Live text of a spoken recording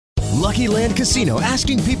Lucky Land Casino,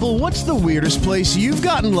 asking people, what's the weirdest place you've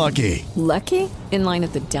gotten lucky? Lucky? In line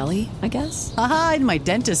at the deli, I guess? Aha, in my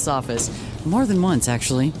dentist's office. More than once,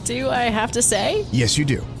 actually. Do I have to say? Yes, you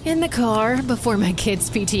do. In the car before my kids'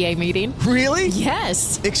 PTA meeting. Really?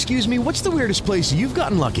 Yes. Excuse me, what's the weirdest place you've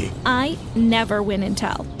gotten lucky? I never win and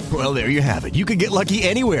tell. Well, there you have it. You can get lucky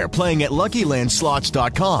anywhere, playing at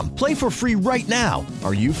LuckyLandSlots.com. Play for free right now.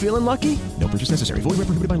 Are you feeling lucky? No purchase necessary. Void where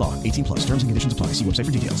prohibited by law. 18 plus. Terms and conditions apply. See website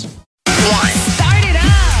for details. Start it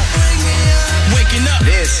up. Waking up.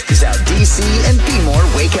 This is how DC and B-More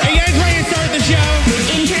wake up. Hey, guys, ready to start the show? With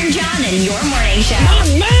intern John and your morning show.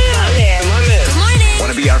 My man. Good morning.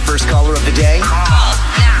 Want to be our first caller of the day? Call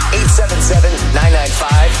now.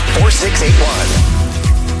 877-995-4681.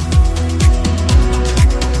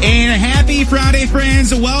 And happy Friday,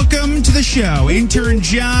 friends. Welcome to the show. Intern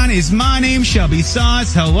John is my name. Shelby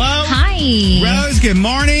Sauce. Hello. Hi. Rose, good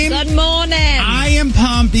morning. Good morning. I am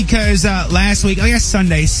pumped because last week, I guess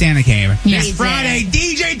Sunday, Santa came. Yes, This Friday,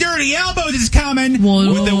 DJ Dirty Elbows is coming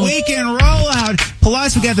with the weekend rollout.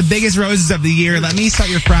 Plus, we got the biggest roses of the year. Let me start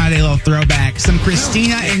your Friday little throwback. Some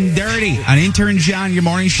Christina and Dirty on Intern John, your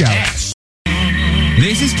morning show.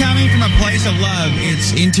 This is coming from a place of love.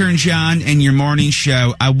 It's Intern John and your morning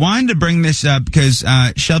show. I wanted to bring this up because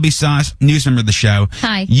Shelby Sauce, news member of the show.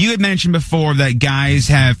 Hi. You had mentioned before that guys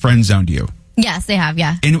have friend zoned you. Yes, they have,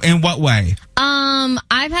 yeah. In what way?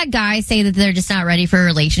 I've had guys say that they're just not ready for a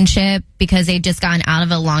relationship because they've just gotten out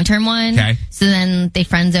of a long-term one. Okay. So then they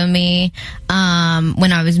friend zoned me.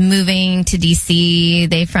 When I was moving to DC,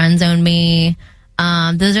 they friend zoned me.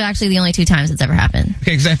 Those are actually the only 2 times it's ever happened.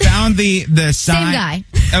 Okay, because I found the sign. Same guy.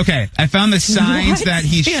 Okay, I found the signs that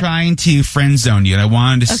he's trying to friend zone you, and I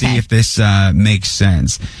wanted to see if this makes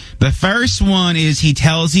sense. The first one is he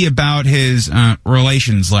tells you about his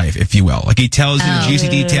relations life, if you will. Like he tells you the juicy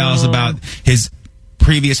details about his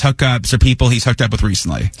previous hookups or people he's hooked up with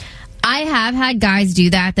recently. I have had guys do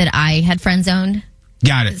that I had friend zoned.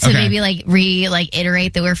 Got it. So okay. maybe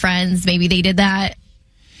iterate that we're friends. Maybe they did that.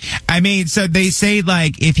 I mean, so they say,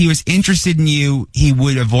 like, if he was interested in you, he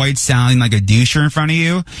would avoid sounding like a doucher in front of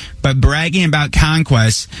you. But bragging about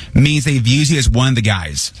conquest means they views you as one of the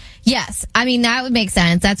guys. Yes. I mean, that would make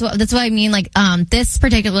sense. That's what I mean. Like, this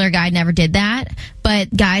particular guy never did that.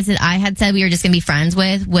 But guys that I had said we were just going to be friends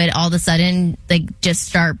with would all of a sudden, like, just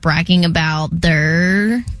start bragging about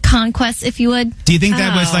their conquest, if you would. Do you think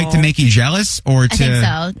that was, like, to make you jealous or to... I think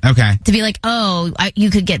so. Okay. To be like, oh,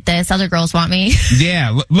 you could get this. Other girls want me.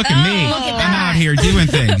 Yeah. Look at me. Look at I'm that. out here doing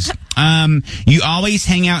things. You always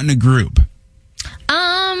hang out in a group.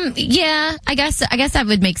 Yeah, I guess that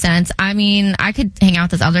would make sense. I mean, I could hang out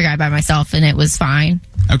with this other guy by myself and it was fine.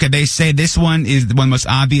 Okay, they say this one is one of the most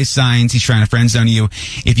obvious signs he's trying to friend zone you.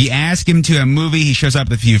 If you ask him to a movie, he shows up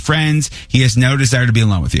with a few friends. He has no desire to be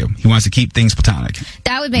alone with you. He wants to keep things platonic.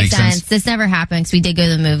 That would make sense. This never happened because we did go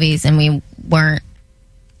to the movies and we weren't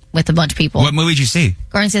with a bunch of people. What movie did you see?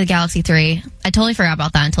 Guardians of the Galaxy 3. I totally forgot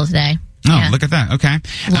about that until today. Oh, Yeah. look at that. Okay.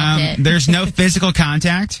 Loved it. There's no physical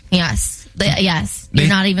contact. Yes. Yes. You're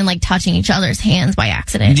not even like touching each other's hands by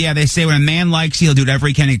accident. Yeah, they say when a man likes you, he'll do whatever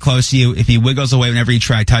he can to get close to you. If he wiggles away whenever you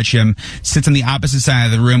try to touch him, sits on the opposite side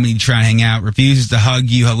of the room when you try to hang out, refuses to hug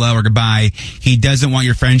you, hello, or goodbye, he doesn't want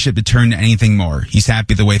your friendship to turn to anything more. He's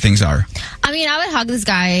happy the way things are. I mean, I would hug this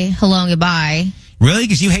guy hello and goodbye. Really?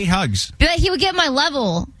 Because you hate hugs. But he would get my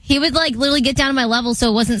level. He would like literally get down to my level so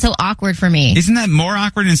it wasn't so awkward for me. Isn't that more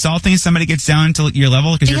awkward and insulting if somebody gets down to your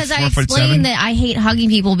level because you're I 4'7"? explained that I hate hugging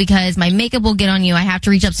people because my makeup will get on you. I have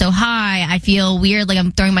to reach up so high. I feel weird, like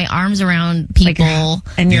I'm throwing my arms around people.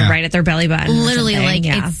 And you're right at their belly button. Literally, like,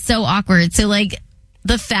 it's so awkward. So, like,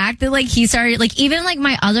 the fact that, like, he started, like, even, like,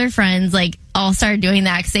 my other friends, like, all started doing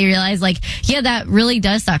that because they realized, like, yeah, that really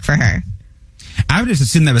does suck for her. I would just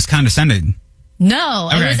assume that was condescending. No,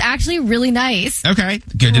 Okay. it was actually really nice. Okay,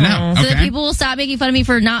 good to know. So Okay. that people will stop making fun of me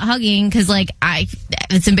for not hugging because, like,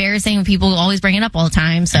 it's embarrassing when people always bring it up all the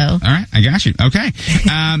time. So, All right, I got you. Okay.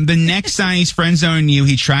 The next sign he's friend zoning you,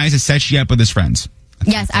 he tries to set you up with his friends.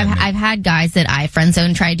 yes, I've had guys that I friend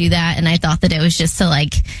zone try to do that, and I thought that it was just to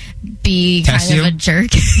like be Test kind of you? a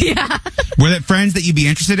jerk. Yeah. Were it friends that you'd be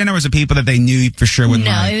interested in, or was it people that they knew for sure wouldn't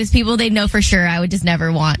No, lie? it was people they know for sure I would just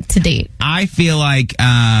never want to date. I feel like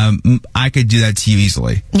I could do that to you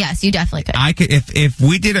easily. Yes, you definitely could. I could if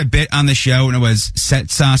we did a bit on the show and it was set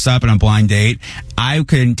Sauce up on a blind date, I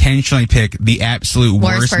could intentionally pick the absolute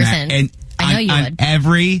Worst worst person. and I know you on would.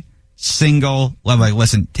 every single level. Like,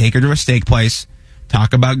 listen, take her to a steak place,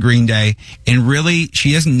 talk about Green Day, and really,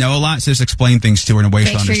 she doesn't know a lot, so just explain things to her in a way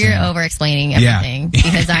she'll Make sure understand. you're over explaining Yeah. everything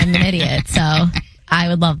because I'm an idiot. So I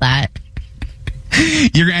would love that.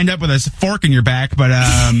 You're gonna end up with a fork in your back. But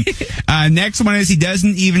next one is he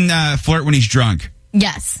doesn't even flirt when he's drunk.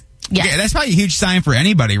 Yes. Yes. Yeah, that's probably a huge sign for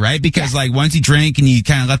anybody, right? Because like once you drink and you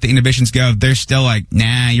kind of let the inhibitions go, they're still like,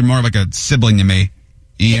 nah, you're more of like a sibling to me.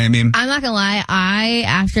 You know what I mean? I'm not gonna lie.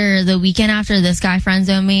 After the weekend after this guy friend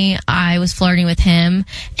zoned me, I was flirting with him,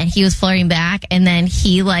 and he was flirting back, and then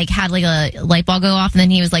he like had like a light bulb go off, and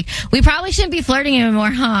then he was like, "We probably shouldn't be flirting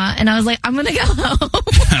anymore, huh?" And I was like, "I'm gonna go home."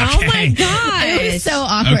 Oh my god, it was so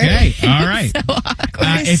awkward. Okay, all right. So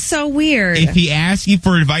awkward. It's so weird. If he asks you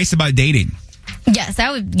for advice about dating. Yes,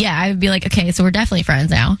 that would. Yeah, I would be like, okay, so we're definitely friends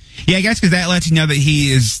now. Yeah, I guess because that lets you know that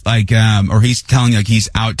he is like, or he's telling you like he's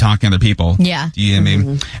out talking to other people. Yeah. Do you know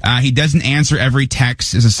what I mean? He doesn't answer every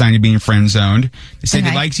text as a sign of being friend zoned. They say if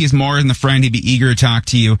he likes you as more than the friend, he'd be eager to talk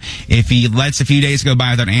to you. If he lets a few days go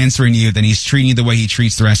by without answering you, then he's treating you the way he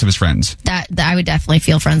treats the rest of his friends. That I would definitely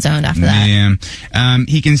feel friend zoned after that. Yeah.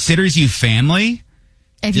 He considers you family.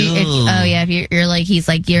 If you're like, he's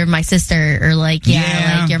like, you're my sister, or like,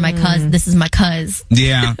 like you're my cousin. This is my cuz.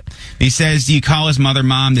 Yeah. He says, do you call his mother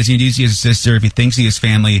mom? Does he introduce you as a sister? If he thinks he is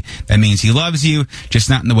family, that means he loves you, just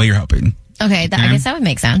not in the way you're hoping. Okay, I guess that would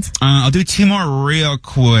make sense. I'll do two more real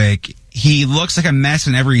quick. He looks like a mess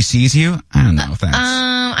whenever he sees you. I don't know if that's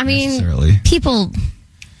I mean, necessarily. People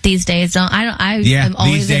these days don't. I'm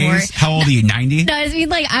always these in work. days. How old are you? 90? No, I just mean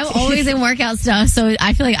like I'm always in workout stuff, so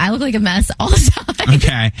I feel like I look like a mess all the time.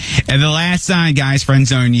 Okay. And the last sign, guys, friend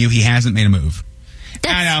zone you. He hasn't made a move.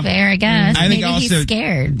 That's fair, I guess. I think Maybe also, he's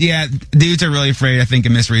scared. Yeah, dudes are really afraid, I think,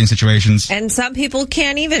 of misreading situations. And some people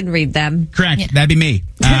can't even read them. Correct. Yeah. That'd be me.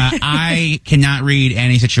 I cannot read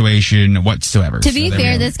any situation whatsoever. To be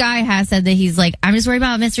fair, this guy has said that he's like, I'm just worried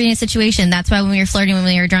about misreading a situation. That's why when we were flirting, when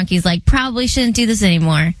we were drunk, he's like, probably shouldn't do this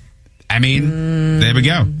anymore. I mean, there we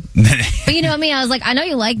go. But you know what I mean? I was like, I know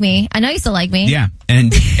you like me. I know you still like me. Yeah.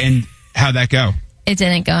 And how'd that go? It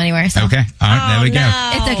didn't go anywhere. So. Okay. All right. There we go.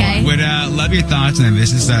 It's okay. Would love your thoughts on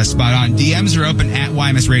this. Is spot on. DMs are open at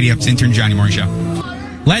YMS Radio. It's Intern John, your morning show.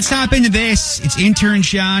 Let's hop into this. It's Intern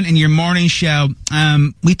John and your morning show.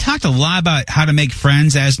 We talked a lot about how to make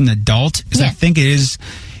friends as an adult. Because I think it is,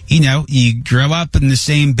 you grow up in the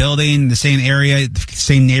same building, the same area, the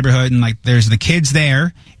same neighborhood, and like there's the kids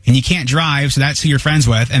there, and you can't drive, so that's who you're friends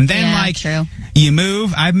with. And then true. You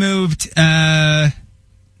move. I've moved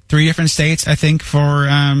 3 different states, I think, for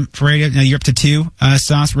radio. Now you're up to 2.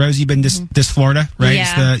 Sauce, Rose, you've been just Florida, right?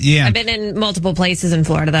 Yeah. I've been in multiple places in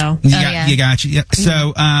Florida, though. You got you. Yeah.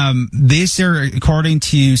 So these are according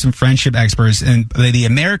to some friendship experts and the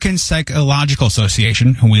American Psychological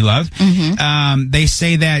Association, who we love. They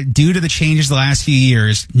say that due to the changes the last few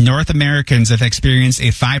years, North Americans have experienced a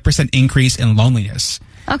 5% increase in loneliness.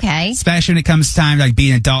 Okay. Especially when it comes time to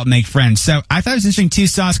being an adult and make friends. So I thought it was interesting too,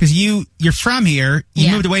 Sauce, because you're from here.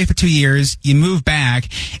 You moved away for 2 years. You moved back,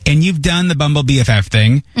 and you've done the Bumble BFF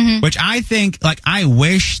thing, which I think, I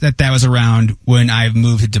wish that was around when I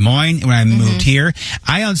moved to Des Moines, when I moved here.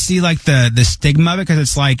 I don't see the stigma of it,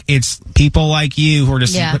 because it's people like you who are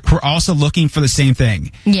just who are also looking for the same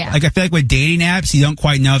thing. Yeah. I feel like with dating apps, you don't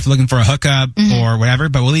quite know if you're looking for a hookup or whatever,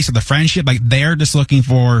 but at least with the friendship, they're just looking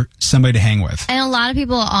for somebody to hang with. And a lot of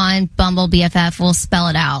people on Bumble BFF will spell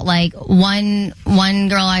it out. Like one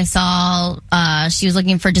girl I saw, she was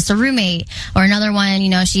looking for just a roommate, or another one,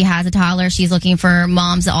 she has a toddler. She's looking for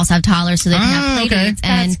moms that also have toddlers so they can have play dates.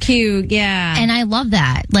 And that's cute. Yeah. And I love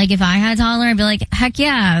that. Like if I had a toddler, I'd be like, heck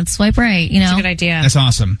yeah, swipe right. That's a good idea. That's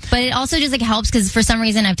awesome. But it also just helps because for some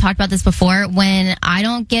reason I've talked about this before. When I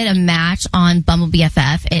don't get a match on Bumble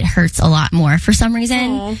BFF, it hurts a lot more for some reason.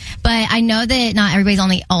 Aww. But I know that not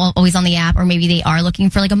everybody's always on the app, or maybe they are looking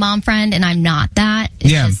for a mom friend, and I'm not that.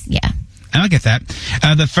 It's I don't get that.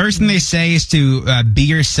 The first thing they say is to be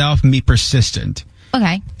yourself and be persistent.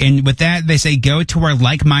 Okay. And with that, they say go to where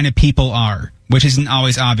like-minded people are, which isn't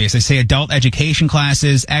always obvious. They say adult education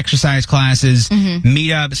classes, exercise classes,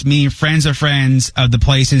 meetups, meeting friends of friends of the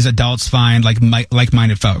places adults find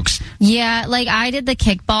like-minded folks. Yeah, I did the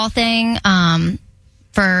kickball thing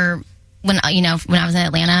for when I was in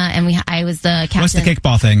Atlanta, and I was the captain. What's the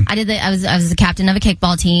kickball thing? I was the captain of a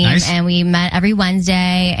kickball team, nice. And we met every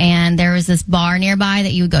Wednesday, and there was this bar nearby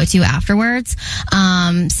that you would go to afterwards.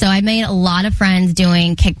 So I made a lot of friends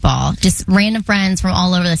doing kickball, just random friends from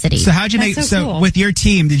all over the city. So how'd you cool. With your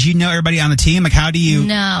team, did you know everybody on the team? How do you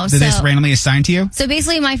did this randomly assign to you? So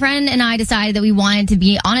basically my friend and I decided that we wanted to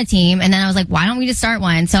be on a team, and then I was like, why don't we just start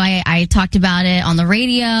one? So I talked about it on the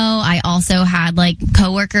radio. I also had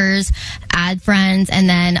coworkers add friends, and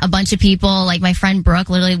then a bunch of people, like my friend Brooke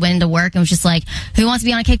literally went into work and was just like, who wants to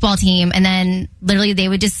be on a kickball team? And then literally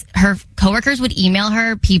her coworkers would email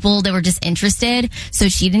her people that were just interested. So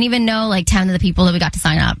she didn't even know like 10 of the people that we got to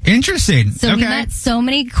sign up. Interesting. So we met so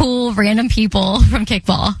many cool random people from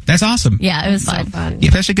kickball. That's awesome. Yeah, it was fun. Yeah,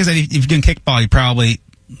 especially because if you're doing kickball, you're probably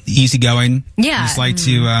easygoing. Yeah. Just like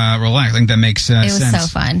to relax. I think that makes sense. It was so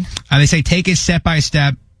fun. They say take it step by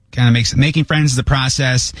step. Kind of makes making friends is a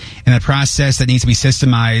process, and a process that needs to be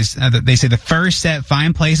systemized. They say the first step,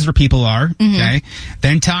 find places where people are. Okay.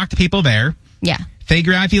 Then talk to people there. Yeah.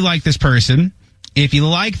 Figure out if you like this person. If you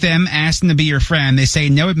like them, ask them to be your friend. They say,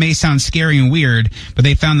 no, it may sound scary and weird, but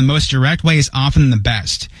they found the most direct way is often the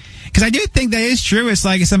best. Because I do think that is true. It's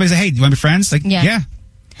like if somebody says, hey, do you want to be friends? Like, yeah.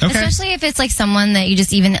 Okay. Especially if it's like someone that you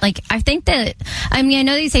just even like. I think that I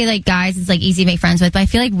know they say like guys it's like easy to make friends with, but I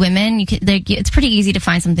feel like women it's pretty easy to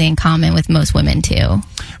find something in common with most women too. Well,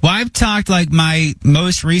 I've talked like my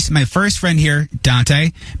first friend here, Dante,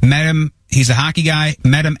 met him. He's a hockey guy.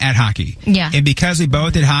 Met him at hockey. Yeah. And because we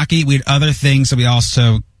both did hockey, we had other things that we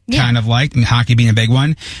also kind of liked, and hockey being a big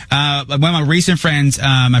one. One of my recent friends,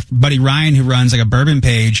 my buddy Ryan, who runs like a bourbon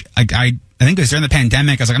page, I think it was during the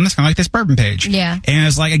pandemic. I was like, I'm just going to like this bourbon page. Yeah. And it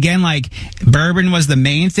was like, again, like bourbon was the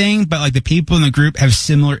main thing, but like the people in the group have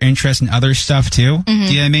similar interests in other stuff too. Do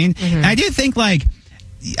you know what I mean? And I do think like,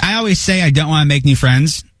 I always say I don't want to make new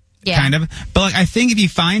friends. Kind of. But like, I think if you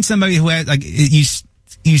find somebody who has like,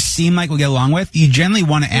 you seem like we'll get along with, you generally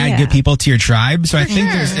want to add good people to your tribe. So I think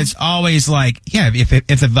it's always like, if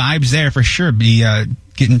the vibe's there, for sure, be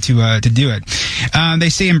getting to do it. They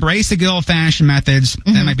say embrace the good old fashioned methods.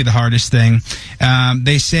 That might be the hardest thing.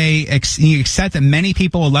 They say you accept that many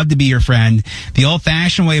people will love to be your friend. The old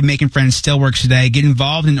fashioned way of making friends still works today. Get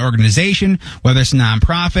involved in an organization, whether it's a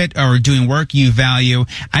nonprofit or doing work you value.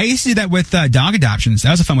 I used to do that with dog adoptions.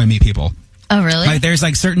 That was a fun way to meet people. Oh, really? Like, there's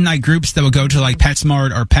like certain like groups that will go to like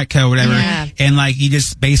PetSmart or Petco, whatever, and like you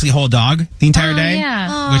just basically hold dog the entire day.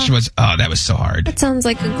 Yeah. Which was that was so hard. That sounds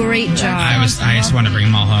like a great job. I just want to bring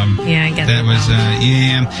them all home. Yeah, I get that. Was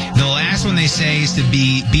The last one they say is to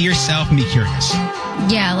be yourself and be curious.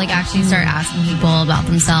 Yeah, like actually start asking people about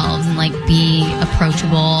themselves and like be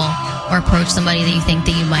approachable or approach somebody that you think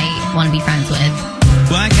that you might want to be friends with.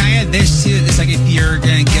 Well, like I had this too. It's like if you're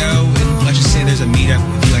gonna go, and let's just say there's a meetup,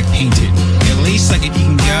 if you like painting, at least like if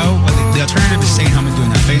you can go, like the alternative is staying home and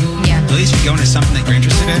doing nothing. Yeah. At least you're going to something that you're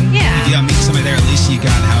interested in. Yeah. If you meet somebody there, at least you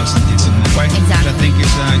got in the house and did something that way. Exactly. Which I think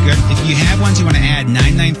is good. If you have ones you want to add,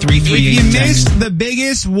 99338. If you missed the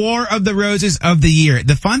biggest War of the Roses of the year,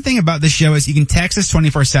 the fun thing about this show is you can text us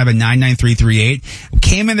 24/7 99338. We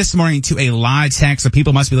came in this morning to a lot of texts, so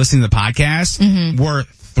people must be listening to the podcast. We're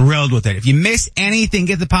thrilled with it. If you missed anything,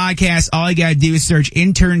 get the podcast. All you gotta do is search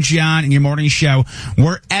Intern John in your morning show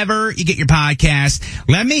wherever you get your podcast.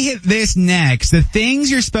 Let me hit this next. The things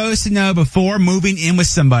you're supposed to know before moving in with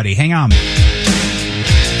somebody. Hang on.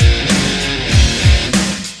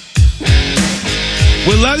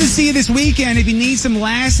 We'd love to see you this weekend. If you need some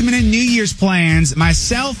last-minute New Year's plans,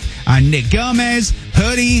 myself, Nick Gomez,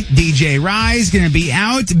 Hoodie, DJ Rise, going to be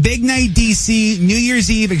out. Big Night DC, New Year's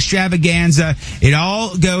Eve extravaganza. It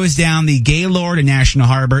all goes down the Gaylord in National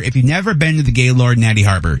Harbor. If you've never been to the Gaylord in Natty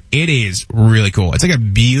Harbor, it is really cool. It's like a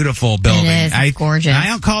beautiful building. It is. It's gorgeous. I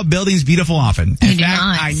don't call buildings beautiful often. In fact,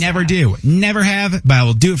 I never do. Never have, but I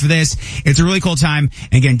will do it for this. It's a really cool time.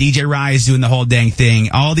 And again, DJ Rise doing the whole dang thing.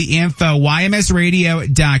 All the info,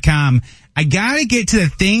 ymsradio.com. I gotta get to the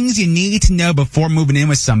things you need to know before moving in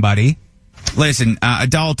with somebody. Listen,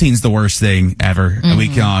 adulting's the worst thing ever. We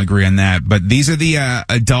can all agree on that. But these are the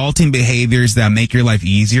adulting behaviors that make your life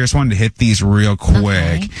easier. I just wanted to hit these real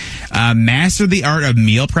quick. Okay. Master the art of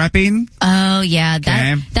meal prepping. Oh, yeah.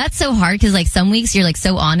 That's so hard because, like, some weeks you're, like,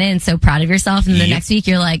 so on it and so proud of yourself. And the next week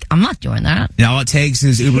you're like, I'm not doing that. And all it takes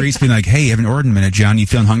is Uber Eats being like, hey, you haven't ordered in a minute, John. You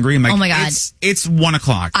feeling hungry? I'm like, oh, my God. It's 1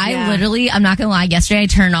 o'clock. I literally, I'm not going to lie, yesterday I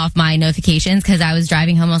turned off my notifications because I was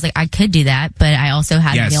driving home. I was like, I could do that, but I also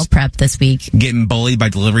had meal prep this week. Getting bullied by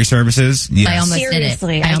delivery services. Yes. I almost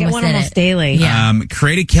Seriously, did it. I get one almost daily. Yeah.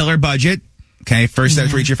 Create a killer budget. Okay, first step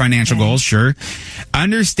to reach your financial goals, sure.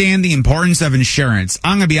 Understand the importance of insurance.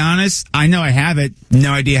 I'm going to be honest, I know I have it.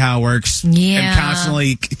 No idea how it works. Yeah. I'm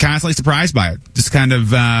constantly surprised by it. Just kind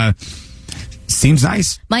of seems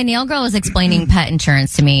nice. My nail girl was explaining pet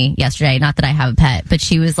insurance to me yesterday. Not that I have a pet, but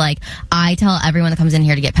she was like, I tell everyone that comes in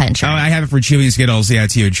here to get pet insurance. Oh, I have it for chewing Skittles. Yeah,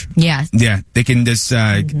 it's huge. Yeah. Yeah, they can just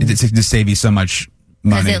save you so much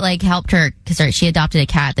Because money. it like helped her because she adopted a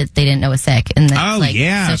cat that they didn't know was sick, and that's, Oh, like,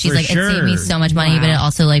 yeah, so she's for like, it saved me sure. so much money, but it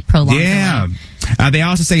also like prolonged her Yeah. life. They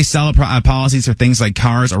also say sell policies for things like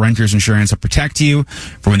cars or renter's insurance to protect you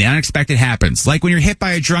for when the unexpected happens. Like when you're hit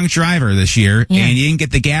by a drunk driver this year and you didn't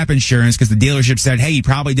get the gap insurance because the dealership said, hey, you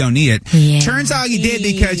probably don't need it. Yeah. Turns out you did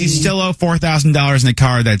because you still owe $4,000 in a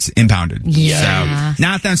car that's impounded. Yeah. So,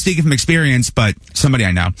 not that I'm speaking from experience, but somebody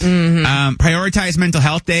I know. Prioritize mental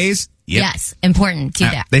health days. Yep. Yes, important. Do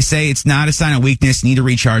that. They say it's not a sign of weakness. You need to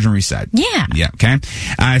recharge and reset. Yeah. Yeah, okay.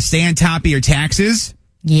 Stay on top of your taxes.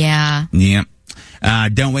 Yeah. Yep.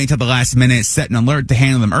 Don't wait until the last minute. Set an alert to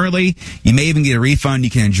handle them early. You may even get a refund you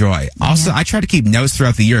can enjoy. Also, I try to keep notes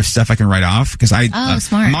throughout the year of stuff I can write off because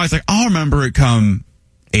smart. I'm always like, I'll remember it come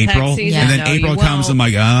April. season, And then no, April you comes, won't. I'm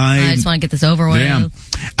like, I just want to get this over with.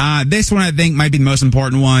 Damn. This one I think might be the most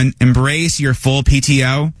important one. Embrace your full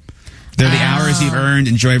PTO. They're the hours you've earned.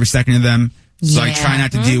 Enjoy every second of them. So like, try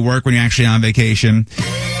not to do work when you're actually on vacation.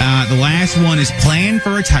 The last one is plan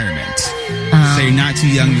for retirement. So you're not too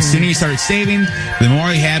young. The sooner you start saving, the more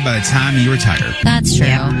you have by the time you retire. That's true.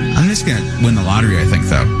 I'm just going to win the lottery, I think,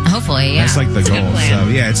 though. Hopefully, yeah. That's like the goal. So,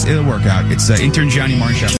 yeah, it'll work out. It's Intern Johnny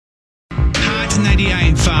Morning Show. Hot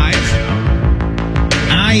 99.5.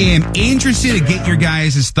 I am interested to get your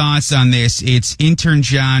guys' thoughts on this. It's Intern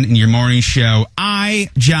John in your morning show. I,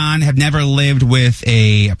 John, have never lived with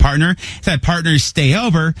a partner. I've had partners stay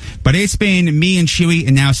over, but it's been me and Chewy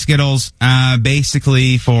and now Skittles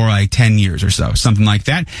basically for like 10 years or so, something like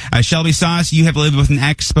that. Shelby Sauce, you have lived with an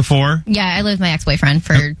ex before. Yeah, I lived with my ex-boyfriend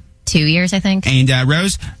for 2 years, I think. And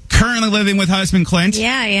Rose, currently living with husband Clint.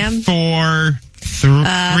 Yeah, I am. For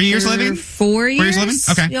 3 years living? 4 years. 4 years living?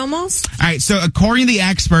 Okay. Almost. All right, so according to the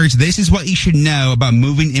experts, this is what you should know about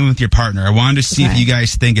moving in with your partner. I wanted to see if you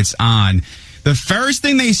guys think it's on. The first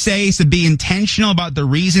thing they say is to be intentional about the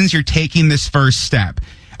reasons you're taking this first step.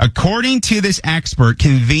 According to this expert,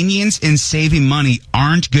 convenience and saving money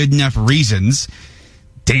aren't good enough reasons.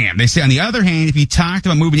 Damn. They say, on the other hand, if you talked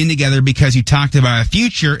about moving in together because you talked about a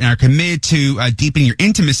future and are committed to deepening your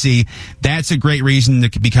intimacy, that's a great reason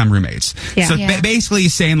to become roommates. Yeah. So basically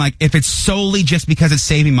saying, like, if it's solely just because it's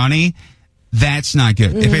saving money, that's not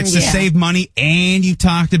good. If it's to save money and you've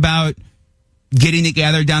talked about getting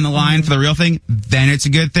together down the line for the real thing, then it's a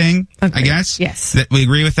good thing, I guess. Yes. We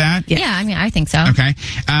agree with that? Yeah, I mean, I think so. Okay.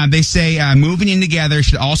 They say moving in together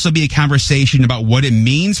should also be a conversation about what it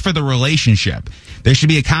means for the relationship. There should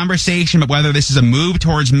be a conversation about whether this is a move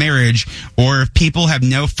towards marriage or if people have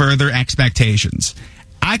no further expectations.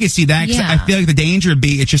 I could see that 'cause I feel like the danger would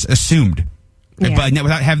be it's just assumed, but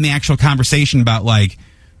without having the actual conversation about, like,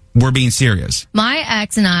 we're being serious. My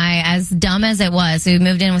ex and I, as dumb as it was, we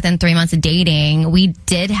moved in within 3 months of dating. We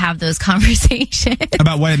did have those conversations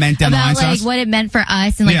About what it meant down the line. about like what it meant for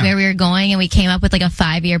us and like where we were going, and we came up with like a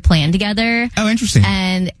 5-year plan together. Oh, interesting.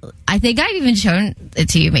 And I think I've even shown it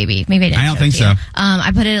to you. Maybe I didn't. I don't show think it to you. so.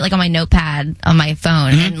 I put it like on my notepad on my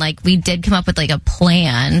phone, and like we did come up with like a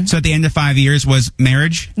plan. So at the end of 5 years was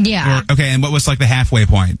marriage? Yeah. Okay, and what was like the halfway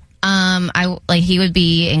point? He would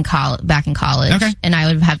be in back in college, Okay. and I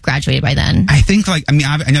would have graduated by then. I think, like, I mean,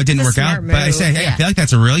 I know it didn't work out, smart but I move. say, hey, I feel like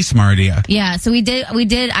that's a really smart idea. Yeah, so we did.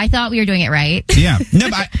 I thought we were doing it right. Yeah. No,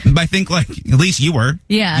 but I think, like, at least you were.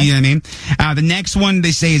 Yeah. You know what I mean? The next one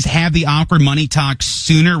they say is have the awkward money talk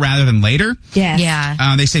sooner rather than later. Yes.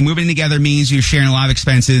 Yeah. They say moving together means you're sharing a lot of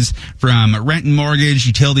expenses from rent and mortgage,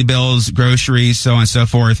 utility bills, groceries, so on and so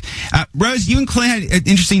forth. Rose, you and Clint had an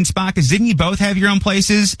interesting spot because didn't you both have your own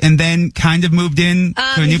places and then kind of moved in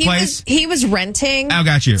to a new place? He was renting. Oh,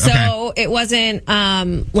 got you. So Okay. it wasn't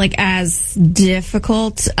like as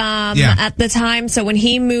difficult at the time. So when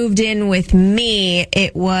he moved in with me,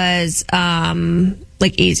 it was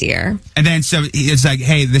like easier. And then so it's like,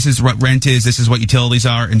 hey, this is what rent is, this is what utilities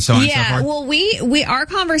are, and so on and so Yeah, forth. well, our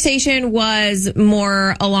conversation was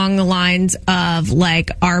more along the lines of like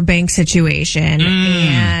our bank situation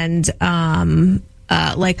and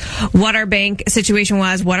like what our bank situation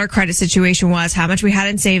was, what our credit situation was, how much we had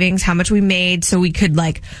in savings, how much we made, so we could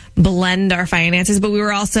like blend our finances. But we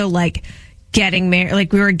were also like getting married,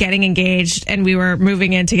 like we were getting engaged and we were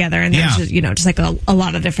moving in together, and there's just, just like a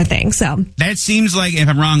lot of different things. So that seems like, if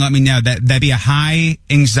I'm wrong, let me know, that'd be a high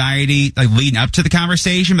anxiety like leading up to the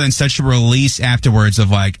conversation, but then such a release afterwards of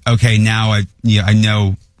like, okay, now I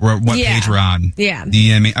know what page we're on. Yeah. Do you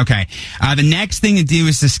know what I mean? Okay. The next thing to do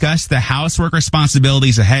is discuss the housework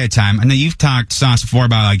responsibilities ahead of time. I know you've talked, Sauce, before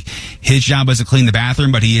about like his job was to clean the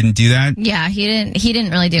bathroom, but he didn't do that. Yeah, he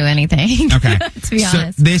didn't really do anything. Okay. To be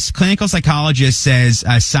honest. So this clinical psychologist says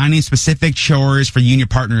assigning specific chores for you and your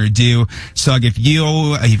partner to do. So like if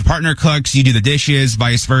your partner cooks, you do the dishes,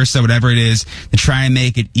 vice versa, whatever it is, to try and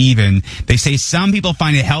make it even. They say some people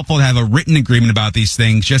find it helpful to have a written agreement about these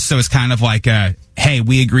things, just so it's kind of like hey,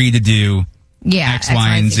 we agreed to do X,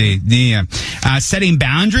 Y, and Z. Yeah. Setting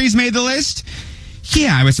boundaries made the list.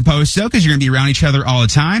 Yeah, I would suppose so, because you're going to be around each other all the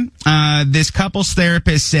time. This couples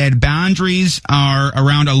therapist said boundaries are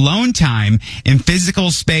around alone time and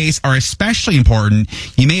physical space are especially important.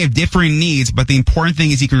 You may have differing needs, but the important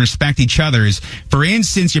thing is you can respect each other's. For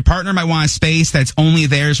instance, your partner might want a space that's only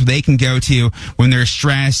theirs where they can go to when they're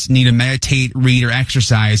stressed, need to meditate, read, or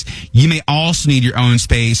exercise. You may also need your own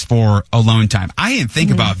space for alone time. I didn't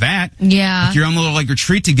think about that. Yeah. Like your own little like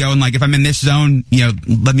retreat to go, and like if I'm in this zone,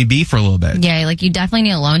 let me be for a little bit. Yeah, like you definitely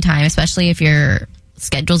need alone time, especially if your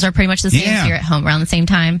schedules are pretty much the same. Yeah. So you're at home around the same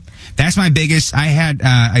time. That's my biggest.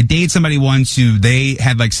 I dated somebody once who they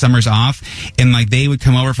had like summers off, and like they would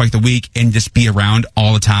come over for like the week and just be around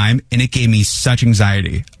all the time, and it gave me such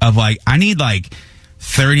anxiety of like I need like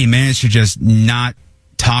 30 minutes to just not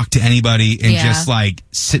talk to anybody and just like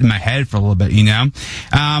sit in my head for a little bit,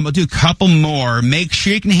 We'll do a couple more. Make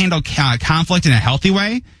sure you can handle conflict in a healthy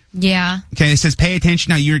way. Yeah. Okay, it says pay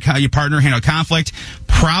attention how your partner handle conflict.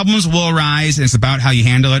 Problems will arise, and it's about how you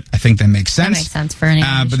handle it. I think that makes sense. That makes sense for any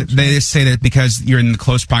but they just say that because you're in the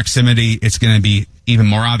close proximity, it's going to be even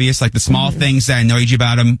more obvious. Like the small things that annoyed you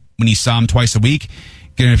about him when you saw him twice a week,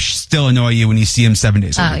 going to still annoy you when you see him 7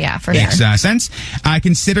 days a week. Oh, yeah, for Makes sure. sense.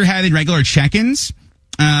 Consider having regular check-ins.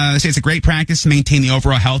 Say it's a great practice to maintain the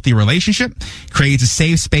overall healthy relationship. Creates a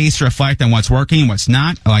safe space to reflect on what's working and what's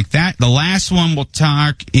not. I like that. The last one we'll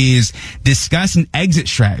talk is discuss an exit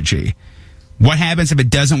strategy. What happens if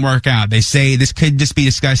it doesn't work out? They say this could just be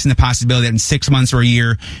discussing the possibility that in 6 months or a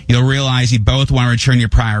year, you'll realize you both want to return to your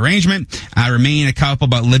prior arrangement, remain a couple,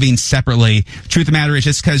 but living separately. Truth of the matter is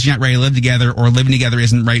just because you're not ready to live together or living together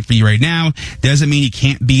isn't right for you right now, doesn't mean you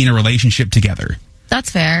can't be in a relationship together. That's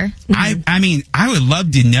fair. I mean, I would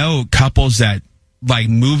love to know couples that like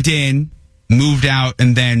moved in, moved out,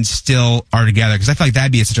 and then still are together, because I feel like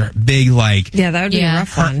that'd be such a big like. Yeah, that would be a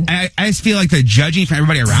rough one. I just feel like the judging from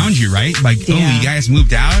everybody around you, right? Like, oh, you guys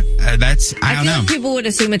moved out. I don't know. Like people would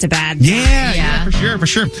assume it's a bad. Yeah, for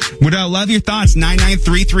sure. Would love your thoughts.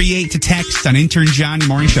 99338 to text on Intern John, your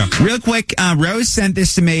morning show. Real quick, Rose sent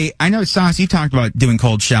this to me. I know, Sauce, you talked about doing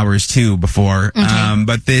cold showers too before,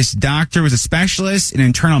 but this doctor was a specialist in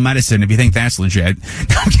internal medicine. If you think that's legit.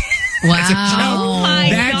 Wow. That's a joke. Oh my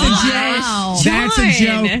That's God. a joke. That's a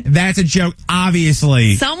joke. That's a joke,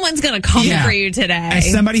 obviously. Someone's going to come for you today.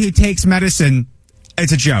 As somebody who takes medicine,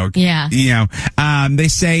 it's a joke. Yeah. They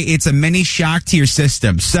say it's a mini shock to your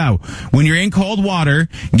system. So when you're in cold water,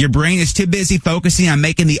 your brain is too busy focusing on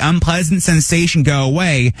making the unpleasant sensation go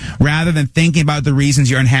away rather than thinking about the reasons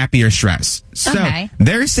you're unhappy or stressed. So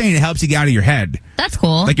they're saying it helps you get out of your head. That's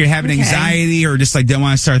cool. Like you're having anxiety or just like don't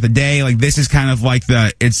want to start the day. Like this is kind of like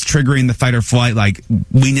it's triggering the fight or flight. Like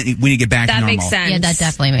we need to get back to normal. That makes sense. Yeah, that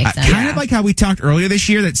definitely makes sense. Kind of like how we talked earlier this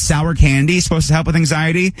year that sour candy is supposed to help with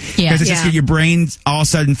anxiety. Yeah. Because it's just your brain all of a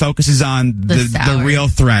sudden focuses on the real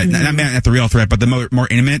threat. Not the real threat, but the more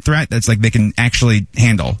imminent threat that's like they can actually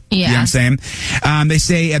handle. Yeah. You know what I'm saying? They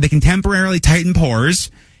say they can temporarily tighten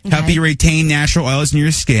pores. Help you retain natural oils in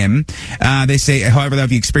your skin. They say, however, though,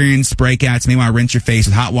 if you experience breakouts, you may want to rinse your face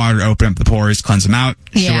with hot water to open up the pores, cleanse them out.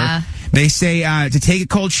 Yeah. Sure. They say to take a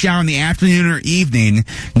cold shower in the afternoon or evening,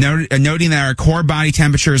 noting that our core body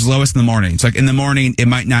temperature is lowest in the morning. So like in the morning, it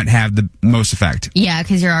might not have the most effect. Yeah,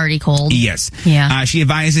 because you're already cold. Yes. Yeah. She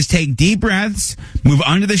advises take deep breaths, move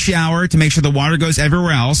under the shower to make sure the water goes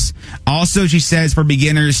everywhere else. Also, she says for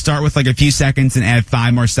beginners, start with like a few seconds and add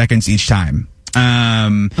 5 more seconds each time.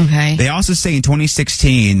 They also say in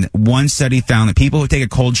 2016, one study found that people who take a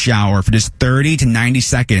cold shower for just 30 to 90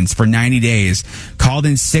 seconds for 90 days called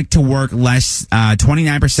in sick to work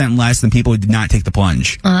 29% less than people who did not take the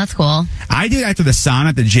plunge. Oh, that's cool. I do it after the sauna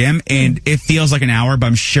at the gym, and it feels like an hour, but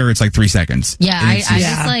I'm sure it's like 3 seconds. Yeah, I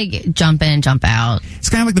just like jump in, jump out. It's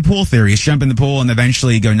kind of like the pool theory. You jump in the pool and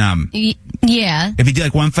eventually you go numb. Yeah. If you do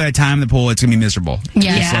like 1 foot at a time in the pool, it's going to be miserable.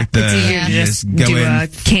 Yeah. It's like it's easier to just go do in. a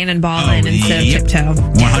cannonball in instead of tiptoe.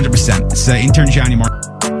 100%. It's Intern Johnny Moore.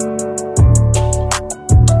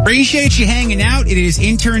 Appreciate you hanging out. It is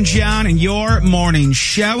Intern John and your morning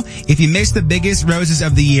show. If you missed the biggest roses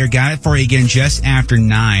of the year, got it for you again just after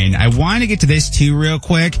 9. I want to get to this too real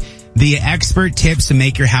quick. the expert tips to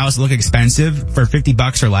make your house look expensive for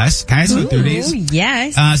 $50 or less. Can I just go through these?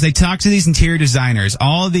 Yes. So they talk to these interior designers.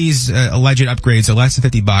 All of these alleged upgrades are less than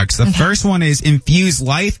 $50. The first one is infuse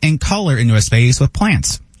life and color into a space with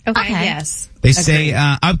plants. Okay. Yes. They say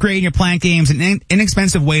upgrading your plant game is an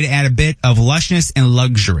inexpensive way to add a bit of lushness and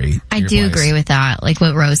luxury. I do agree with that, like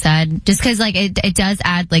what Rose said. Just because, like, it does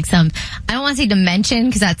add, like, some, I don't want to say dimension,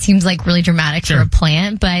 because that seems, like, really dramatic for a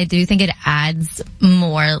plant, but I do think it adds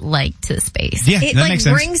more, like, to the space. Yeah, It, that like, makes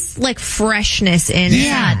sense. brings, like, freshness inside.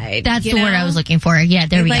 Yeah, that's the word I was looking for. Yeah,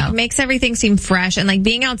 there we like, go. makes everything seem fresh. And, like,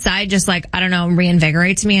 being outside just, like, I don't know,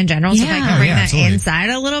 reinvigorates me in general. So if I Yeah. can bring Yeah, that absolutely. inside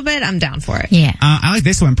a little bit, I'm down for it. Yeah. I like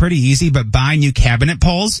this one. Pretty easy, but buy new cabinet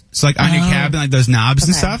poles. So, like, on your cabinet, like those knobs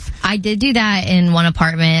and stuff. I did do that in one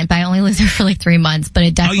apartment, but I only lived there for like 3 months. But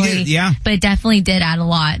it definitely, you did? Yeah. But it definitely did add a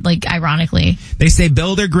lot. Like, ironically, They say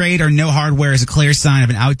builder grade or no hardware is a clear sign of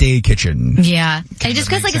an outdated kitchen. yeah. And just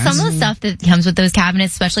because, like, makes some of the stuff that comes with those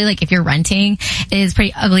cabinets, especially like if you're renting, is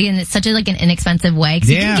pretty ugly, and it's such a, like, an inexpensive way. Because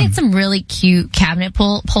you Yeah. can get some really cute cabinet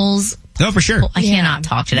poles. No, for sure. I cannot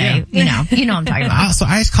talk today. You know what I'm talking about. So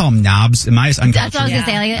I just call them knobs. Am I just That's what I was uncultured? gonna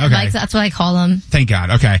say. Like, Okay. like, that's what I call them. Thank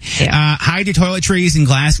God. Okay. Hide your toiletries in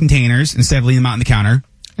glass containers instead of leaving them out on the counter.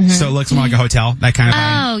 So it looks more like a hotel, that kind of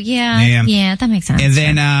vibe. Oh yeah, yeah, that makes sense. And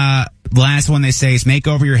then last one they say is make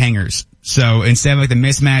over your hangers. So instead of like the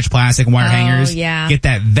mismatched plastic and wire hangers, yeah. get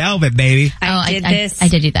that velvet, baby. I did this. I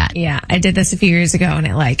did do that. Yeah, I did this a few years ago, and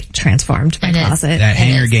it, like, transformed my It is. closet. That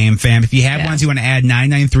hanger is. game, fam. If you have ones you want to add,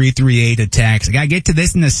 99338 to text. I gotta get to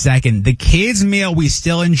this in a second. The kids' meal we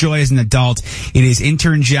still enjoy as an adult. It is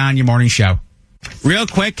Intern John, your morning show. Real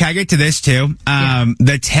quick, can I get to this too?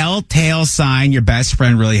 The telltale sign your best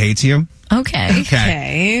friend really hates you. Okay.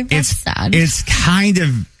 Okay. That's sad. It's kind of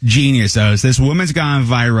genius though. So this woman's gone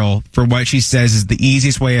viral for what she says is the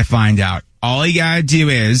easiest way to find out. All you gotta do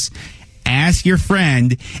is ask your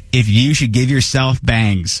friend if you should give yourself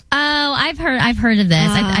bangs. Oh, I've heard of this.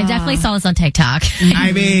 I definitely saw this on TikTok.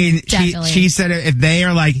 I mean, Definitely. she said if they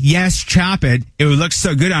are like, yes, chop it, it would look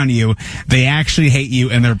so good on you, they actually hate you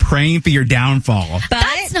and they're praying for your downfall.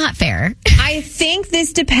 That's not fair. I think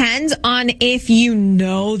this depends on if you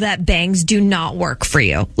know that bangs do not work for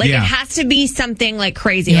you. Like, Yeah. it has to be something, like,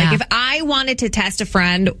 crazy. Yeah. Like, if I wanted to test a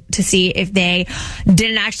friend to see if they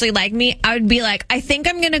didn't actually like me, I would be like, I think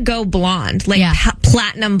I'm going to go blonde, like Yeah.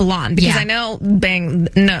 platinum blonde, because Yeah. I know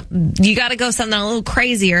you got to go something a little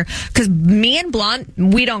crazier, because me and blonde,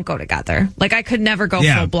 we don't go together. Like, I could never go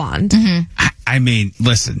Yeah. full blonde. I mean,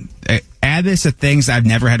 listen, add this to things I've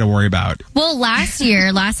never had to worry about. Well, last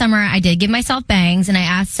summer, I did give myself bangs, and I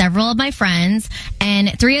asked several of my friends,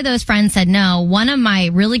 and 3 of those friends said no. One of my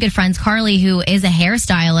really good friends, Carly, who is a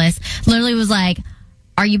hairstylist, literally was like,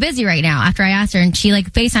 "Are you busy right now?" After I asked her, and she,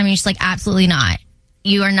 like, FaceTimed me, and she's like, "Absolutely not.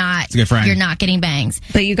 You are not. a good friend. You're not getting bangs."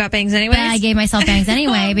 But you got bangs anyways? But I gave myself bangs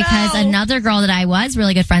anyway Oh, because no. another girl that I was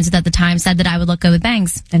really good friends with at the time said that I would look good with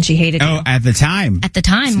bangs. And she hated Oh, you. at the time. At the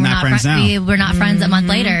time, So we're not not friends now. we're not friends a month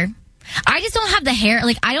later. I just don't have the hair.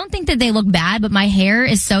 Like, I don't think that they look bad, but my hair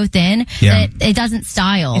is so thin Yeah. that it doesn't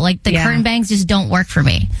style. Like, the Yeah. curtain bangs just don't work for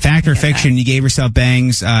me. Fact or fiction, you gave yourself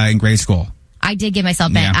bangs in grade school. I did give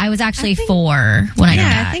myself bangs. Yeah. I was actually 4 when I did Yeah,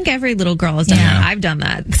 that. I think every little girl has done Yeah. that. I've done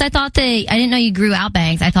that. Because I thought I didn't know you grew out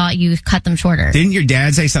bangs. I thought you cut them shorter. Didn't your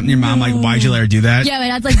dad say something to your mom like, why'd you let her do that? Yeah, my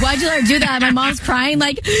dad's like, "Why'd you let her do that?" My mom's crying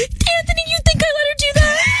like, "Anthony, you think I let her do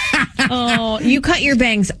that?" Oh, you cut your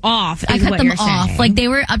bangs off. I is cut what them you're off. saying. Like, they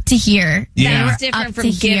were up to here. Yeah. They were That's different up from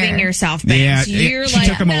to giving here. yourself bangs. Yeah, You're she like,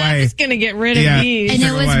 took 'em "Nah, away." I'm just gonna get rid Yeah. of these. And Took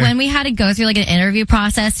it was away. when we had to go through, like, an interview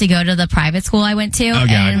process to go to the private school I went to. Oh,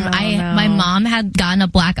 God. And no. my mom had gotten a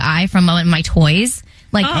black eye from one of my toys.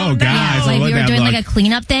 Like, Oh, no. guys, yeah, I like love we were that doing look. like a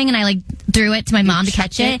cleanup thing, and I, like, threw it to my mom to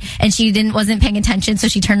catch it, and she wasn't paying attention, so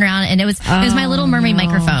she turned around, and it was my Little Mermaid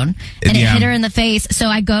microphone, and it Yeah. hit her in the face. So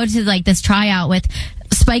I go to, like, this tryout with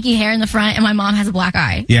spiky hair in the front, and my mom has a black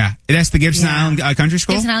eye. Yeah. That's the Gibson Island Country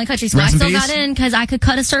School? Gibson Island Country School. I Rest in still peace. got in because I could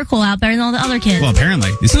cut a circle out better than all the other kids. Well,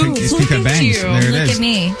 apparently. This can look cut at bangs. you. There it Look is. at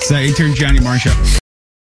me. So, Intern Johnny Martin Show.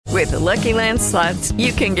 With the Lucky Land Slots,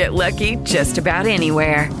 you can get lucky just about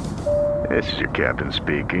anywhere. This is your captain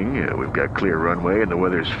speaking. We've got clear runway and the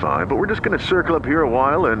weather's fine, but we're just going to circle up here a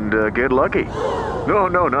while and get lucky. No,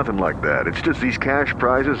 nothing like that. It's just these cash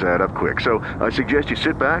prizes add up quick. So I suggest you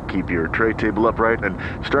sit back, keep your tray table upright, and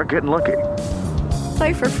start getting lucky.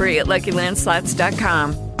 Play for free at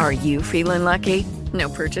LuckyLandSlots.com. Are you feeling lucky? No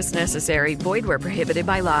purchase necessary. Void where prohibited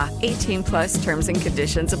by law. 18 plus terms and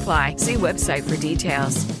conditions apply. See website for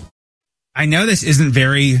details. I know this isn't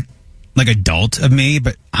very like adult of me,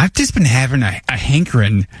 but I've just been having a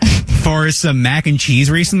hankering for some mac and cheese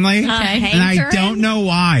recently, and I don't know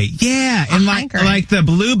why. Yeah, and like the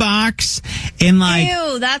blue box, and like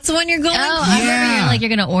ew, that's the one you're going. Oh, you're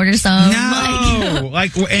gonna order some. No,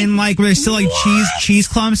 like there's still like cheese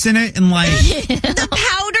clumps in it, and like the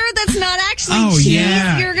powder that's not actually cheese.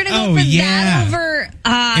 Yeah. You're gonna go for that over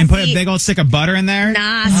and put a big old stick of butter in there.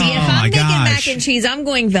 Nah, see, if I'm making mac and cheese, I'm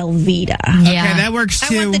going Velveeta. Yeah, okay, that works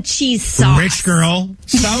too. I want the cheese sauce. Rich girl.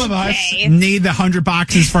 Some of us need the 100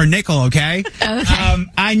 boxes for a nickel. Okay.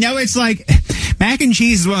 I know it's like mac and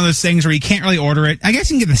cheese is one of those things where you can't really order it. I guess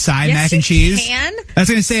you can get the side mac and cheese. Can. I was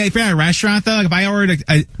gonna say, if you're at a restaurant though, like if I ordered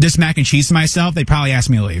this mac and cheese to myself, they'd probably ask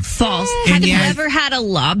me to leave. False. Have you ever had a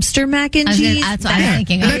lobster mac and cheese? That's what I'm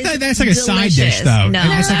thinking. That's like a side dish though. No,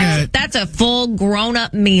 that's a full grown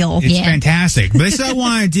up meal. It's fantastic. But this is what I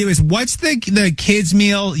want to do is, what's the kids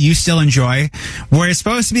meal you still enjoy, where it's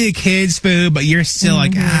supposed to be a kids food, but you're still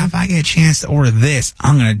like, if I get a chance to order this,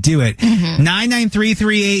 I'm gonna do it.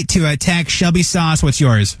 99338 to text Shelby Sauce. What's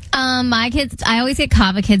yours? My kids, I always get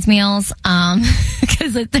Kava Kids meals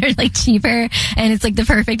because they're like cheaper and it's like the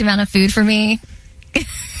perfect amount of food for me.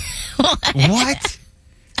 What?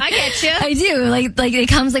 I get you. I do. Like it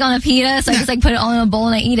comes like on a pita, so I just like put it all in a bowl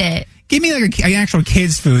and I eat it. Give me like an actual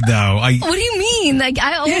kids food though. What do you mean? Like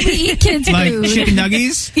I only eat kids like food. Chicken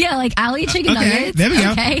nuggies? Yeah, like I'll eat chicken nuggets. There we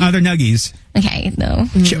go. Okay. Other nuggies. Okay, no.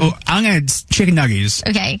 I'm gonna chicken nuggies.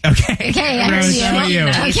 Okay. Okay. I heard Rose, you. what about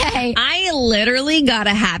you? Okay. I literally got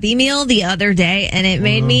a Happy Meal the other day, and it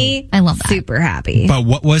made me super happy. But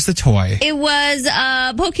what was the toy? It was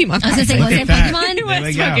Pokemon cards. I was gonna say, was it Pokemon? It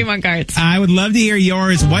was Pokemon cards. I would love to hear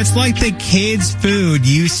yours. What's like the kids' food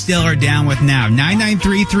you still are down with now?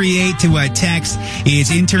 99338 to text.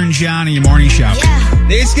 It's Intern John in your morning show. Yeah.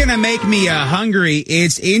 It's gonna make me hungry.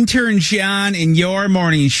 It's Intern John in your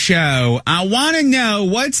morning show. I want to know,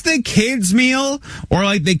 what's the kids' meal or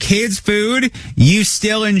like the kids' food you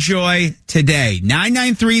still enjoy today?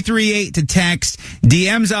 99338 to text.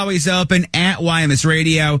 DM's always open at YMS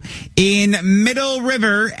Radio. In Middle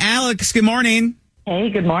River, Alex, good morning. Hey,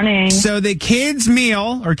 good morning. So the kids'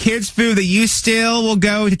 meal or kids' food that you still will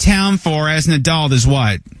go to town for as an adult is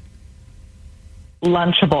what?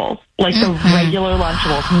 Lunchables, like the regular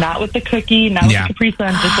Lunchables, not with the cookie, not with the Capri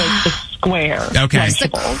Sun, just like the square. Okay,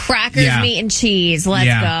 the crackers, meat and cheese. Let's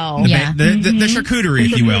go. The charcuterie,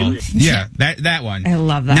 if you will. Yeah, that one. I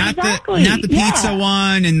love that. Not the pizza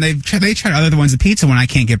one, and they tried other ones. The pizza one I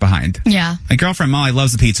can't get behind. Yeah, my girlfriend Molly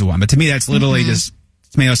loves the pizza one, but to me that's literally just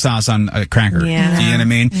tomato sauce on a cracker. Yeah, you know what I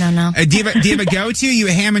mean? No. Do you have a go-to? You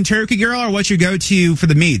a ham and turkey girl, or what's your go-to for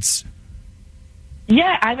the meats?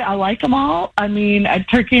 Yeah, I like them all. I mean,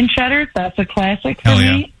 turkey and cheddar, that's a classic for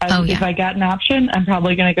me. If I got an option, I'm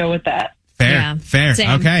probably going to go with that. Fair.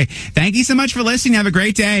 Same. Okay. Thank you so much for listening. Have a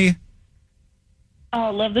great day.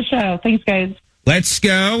 Oh, love the show. Thanks, guys. Let's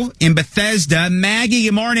go in Bethesda. Maggie,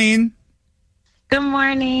 good morning. Good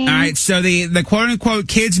morning. All right, so the quote-unquote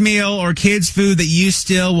kids meal or kids food that you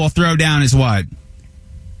still will throw down is what?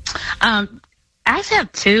 I actually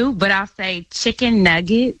have two, but I'll say chicken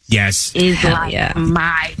nuggets. Yes. Is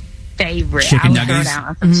my favorite. Chicken I would nuggets? throw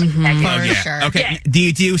down some chicken nuggets. Oh, yeah. Sure. Okay. Yeah. Do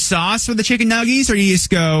you do sauce with the chicken nuggies, or do you just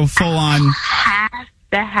go full on? Have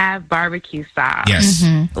to have barbecue sauce. Yes.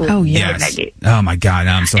 Oh, yes. Nuggets. Oh, my God.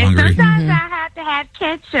 Now I'm so and hungry. sometimes I have to have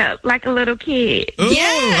ketchup like a little kid. Ooh,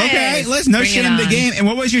 okay. Listen, no shame in the game. And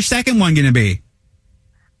what was your second one going to be?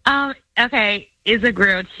 Okay. Is a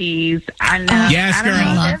grilled cheese. I know. Yes, girl.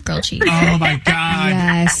 I love grilled cheese. Oh, my God.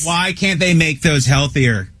 Yes. Why can't they make those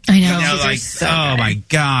healthier? I know. You know, like, oh my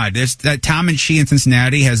God! There's that Tom and She in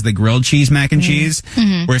Cincinnati has the grilled cheese mac and cheese,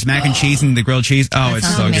 whereas mac and cheese and the grilled cheese. Oh, it's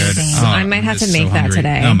so good. Oh, I might have to I'm make so that hungry.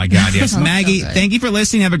 today. Oh my God! Yes, Maggie. Thank you for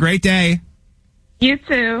listening. Have a great day. You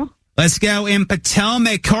too. Let's go in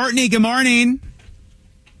Potomac. Courtney, good morning.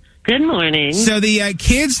 Good morning. So the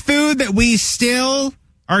kids' food that we still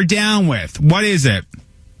are down with, what is it?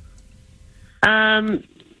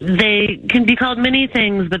 They can be called many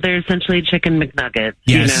things, but they're essentially chicken McNuggets.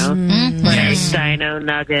 Yes. You know, like Dino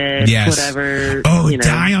Nuggets, whatever. Oh, you know.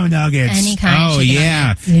 Dino Nuggets. Any kind of oh, chicken yeah.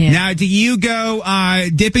 nuggets. Yeah. Now, do you go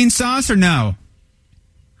dipping sauce or no?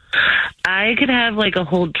 I could have like a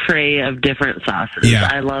whole tray of different sauces. Yeah.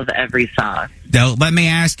 I love every sauce. Now, let me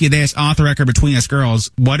ask you this, off the record between us girls.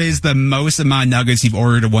 What is the most amount of nuggets you've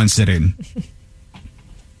ordered in one sitting?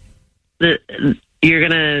 You're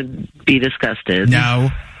going to be disgusted. No.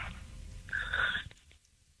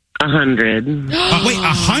 100. Wait,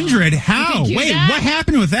 100? How? Wait, what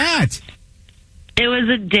happened with that? It was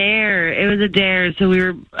a dare. So we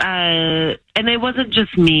were, and it wasn't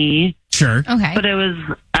just me. Sure. Okay. But it was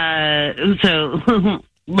So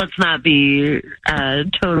let's not be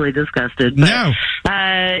totally disgusted. But, no.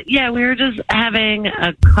 Yeah, we were just having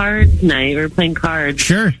a card night. We were playing cards.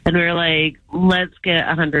 Sure. And we were like, let's get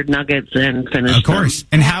 100 nuggets and finish Of course.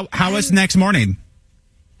 them. And how was the next morning?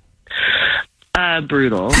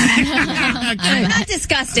 Brutal. I'm not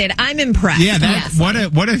disgusted. I'm impressed. Yeah,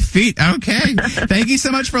 what a feat. Okay. Thank you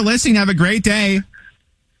so much for listening. Have a great day.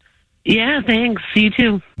 Yeah, thanks. You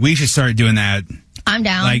too. We should start doing that. I'm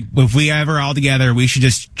down. Like, if we ever all together, we should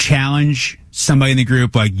just challenge somebody in the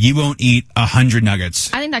group, like, you won't eat 100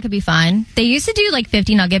 nuggets. I think that could be fun. They used to do like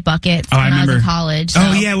 50 nugget buckets Oh, I when I was remember. in college.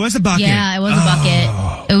 Oh, yeah, it was a bucket. Yeah, it was a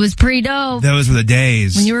bucket. It was pretty dope. Those were the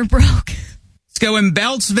days. When you were broke. Let's go in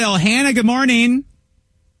Beltsville. Hannah, good morning.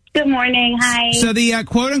 Good morning. Hi. So the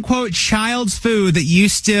quote-unquote child's food that you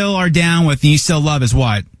still are down with and you still love is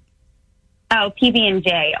what? Oh,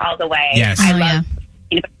 PB&J all the way. Yes. I Oh, love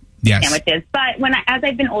peanut butter Yes. sandwiches. But as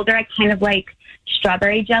I've been older, I kind of like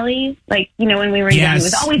strawberry jelly. Like, when we were young, it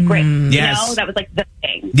was always great. Yes. That was like the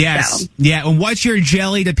thing. Yes. So, Yeah. And what's your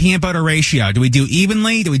jelly to peanut butter ratio? Do we do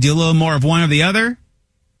evenly? Do we do a little more of one or the other?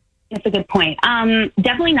 that's a good point.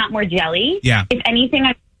 Definitely not more jelly. Yeah. If anything,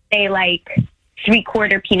 I'd say like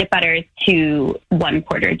 3/4 peanut butter to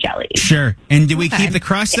 1/4 jelly. Sure. And do we keep the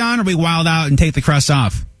crust on or we wild out and take the crust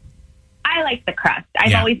off? I like the crust.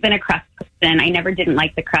 I've always been a crust person. I never didn't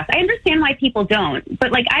like the crust. I understand why people don't, but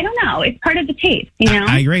I don't know. It's part of the taste,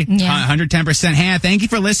 I agree. 110%. Hannah, thank you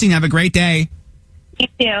for listening. Have a great day. You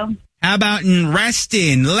too. How about in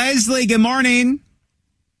Reston? Leslie, good morning.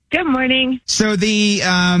 Good morning. So the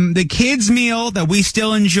kids' meal that we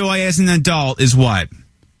still enjoy as an adult is what?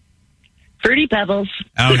 Fruity Pebbles.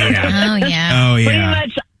 Oh, yeah. Oh, yeah. Oh, yeah. Pretty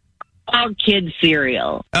much all kids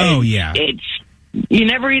cereal. Oh, yeah. You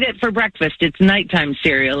never eat it for breakfast. It's nighttime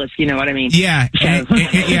cereal, if you know what I mean. Yeah, and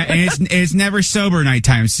it's never sober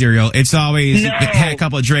nighttime cereal. It's always had a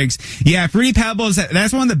couple of drinks. Yeah, Fruity Pebbles,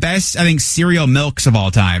 that's one of the best, I think, cereal milks of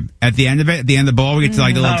all time. At the end of it, at the end of the bowl, we get to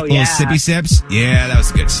like the little sippy sips. Yeah, that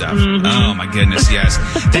was good stuff. Oh, my goodness, yes.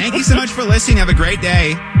 Thank you so much for listening. Have a great day.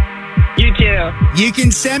 You too. You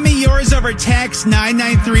can send me yours over text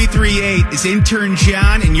 99338. It's intern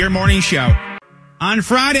John in your morning show. On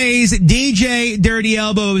Fridays, DJ Dirty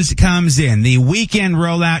Elbows comes in. The weekend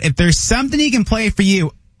rollout. If there's something he can play for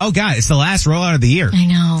you, oh God, it's the last rollout of the year. I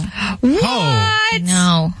know. What? I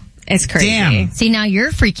know. It's crazy. Damn. See, now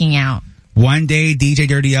you're freaking out. One day, DJ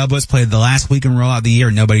Dirty Elbows played the last weekend rollout of the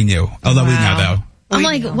year. Nobody knew. Although we know, though. I'm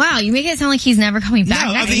like, wow, you make it sound like he's never coming back.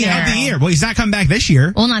 No, of next the year. year. Well, he's not coming back this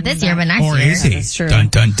year. Well, not this year, but next Or year. is he? That's true. Dun,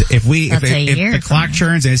 dun, dun. If That's a year the clock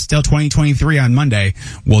turns and it's still 2023 on Monday,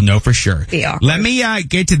 we'll know for sure. Let me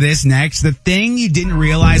get to this next. The thing you didn't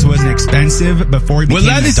realize wasn't expensive before you became We'll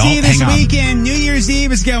an love to adult. see you this Hang on. weekend. New Year's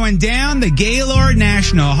Eve is going down. The Gaylord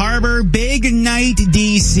National Harbor Big Night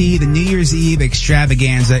DC, the New Year's Eve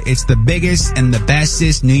extravaganza. It's the biggest and the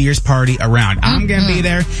bestest New Year's party around. I'm going to be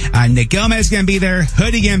there. Nick Gomez is going to be there.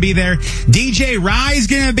 Hoodie going to be there. DJ Rye's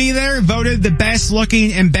going to be there. Voted the best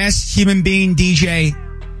looking and best human being DJ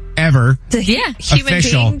ever. Yeah.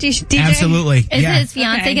 Official. DJ? Absolutely. Is yeah. his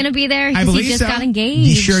fiance going to be there? I Because believe he just so. got engaged.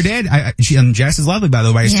 He sure did. Jess is lovely, by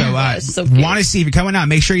the way. Yeah. So want to see if you're coming out.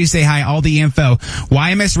 Make sure you say hi. All the info.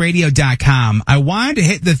 YMSradio.com. I wanted to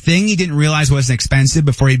hit the thing you didn't realize wasn't expensive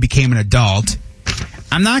before you became an adult.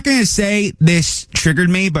 I'm not going to say this triggered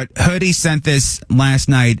me, but Hoodie sent this last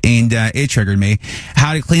night and it triggered me.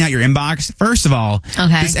 How to clean out your inbox. First of all,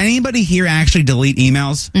 does anybody here actually delete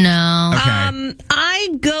emails? No. Okay. I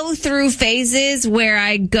go through phases where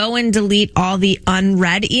I go and delete all the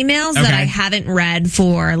unread emails that I haven't read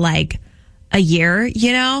for like a year,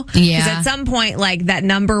 Yeah. Because at some point, like that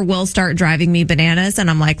number will start driving me bananas and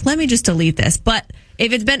I'm like, let me just delete this. But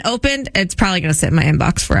if it's been opened, it's probably going to sit in my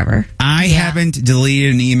inbox forever. I haven't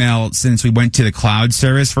deleted an email since we went to the cloud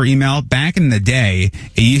service for email. Back in the day,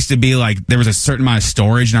 it used to be like there was a certain amount of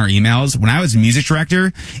storage in our emails. When I was a music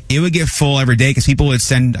director, it would get full every day because people would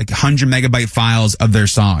send like 100 megabyte files of their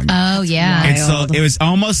song. Oh, yeah. And so it was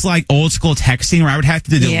almost like old school texting where I would have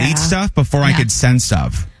to delete stuff before I could send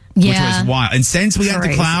stuff. Which was wild. And since we got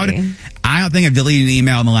the cloud, I don't think I've deleted an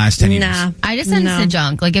email in the last 10 years. I just send it to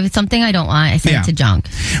junk. Like if it's something I don't want, I send it to junk.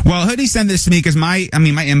 Well, Hoodie sent this to me because my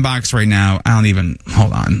inbox right now, I don't even,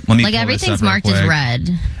 hold on. Let me Like pull everything's this up real marked as quick. red.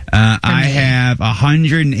 I have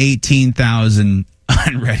 118,000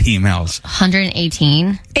 unread emails.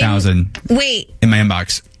 118? Wait. In my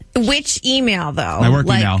inbox. Which email, though? My work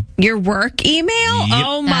like, email. Your work email? Yep.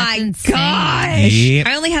 Oh, my gosh. Yep.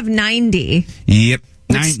 I only have 90. Yep.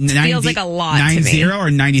 Which feels like a lot to me. 90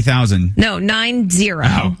 or 90,000? No, 90.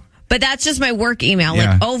 Oh. But that's just my work email.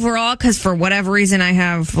 Yeah. Like overall, because for whatever reason I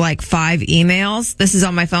have like 5 emails. This is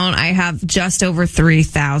on my phone. I have just over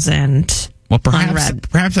 3,000. Well,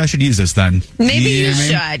 perhaps I should use this then. Maybe you know what I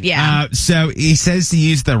mean? should, yeah. So he says to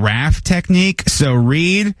use the RAF technique. So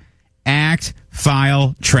read, act,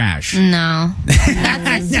 file, trash. No,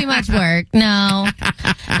 that's too much work. No,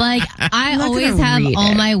 like I always have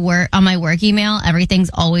all my work on my work email. Everything's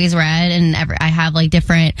always read, and I have like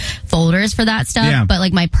different folders for that stuff. Yeah. But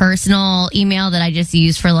like my personal email that I just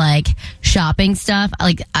use for like shopping stuff,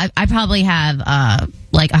 like I probably have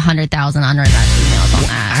like 100,000 unread emails on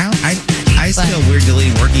that. I still weird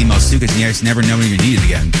deleting work emails too because you just never know when you need it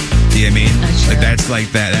again. You know what I mean? That's true. Like that's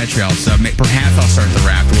like that trail. So perhaps I'll start the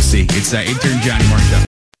rap. We'll see. It's Intern Johnny Morning Show.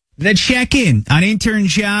 The check-in on Intern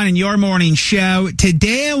John and your morning show.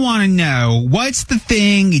 Today I want to know, what's the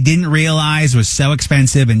thing you didn't realize was so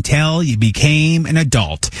expensive until you became an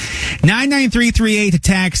adult? 99338 to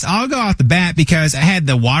text. I'll go off the bat because I had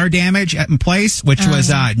the water damage in place, which was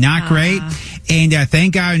not great. And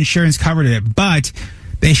thank God insurance covered it. But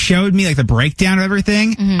they showed me like the breakdown of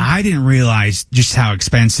everything. I didn't realize just how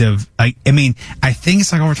expensive. Like, I mean, I think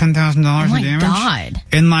it's like over $10,000 in damage. Oh my God.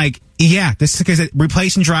 And like, yeah, this is because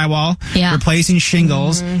replacing drywall, replacing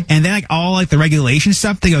shingles, and then like all like the regulation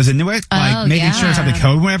stuff that goes into it, like making sure it's up the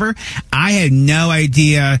code, whatever. I had no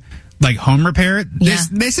idea. Like home repair.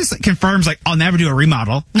 This is confirms like I'll never do a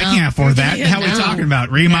remodel. I can't afford that. How are we talking about?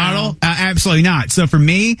 Remodel? Absolutely not. So for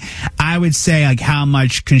me, I would say like how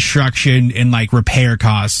much construction and like repair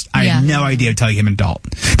costs. I had no idea until I became an adult.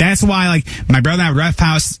 That's why like my brother and I would ref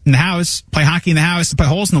house in the house, play hockey in the house, put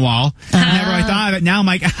holes in the wall. Never really thought of it. Now I'm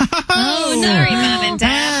like, sorry, Mom and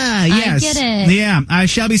Dad. Yes. I get it. Yeah.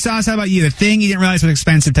 Shelby Sauce, how about you? The thing you didn't realize was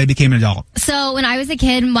expensive until you became an adult. So when I was a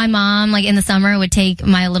kid, my mom, like in the summer, would take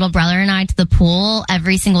my little brother and I to the pool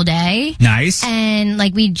every single day. Nice. And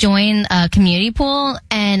like we joined a community pool,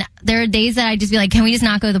 and there are days that I'd just be like, can we just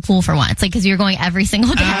not go to the pool for once? Like, because you're going every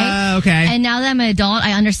single day. Okay. And now that I'm an adult,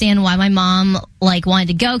 I understand why my mom like wanted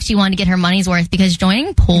to go, because she wanted to get her money's worth, because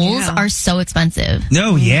joining pools are so expensive.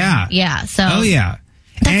 No, yeah. Yeah. So. Oh, yeah.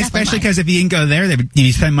 And especially because if you didn't go there,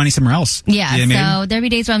 you spend money somewhere else. Yeah, you know what I mean? so there'd be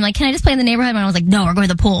days where I'm like, can I just play in the neighborhood? And I was like, no, we're going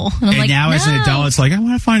to the pool. And I'm like, now no. as an adult, it's like, I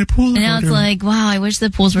want to find a pool. And now it's like, wow, I wish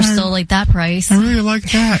the pools were still like that price. I really like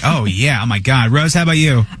that. Oh, yeah. Oh, my God. Rose, how about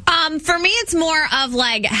you? For me, it's more of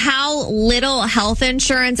like how little health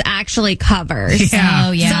insurance actually covers. Yeah.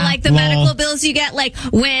 Oh, yeah. So like the medical bills you get, like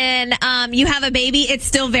when you have a baby, it's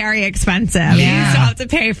still very expensive. Yeah. You still have to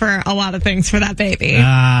pay for a lot of things for that baby.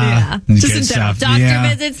 Just in general.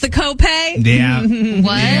 Doctor visits, the copay. Yeah.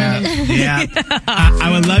 What? Yeah. I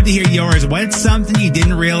would love to hear yours. What's something you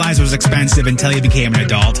didn't realize was expensive until you became an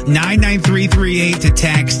adult? 99338 to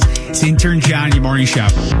text. It's Intern John, your morning show.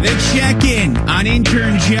 The check-in on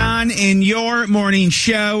Intern John in your morning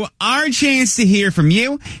show. Our chance to hear from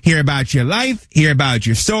you, hear about your life, hear about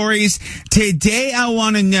your stories. Today, I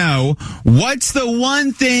want to know, what's the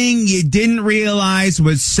one thing you didn't realize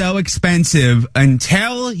was so expensive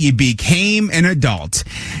until you became an adult?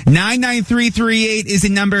 99338 is the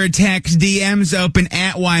number of text. DMs open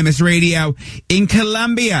at YMS Radio. In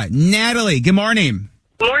Columbia, Natalie, good morning.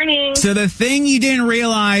 Morning. So the thing you didn't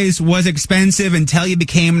realize was expensive until you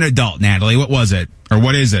became an adult, Natalie, what was it? Or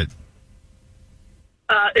what is it?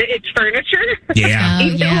 It's furniture. Yeah. Oh,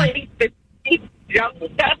 yeah. Like, the junk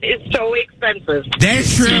stuff is so expensive.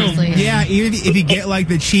 That's true. Seriously. Yeah, even if you get like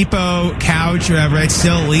the cheapo couch or whatever, it's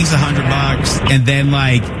still at least $100. And then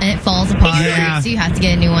like, And it falls apart, Yeah. so you have to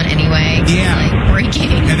get a new one anyway. Yeah. It's like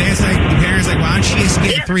breaking. and then it's like the parents like, why don't you just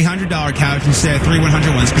get a $300 couch instead of 3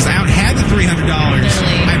 $100 ones? Because I don't have the $300.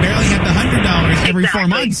 Literally. I barely have the $100 every 4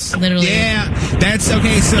 months. Literally. Yeah, that's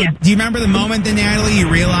okay. So do you remember the moment then, Natalie, you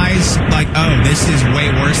realized like, oh, this is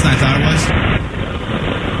way worse than I thought it was?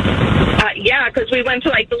 Yeah, because we went to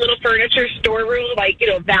like the little furniture storeroom, like,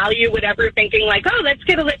 value, whatever, thinking like, oh, let's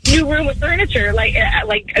get a new room with furniture, like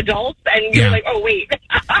adults. And you're like, oh, wait.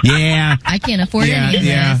 Yeah. I can't afford any of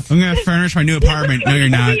this. I'm going to furnish my new apartment. No, you're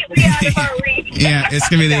not. Yeah, it's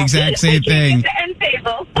going to be the exact same thing.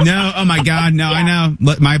 No, oh my God, no, I know.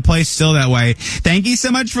 My place is still that way. Thank you so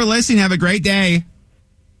much for listening. Have a great day.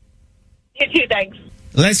 You too, thanks.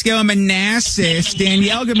 Let's go, Manassas.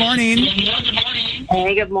 Danielle, good morning.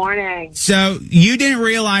 Hey, good morning. So you didn't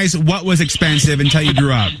realize what was expensive until you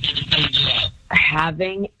grew up.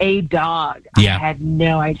 Having a dog. Yeah. I had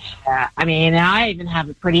no idea. I mean, I even have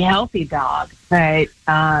a pretty healthy dog, but,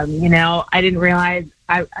 I didn't realize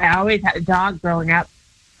I always had a dog growing up.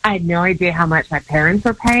 I had no idea how much my parents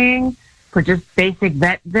were paying for just basic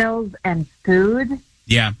vet bills and food.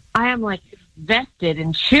 Yeah. I am like vested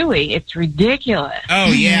and chewy. It's ridiculous.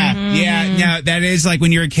 Oh, yeah. Yeah. No, that is like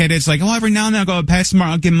when you're a kid, it's like, oh, every now and then I'll go to PetSmart,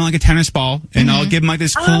 I'll give him like a tennis ball, and I'll give him like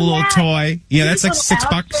this cool little toy. Yeah, that's like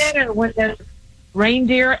 $6. Or with the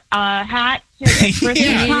reindeer hat.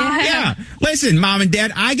 Yeah. Listen, Mom and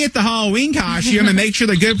Dad, I get the Halloween costume and make sure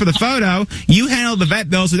they're good for the photo. You handle the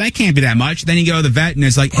vet bill, so that can't be that much. Then you go to the vet, and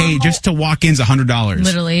it's like, hey, just to walk in's $100.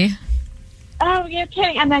 Literally. Oh, you're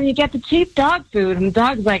kidding. And then you get the cheap dog food, and the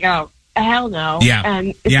dog's like, oh, hell no. Yeah.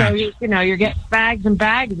 And so, you get bags and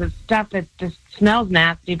bags of stuff that just smells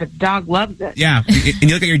nasty, but the dog loves it. Yeah. And you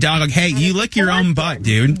look at your dog like, hey, you lick your own butt,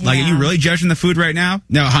 dude. Like, are you really judging the food right now?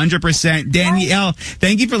 No, 100%. Danielle,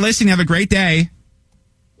 thank you for listening. Have a great day.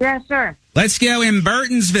 Yeah, sure. Let's go in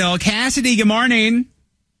Burtonsville. Cassidy, good morning.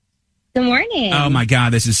 Good morning. Oh, my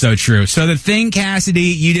God, this is so true. So the thing, Cassidy,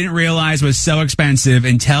 you didn't realize was so expensive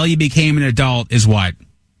until you became an adult is what?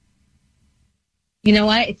 You know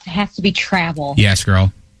what? It has to be travel. Yes,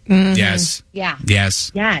 girl. Mm-hmm. Yes. Yeah.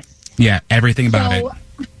 Yes. Yes. Yeah, everything about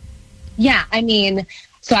it. Yeah, I mean,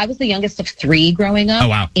 so I was the youngest of 3 growing up. Oh,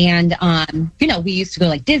 wow. And, we used to go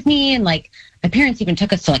like Disney, and like my parents even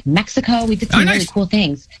took us to like Mexico. We did some really cool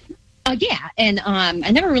things. Yeah, and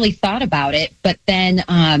I never really thought about it, but then,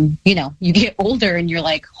 you get older and you're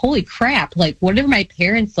like, holy crap, like, what are my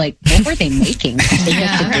parents, like, what were they making? There's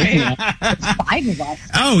 5 of us.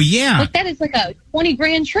 Oh, yeah. Like, that is like a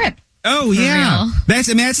 $20,000 trip. Oh, yeah.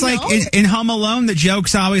 That's like in Home Alone, the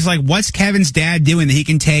joke's always like, what's Kevin's dad doing that he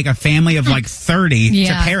can take a family of like 30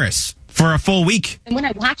 to Paris for a full week? And when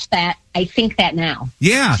I watch that, I think that now.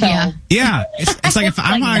 Yeah. So, yeah. It's like if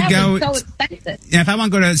I want to go, so expensive. If I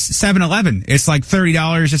want to go to 7-Eleven, it's like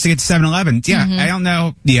 $30 just to get to 7-Eleven. Yeah. I don't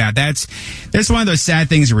know. Yeah. That's one of those sad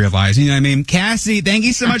things to realize. You know what I mean? Cassie, thank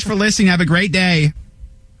you so much for listening. Have a great day.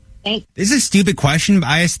 Thanks. This is a stupid question, but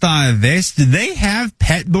I just thought of this. Did they have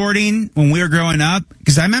pet boarding when we were growing up?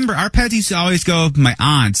 Because I remember our pets used to always go with my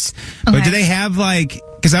aunts. Okay. But do they have like...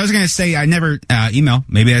 Because I was going to say I never email.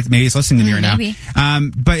 Maybe it's listening to me right now.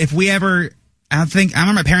 But if we ever... I don't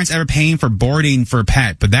remember my parents ever paying for boarding for a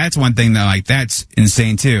pet. But that's one thing that, like, that's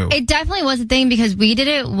insane, too. It definitely was a thing because we did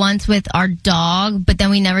it once with our dog, but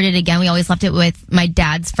then we never did it again. We always left it with my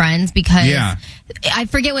dad's friends because... Yeah. I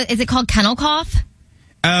forget is it called kennel cough?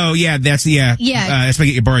 Oh, yeah, that's what you get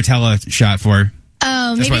your Bordetella shot for.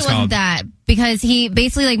 Oh, maybe it wasn't that. Because he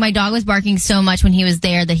basically, like, my dog was barking so much when he was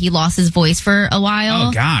there that he lost his voice for a while.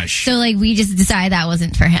 Oh, gosh. So, like, we just decided that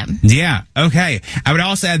wasn't for him. Yeah, okay. I would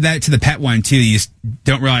also add that to the pet one, too. You just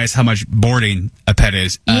don't realize how much boarding a pet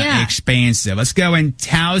is. Expensive. Let's go in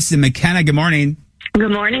Towson. McKenna, good morning.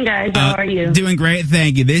 Good morning, guys. How are you? Doing great,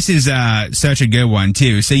 thank you. This is such a good one,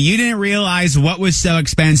 too. So you didn't realize what was so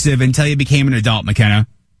expensive until you became an adult, McKenna?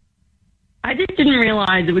 I just didn't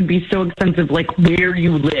realize it would be so expensive, like, where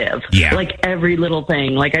you live. Yeah. Like, every little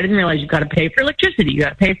thing. Like, I didn't realize you've got to pay for electricity. You got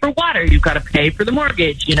to pay for water. You've got to pay for the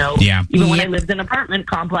mortgage, you know. Yeah. Even when I lived in an apartment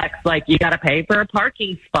complex, like, you got to pay for a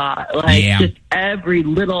parking spot. Like, just every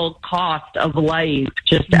little cost of life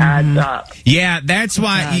just adds up. Yeah, that's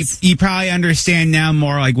why you probably understand now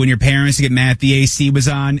more, like, when your parents get mad if the AC was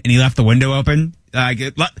on and you left the window open.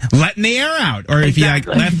 Letting the air out, or if you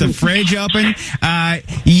left the fridge open.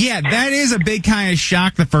 That is a big kind of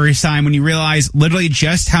shock the first time when you realize literally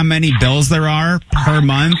just how many bills there are per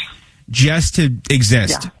month just to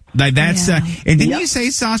exist. Like that's and didn't you say,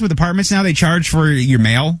 Sauce, with apartments now they charge for your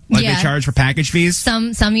mail? Like they charge for package fees?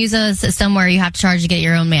 Some use a system where you have to charge to get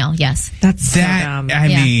your own mail. Yes, that's that. So dumb. I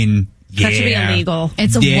mean. That should be illegal.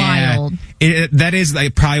 It's wild. That is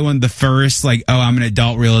like probably one of the first, like, oh, I'm an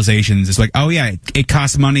adult realizations. It's like, oh, yeah, it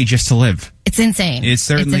costs money just to live. It's insane. It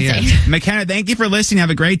certainly is. McKenna, thank you for listening. Have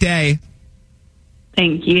a great day.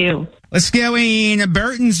 Thank you. Let's go in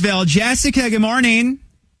Burtonsville. Jessica, good morning.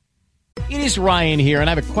 It is Ryan here, and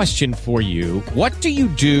I have a question for you. What do you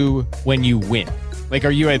do when you win? Like, are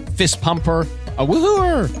you a fist pumper? A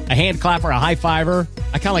woohooer, a hand clapper, a high fiver.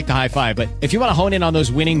 I kind of like the high five, but if you want to hone in on those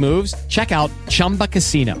winning moves, check out Chumba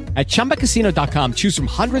Casino. At ChumbaCasino.com, choose from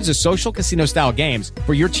hundreds of social casino style games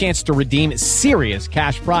for your chance to redeem serious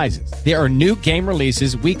cash prizes. There are new game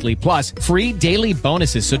releases weekly, plus free daily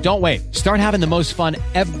bonuses. So don't wait. Start having the most fun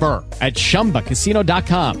ever at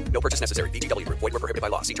ChumbaCasino.com. No purchase necessary. VGW Group. Void where prohibited by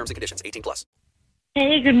law. See terms and conditions. 18+.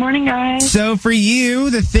 Hey, good morning, guys. So for you,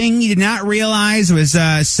 the thing you did not realize was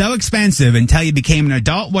so expensive until you became an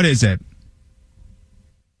adult. What is it?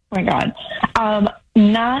 Oh, my God.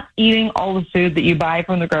 Not eating all the food that you buy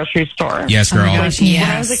from the grocery store. Yes, girl. When I was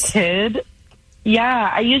a kid,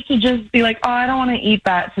 I used to just be like, oh, I don't want to eat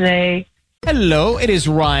that today. Hello, it is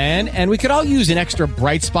Ryan, and we could all use an extra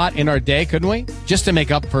bright spot in our day, couldn't we? Just to make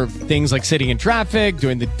up for things like sitting in traffic,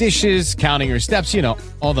 doing the dishes, counting your steps,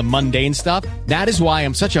 all the mundane stuff. That is why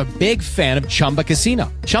I'm such a big fan of Chumba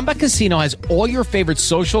Casino. Chumba Casino has all your favorite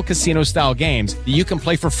social casino-style games that you can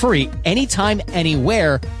play for free anytime,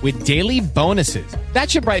 anywhere with daily bonuses. That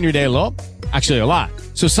should brighten your day a little. Actually, a lot.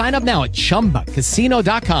 So sign up now at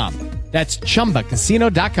ChumbaCasino.com. That's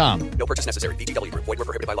ChumbaCasino.com. No purchase necessary. VGW Group. Void where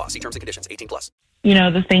prohibited by law. See terms and conditions. 18+.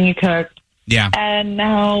 The thing you cooked. Yeah. And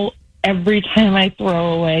now every time I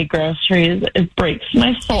throw away groceries, it breaks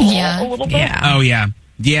my soul a little bit. Yeah. Oh, yeah.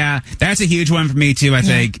 Yeah, that's a huge one for me, too, I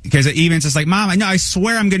think. Because even it's just like, Mom, I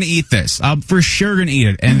swear I'm going to eat this. I'm for sure going to eat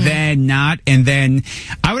it. And then not. And then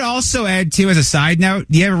I would also add, too, as a side note,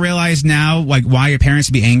 do you ever realize now, like, why your parents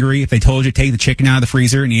would be angry if they told you to take the chicken out of the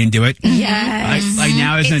freezer and you didn't do it? Yes. Like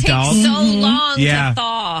now as an adult. It takes so long to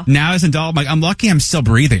thaw. Now as an adult, I'm lucky I'm still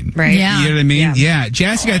breathing. Right. You know what I mean? Yeah.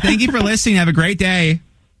 Jessica, thank you for listening. Have a great day.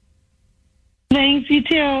 Thanks, you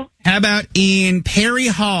too. How about in Perry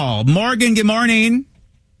Hall? Morgan, good morning.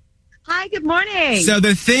 Hi, good morning. So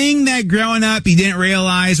the thing that growing up you didn't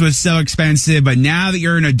realize was so expensive, but now that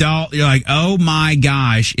you're an adult, you're like, oh my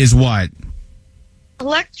gosh, is what?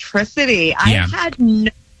 Electricity. I had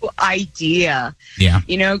no idea. Yeah.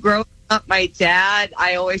 Growing up, my dad,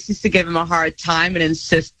 I always used to give him a hard time and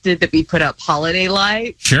insisted that we put up holiday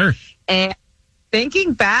lights. Sure. And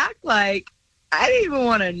thinking back, I didn't even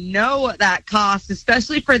want to know what that cost,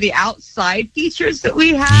 especially for the outside features that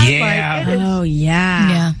we have.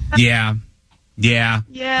 Yeah. Yeah.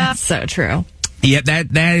 That's so true. Yeah,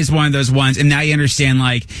 that is one of those ones. And now you understand,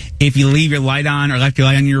 if you leave your light on or left your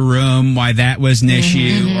light on in your room, why that was an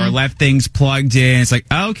issue, or left things plugged in. It's like,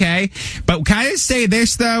 okay. But can I just say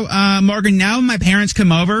this, though, Morgan, now when my parents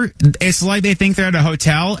come over, it's like they think they're at a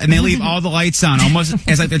hotel and they leave all the lights on, almost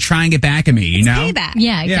as like they're trying to get back at me, you know? Payback.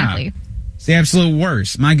 Yeah, exactly. Yeah. It's the absolute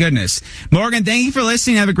worst. My goodness. Morgan, thank you for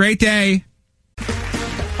listening. Have a great day.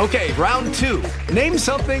 Okay, round 2. Name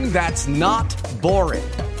something that's not boring.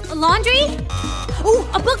 A laundry? Ooh,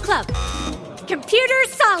 a book club. Computer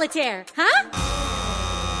solitaire, huh?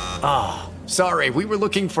 Ah, sorry. We were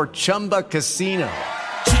looking for Chumba Casino.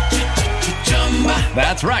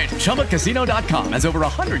 That's right. ChumbaCasino.com has over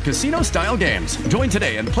 100 casino-style games. Join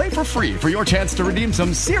today and play for free for your chance to redeem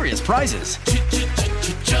some serious prizes.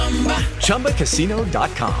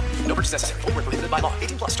 ChumbaCasino.com. No purchase necessary. Void where prohibited by law.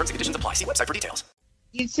 18+. Terms and conditions apply. See website for details.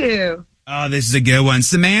 You too. Oh, this is a good one.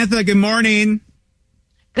 Samantha, good morning.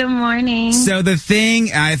 Good morning. So the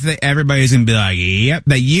thing I think everybody's going to be like, yep,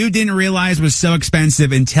 that you didn't realize was so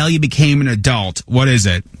expensive until you became an adult. What is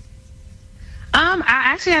it?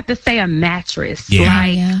 I actually have to say a mattress.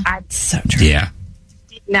 Yeah. So true. Yeah.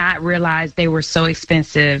 Did not realize they were so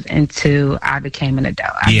expensive until I became an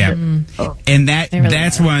adult. And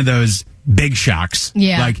that's one of those big shocks.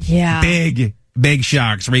 Yeah. Big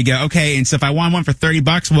shocks where you go, okay, and so if I want one for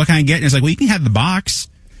 $30, what can I get? And it's like, well, you can have the box.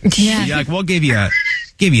 Yeah. You're like, we'll give you that.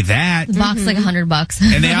 The box is like $100.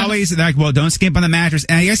 And they're like, well, don't skimp on the mattress.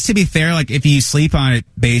 And I guess to be fair, if you sleep on it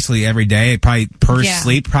basically every day, it probably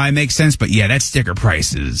sleep probably makes sense. But yeah, that sticker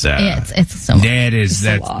price is, it's so much.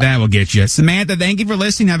 That will get you. Samantha, thank you for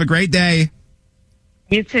listening. Have a great day.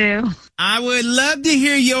 You too. I would love to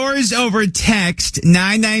hear yours over text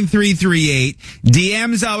 99338.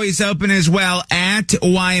 DM's always open as well at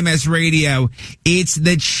YMS Radio. It's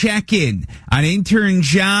the check-in on intern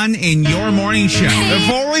John in your morning show.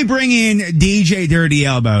 Before we bring in DJ Dirty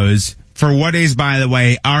Elbows for what is, by the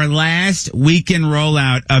way, our last weekend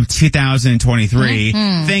rollout of 2023.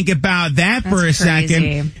 Think about that for a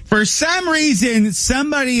second. For some reason,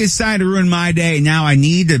 somebody decided to ruin my day. Now I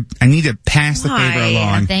need to pass the favor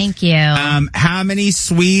along. Thank you. How many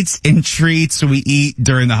sweets and treats we eat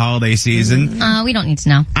during the holiday season? We don't need to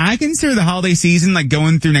know. I consider the holiday season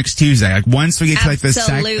going through next Tuesday. Once we get to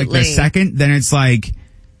the second, then it's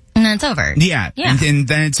and then it's over. Yeah. And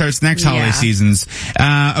then it starts next holiday seasons.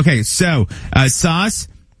 Okay, so, Sauce,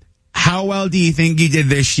 how well do you think you did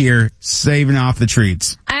this year saving off the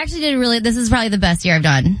treats? I actually did this is probably the best year I've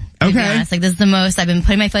done. Okay. To be honest. This is the most I've been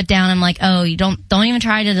putting my foot down. I'm like, oh, you don't even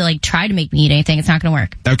try to make me eat anything. It's not going to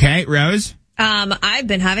work. Okay, Rose? I've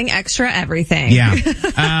been having extra everything. Yeah.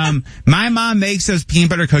 My mom makes those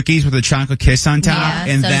peanut butter cookies with a chocolate kiss on top.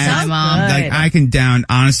 Yeah, and so that, does my mom. I can down,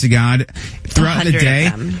 honest to God, throughout the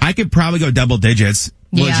day, I could probably go double digits.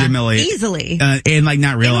 Yeah. Legitimately. Easily. And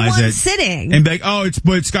not realize in one it. sitting. And be like, oh,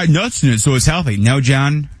 it's got nuts in it, so it's healthy. No,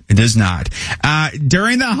 John. It does not.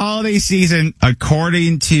 During the holiday season,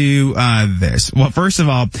 according to this, well, first of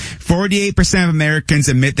all, 48% of Americans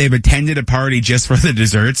admit they've attended a party just for the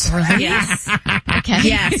desserts. Yes. Okay.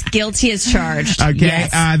 Yes. Guilty as charged. Okay.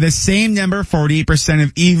 Yes. The same number, 48%,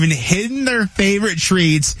 have even hidden their favorite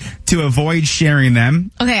treats to avoid sharing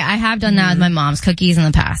them. Okay, I have done that with my mom's cookies in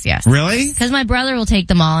the past, yes. Really? Because my brother will take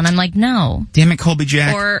them all, and I'm like, no. Damn it, Colby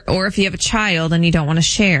Jack. Or if you have a child and you don't want to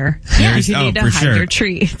share, you need to for hide your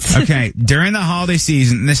treats. Okay, during the holiday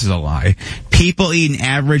season, this is a lie, people eat an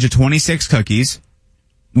average of 26 cookies.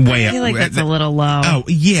 Way I feel like that's a little low. Oh,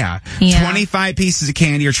 yeah. 25 pieces of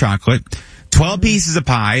candy or chocolate. 12 pieces of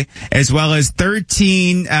pie, as well as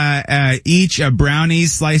 13 each of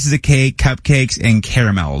brownies, slices of cake, cupcakes, and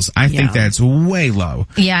caramels. I think that's way low.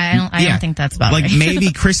 Yeah, I don't think that's about like right.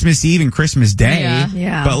 maybe Christmas Eve and Christmas Day.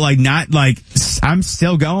 Yeah. But like not like I'm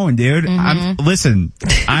still going, dude. I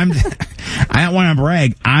don't want to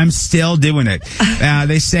brag. I'm still doing it.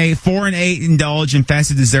 They say 4 and 8 indulge in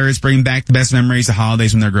festive desserts, bring back the best memories of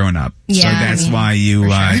holidays when they're growing up. Yeah, so that's why you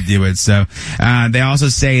do it. So they also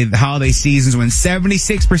say the holiday seasons when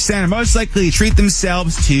 76% are most likely to treat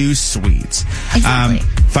themselves to sweets. Exactly.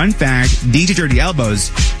 Fun fact, DJ Dirty Elbows,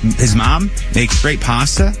 his mom makes great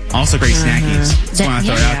pasta, also great snackies. Just want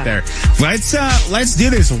to throw it out there. Let's do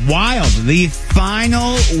this. Wild, the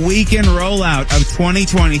final weekend rollout of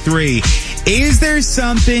 2023. Is there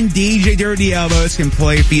something DJ Dirty Elbows can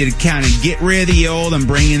play for you to kind of get rid of the old and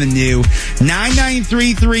bring in the new?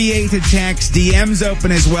 99338 to text. DM's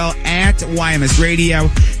open as well at YMS Radio.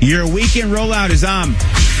 Your weekend rollout is on. You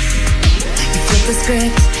flip the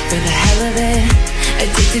script for the hell of it.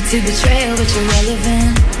 Addicted to betrayal, but you're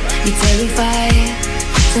relevant. You're terrified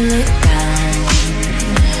to look down.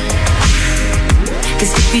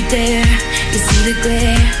 Cause if you dare, you see the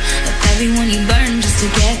glare of everyone you burn just to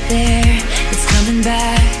get there. It's coming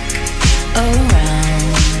back around.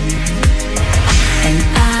 And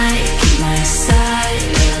I keep my side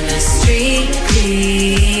of the street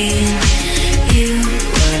clean. You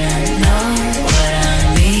wouldn't know what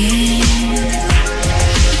I mean.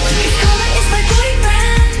 Karma is my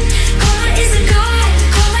boyfriend. Karma is a god.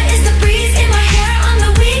 Karma is the breeze in my hair on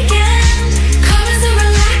the weekend. Karma's a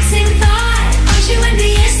relaxing thought. Aren't you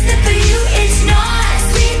envious that for you it's not?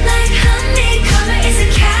 Sweet like honey. Karma is a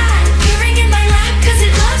cat. Purring in my lap cause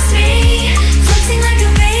it loves me. Flexing like a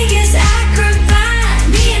Vegas acrobat.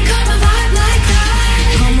 Me and Karma vibe like that.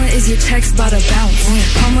 Karma is your text bout to bounce.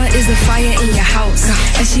 Karma is the fire in your house.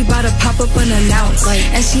 And she bout to pop up unannounced.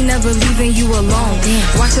 And she never leaving you alone.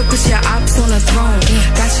 Watch her put your ops on the throne.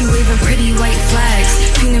 Got you waving pretty white flags.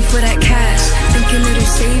 Feeling for that cash. Thinking it'll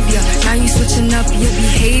save ya. Now you switching up your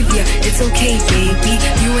behavior. It's okay, baby.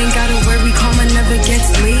 You ain't gotta worry. Karma never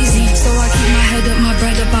gets lazy. So I keep my head up, my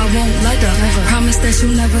bread up. I won't let her. Promise that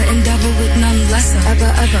you'll never endeavor with none lesser.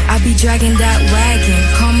 Ever. I be dragging that wagon.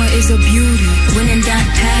 Karma is a beauty. Winning that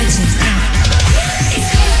pageant.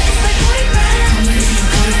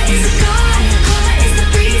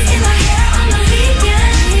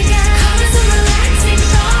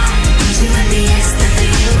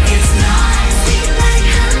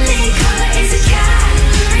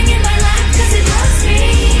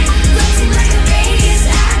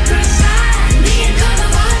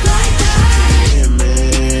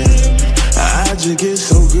 You get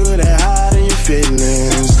so good at hiding your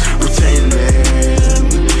feelings, pretending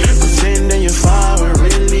you're fine when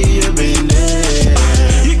really you've been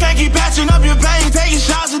there. You can't keep patching up your pain, taking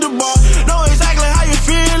shots at the bar. Know exactly how you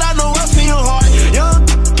feel, I know what's in your heart. Young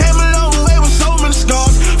came a long way with so many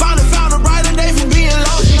scars. Finally found a brighter day from being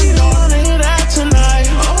lost in the dark. Wanna hear that tonight?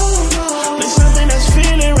 Oh no, there's something that's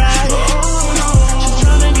feeling right. Oh no, she's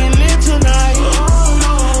trying to get lit tonight. Oh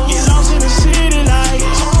no, get lost in the city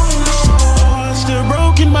lights. Oh no, still broke.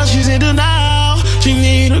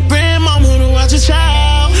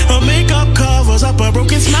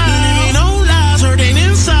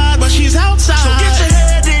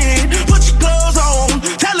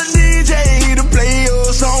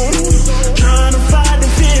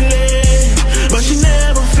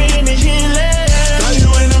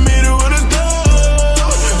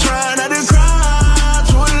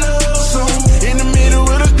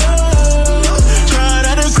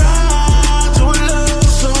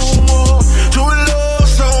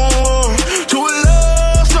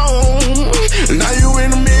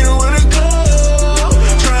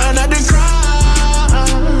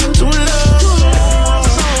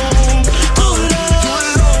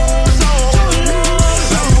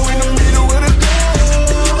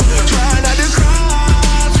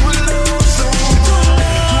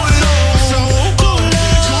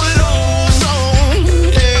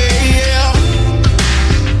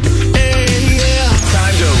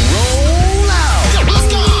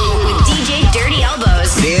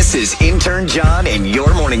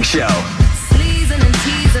 Show. Sleezing and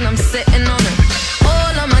teasing, I'm sitting on him.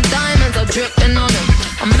 All of my diamonds are dripping on him.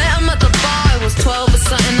 I met him at the bar, I was 12 or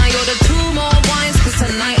something. I ordered 2 more wines, cause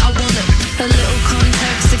tonight I want it. A little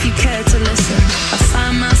context if you care to listen. I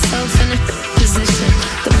find myself in a position.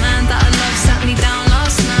 The man that I love sat me down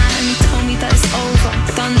last night and he told me that it's over,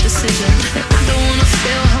 done decision. And I don't wanna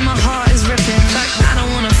feel how my heart is ripping. In fact, I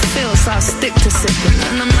don't wanna feel, so I stick to sipping.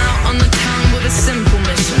 And I'm out on the town with a simple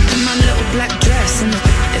mission. In my little black dress and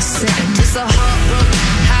it's sitting. Just a heartbroken,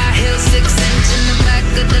 high heel, 6-inch in the back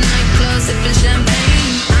of the nightclub, sipping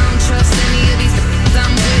champagne. I don't trust any of these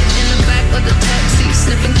I'm with in the back of the taxi,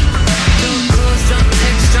 sniffing. Drunk calls, drunk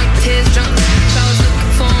texts, drunk tears, drunk. I was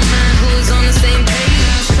looking for a man who was on the same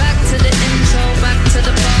page. Back to the intro, back to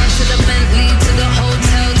the bar, to the Bentley, to the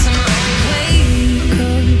hotel, to my own way.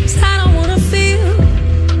 'Cause I don't wanna feel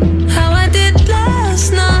how I did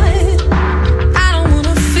last night. I don't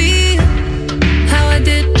wanna feel how I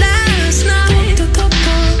did last night.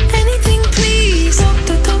 Anything please,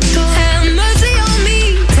 have mercy on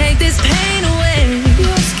me. Take this pain away.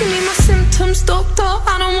 You're asking me my symptoms, doctor.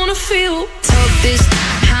 I don't wanna feel. Talk this,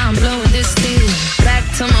 how I'm blowing this thing. Back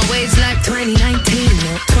to my ways like 2019.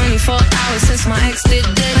 24 hours since my ex did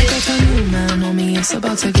dead. Like a new man on me, it's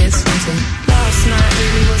about to get something. Last night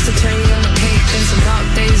really was the cherry on the cake. Been some dark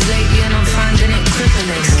days lately and I'm finding it crippling.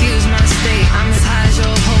 Excuse my state, I'm as high as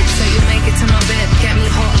your hope. So you make it to my bed, get me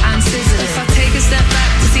hot and sizzling. If I take a step back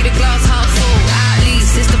to see the glass half full, at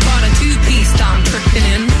least it's the part of 2-piece that I'm tripping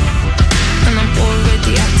in. And I'm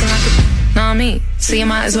already acting like a nah me, so you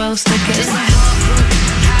might as well stick it. Just a heartbroken,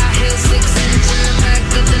 high heel, 6-inch in the back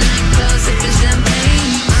of the nightclub, sipping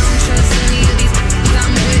champagne. I don't trust any of these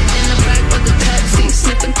I'm with in the back of the taxi,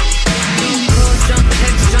 sniffing. Drunk calls, drunk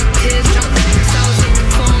texts, drunk tears, drunk. So I was looking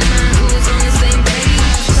for a man who was on the same page.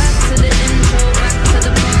 Back to the intro, back to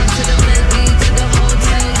the bar, to the Bentley, to the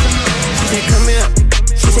hotel, to my own. She said, come here.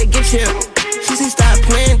 She said, get here. She said, stop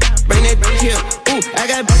playing. Bring that here. Ooh, I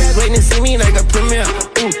got waiting to see me like a premiere.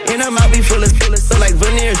 Ooh, and I'm out be full of so like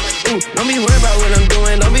veneers. Ooh, don't be worried about what I'm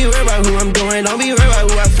doing. Don't be worried about who I'm doing. Don't be worried about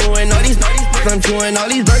who I'm fooling. All these I'm chewing. All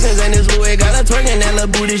these burgers and this Louis. Got her twerking that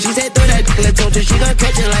little booty. She said, throw that little torture. She gon'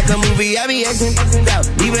 catch it like a movie. I be acting out.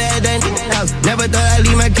 Leave her at that house. Never thought I'd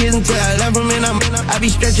leave my kids until I learn from it. I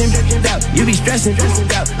be stretching out. You be stressing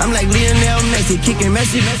out. I'm like Lionel Messi, kicking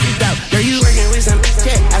Messi out. Girl, you working with some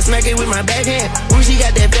check. I smack it with my backhand. Ooh, she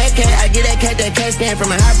got that fat cat. I get that cat stand.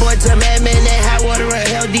 From a hot boy to a madman, that hot water run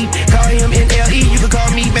hell deep. Call him NLE, you can call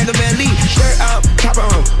me Becca Belly. Shirt off, copper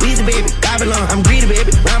on, Weezy baby, Babylon. I'm greedy baby,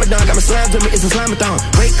 Ramadan, got my slime to me, it's a slime-a-thon.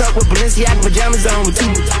 Wake up with Balenciaga pajamas on with 2.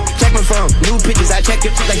 Check my phone, new pictures, I check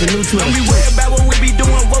it like a new twin. Don't be worried about what we be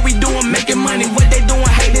doing, making money. What they doing,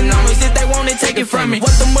 hating on us, if they want it, take it from me.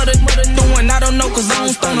 What the mother doing, I don't know, cause I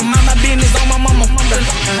don't stone them. Mind my business on my mama,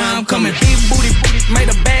 I'm coming. Big booty, made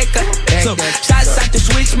a bag cut. So, shots out the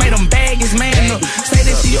switch, made them bag his man up. Say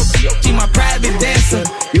that she my private dancer.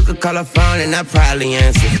 You could call her phone and I probably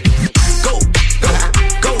answer. Go, go,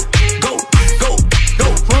 go, go, go,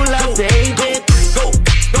 go. Pull up the A-Bit. Go,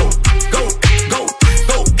 go, go, go,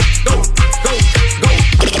 go, go, go, go.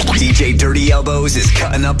 DJ Dirty Elbows is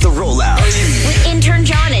cutting up the rollout. With intern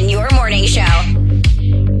John and your morning show.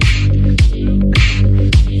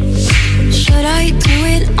 Should I do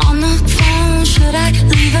it on the phone? Should I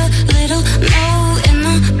leave a little note in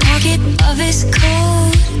the pocket of his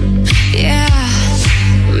coat? Yeah,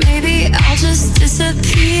 maybe I'll just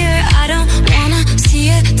disappear. I don't wanna see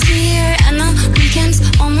a tear, and the weekend's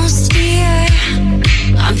almost here.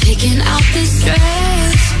 I'm picking out this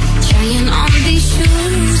dress, trying on these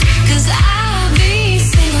shoes, 'cause I'll be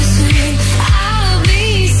single soon. I'll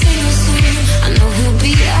be single soon. I know he'll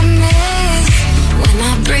be a mess when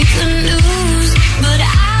I break the news, but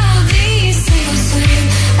I'll be single soon.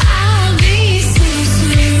 I'll be single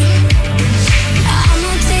soon.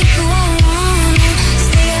 I'ma take who I wanna,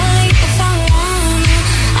 stay late if I wanna.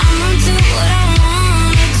 I'ma do what I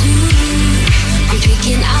wanna do. I'm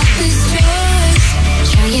picking out this dress,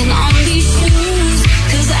 trying on these shoes,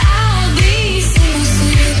 'cause I'll be single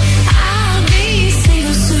soon. I'll be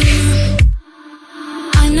single soon.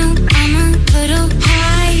 I know I'm a little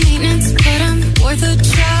high maintenance, but I'm worth a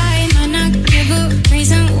try. Might not give a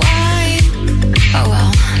reason why. Oh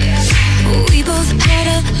well. We both had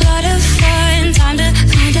a lot of fun. Time to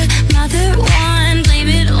find another one. Blame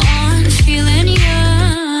it on feeling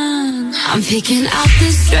young. I'm picking out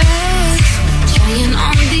this dress, trying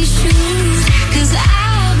on these shoes, 'cause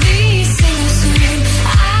I'll be single soon.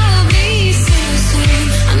 I'll be single soon.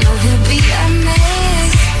 I know he'll be a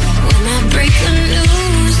mess when I break the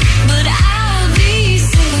news, but I'll be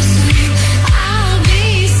single soon. I'll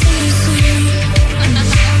be single soon.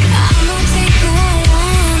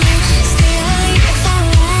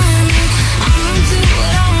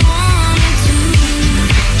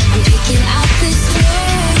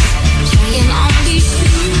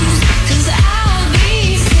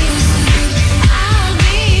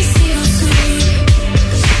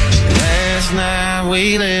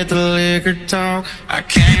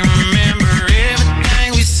 can't remember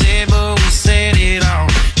everything we said, but we said it all.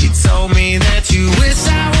 You told me that you wish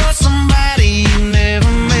I was somebody you never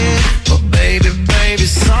met. But baby,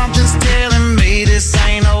 something's telling me this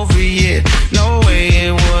ain't over yet. No way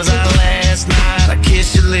it was our last night. I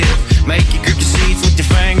kissed your lip, make you grip the sheets with your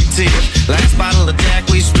fingertips. Last bottle of Jack,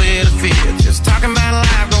 we split a fifth. Just talking about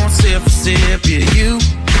life, going sip for sip. Yeah,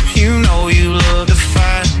 you know you love to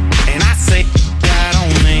fight, and I say that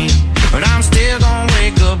on me, but I'm still gonna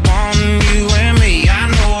wake up on you and me. I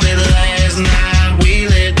know that last night we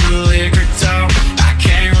let the liquor talk. I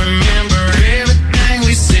can't remember everything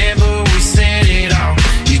we said, but we said it all.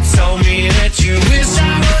 You told me that you wish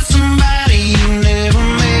I was somebody you never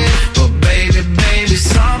met. But baby,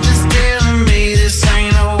 something's telling me this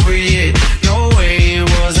ain't over yet. No way it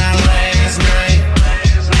was our last night.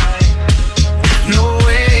 No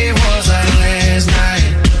way it was our last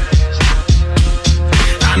night.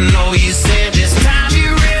 I know you said this time you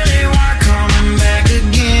really weren't coming back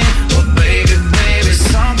again. But baby,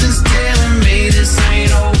 something's telling me this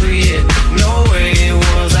ain't over yet. No way it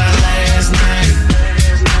was our last night.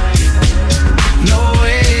 No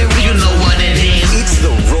way it was. You know what it is. It's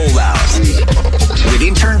the Rollout with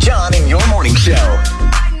intern John in your morning show.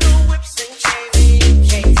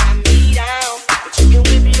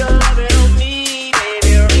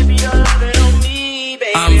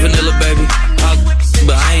 I'm vanilla, baby.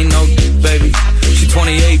 But I ain't no baby. She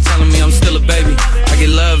 28, telling me I'm still a baby. I get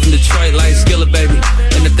love in Detroit like Skillet, baby.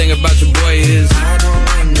 And the thing about your boy is I don't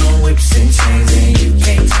like no whips and chains, and you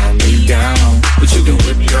can't tie me down. But you can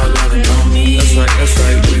whip your lovin' on me. That's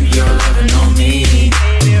right, whip your lovin' on me.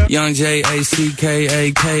 Young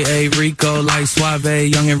J-A-C-K-A-K-A, Rico like Suave,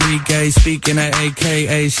 young Enrique, speaking at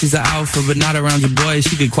AKA. She's an alpha, but not around your boy.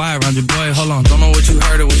 She get quiet around your boy. Hold on, don't know what you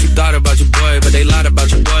heard or what you thought about your boy, but they lied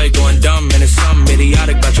about your boy. Going dumb, and it's something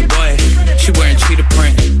idiotic about your boy. She wearing cheetah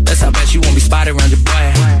print, that's how bad she won't be spotted around your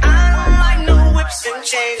boy. I don't like no whips and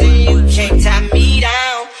chains, and you can't tie me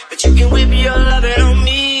down. But you can whip your lovin' on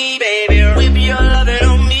me, baby. Whip your lovin'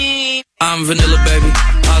 on me. I'm vanilla, baby,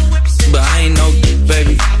 but I ain't no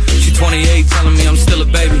baby. She 28, telling me I'm still a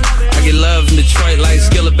baby. I get love in Detroit like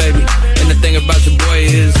Skillet, baby. And the thing about your boy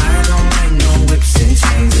is I don't like no whips and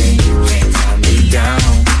chains, and you can't tie me down.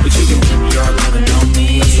 But you can whip your lovin' on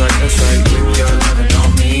me. That's right, whip your lovin' on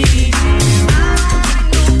me.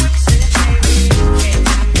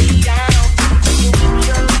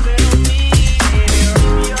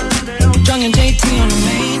 Young and JT on the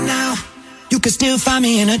main now. You can still find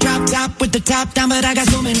me in a drop top with the top down, but I got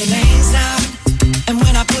so many lanes now. And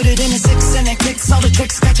when I put it in a 6 and it clicks, all the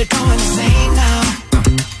tricks got you going insane now.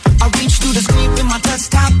 I reach through the screen with my touch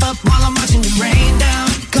top up while I'm watching you rain down.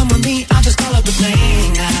 Come with me, I'll just call up the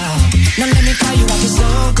plane now. Now let me fly you out to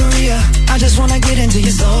Seoul, Korea. I just wanna get into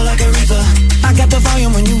your soul like a river. I got the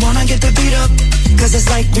volume when you wanna get the beat up, cause it's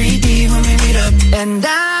like 3D when we meet up. And I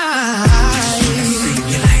see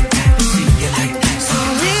you like that, see you like that. So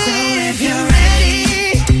if you're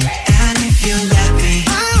ready, and if you let me,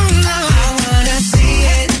 I wanna see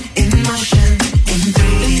it in motion, in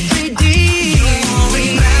 3D.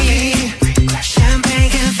 Champagne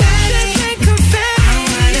confetti. I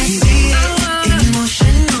wanna see it in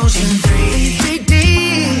motion, 3D.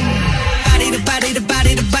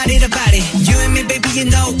 Body to body. You and me, baby, you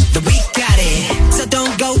know that we got it. So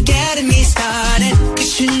don't go getting me started,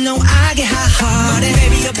 cause you know I get hot-hearted.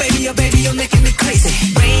 Baby, oh baby, you're making me crazy.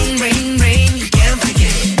 Rain, you can't break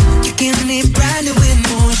it. You give me brand new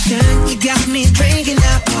emotion. You got me drinking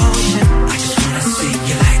that potion. I just wanna see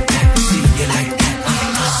you like that, see you like that.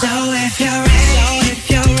 So if you're ready, and if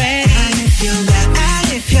you let me,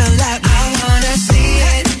 I wanna see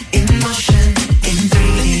it in motion, in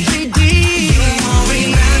 3D.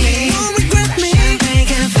 Champagne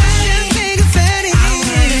confetti. I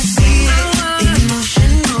wanna see it in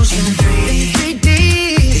motion, 3D.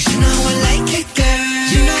 'Cause you know I like it, girl.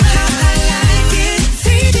 You know how I like it,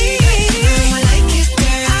 3D. You know I like it,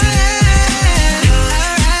 girl.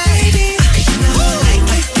 Alright. 'Cause you know I like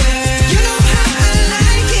it, girl. You know how I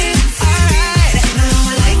like it, alright. You know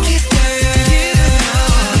I like it, girl.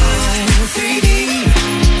 3D.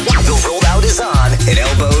 The Rollout is on, and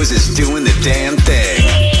Elbows is doing the damn thing.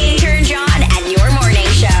 Intern John and your morning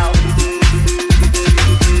show.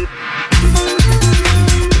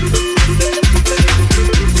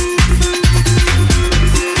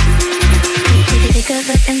 Take a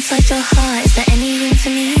look inside your heart. Is there any room for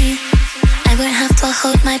me? I would have to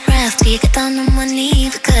hold my breath till you get down on one knee,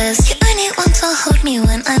 because you only want to hold me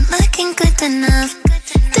when I'm looking good enough.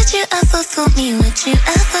 Did you ever fool me? Would you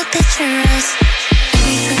ever picture us?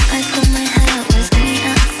 Every time I pull my hair out, was any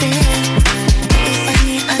outfit? You find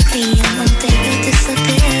me ugly and one day you'll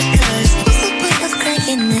disappear.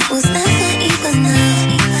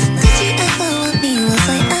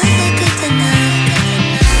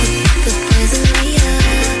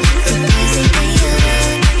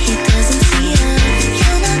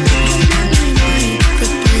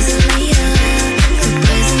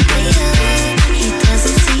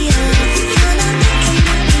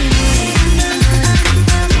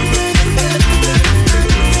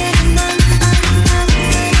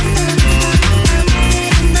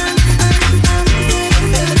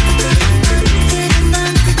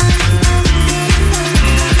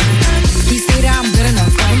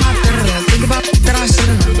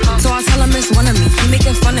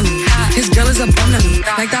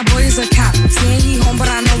 Saying he home, but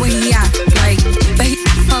I know where he at. Like, but he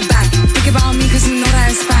her back. Think about me, cause he know that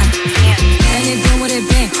it's fat. And it been what it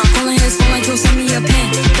been. Calling his phone like, yo, send me a pen.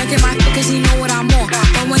 Ducking my cause he know what I'm on.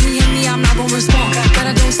 But when he hit me, I'm not gonna respond. But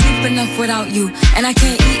I don't sleep enough without you. And I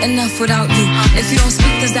can't eat enough without you. If you don't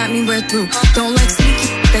speak, does that mean we're through? Don't like sneaky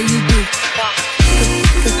that you do.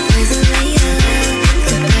 The boys are later.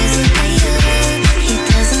 The boys are later. He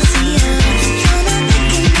doesn't see her. You're not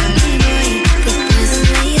looking at me, boy. The boys are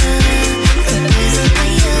later. The boys are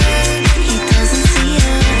later. He doesn't see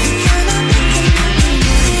her. You're not looking at me,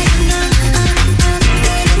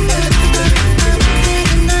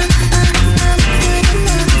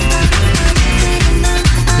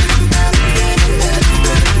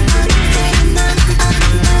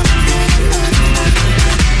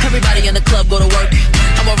 Everybody in the club go to work.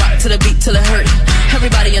 I'ma rock to the beat till it hurt.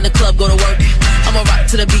 Everybody in the club go to work. I'ma rock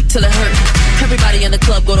to the beat till it hurt. Everybody in the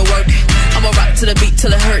club go to work. I'ma rock to the beat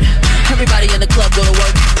till it hurt. Everybody in the club go to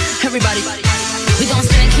work. Everybody. We gon'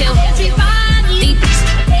 spin and kill everybody.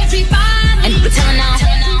 And we're telling now.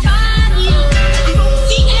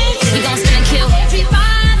 We gon' spin and kill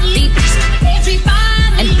everybody.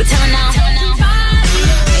 And we're telling now.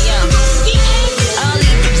 All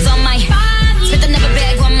these bitches on my spent another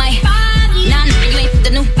bag on my. Nah, you ain't the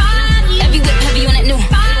new. Every whip heavy on that new.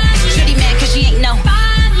 Shorty mad cause she ain't know.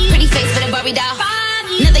 Pretty face for the Barbie doll.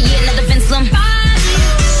 Another year, another Vince Lum.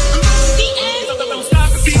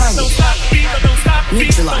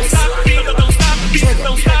 Neutralize.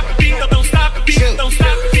 Trigger. Shoot.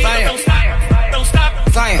 Fire.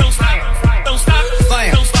 Fire. Fire.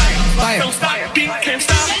 Fire. We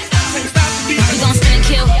gon' spin and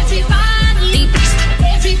kill everybody.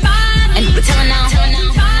 And we're telling now.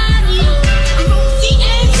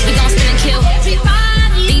 We gon' spin and kill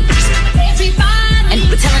everybody. And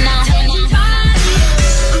we're telling now.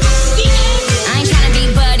 I ain't tryna be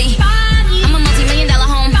buddy. I'm a multi-million-dollar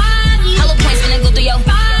home. Hollow points finna go through your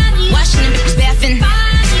washing them bitches bathing.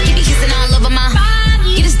 He be kissing all over my.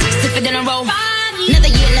 Get his dick stiffer than a roll. Another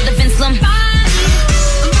year, another Vince Lum.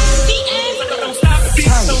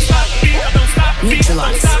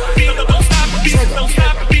 Neutralize. Trigger.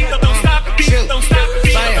 Shoot.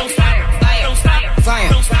 Fire. Fire.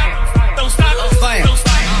 Fire.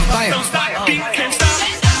 Fire.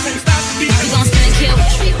 We gon' spin and kill.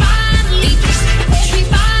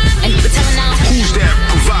 And we're telling now. Who's that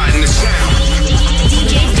providing the sound?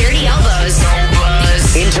 DJ Dirty Elbows.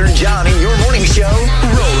 Intern John in your morning show.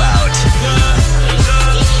 Roll out.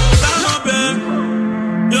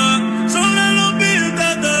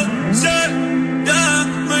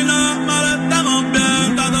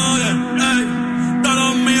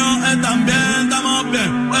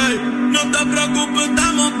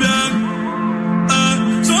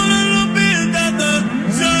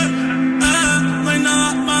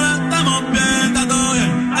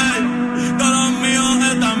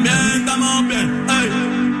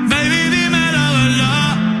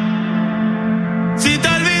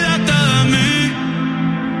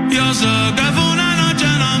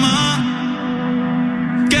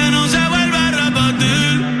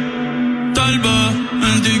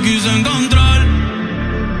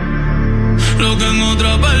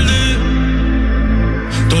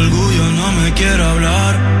 Quiero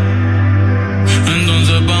hablar,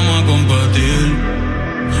 entonces vamos a competir.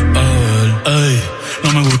 A ver, ey, no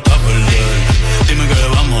me gusta perder. Dime qué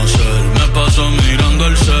vamos a hacer. Me paso mirando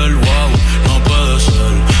el cel, wow, no puede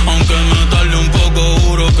ser. Aunque me tarde un poco,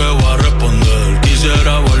 juro que voy a responder.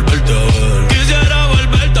 Quisiera volverte a ver. Quisiera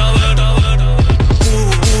volverte a ver.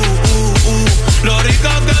 Lo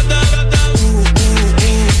rica que te.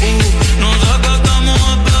 No sé qué estamos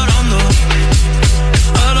esperando.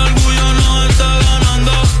 El orgullo no está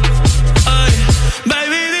ganando.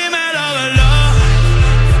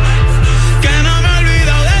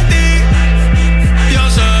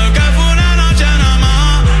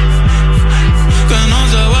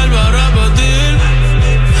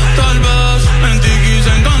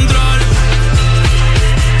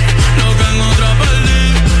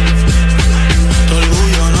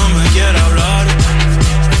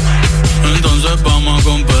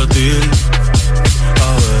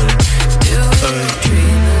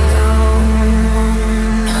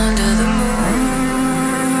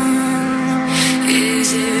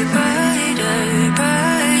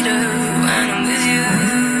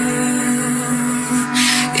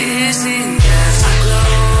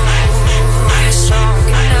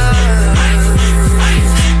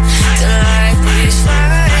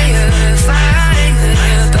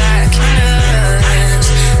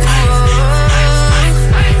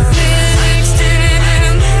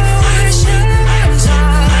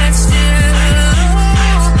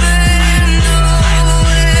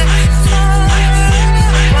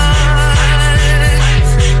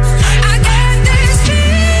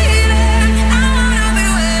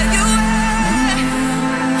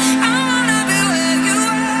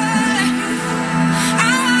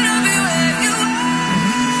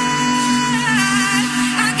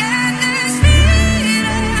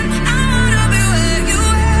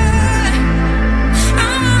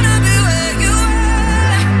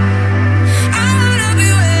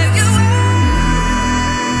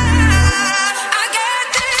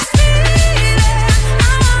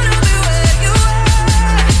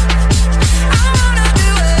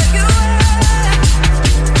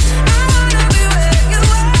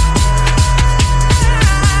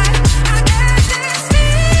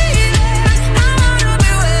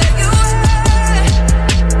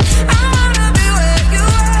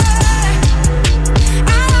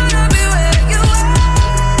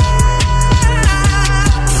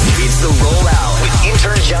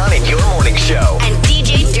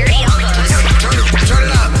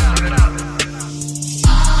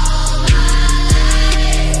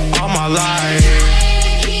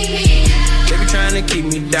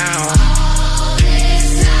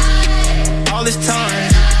 all this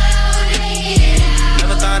time.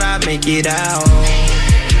 Never thought I'd make it out.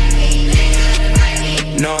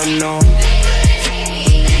 No, no.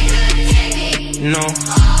 No.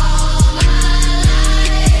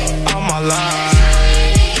 All my life.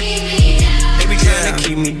 They be trying to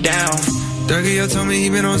keep me down. Durkio told me he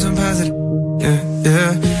been on some positive. Yeah,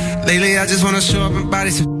 yeah. Lately I just wanna show up and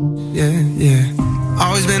body some. Yeah, yeah.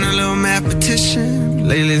 Always been a little mathematician.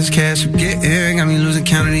 Lately this cash I'm getting got me losing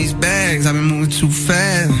count of these bags. I've been moving too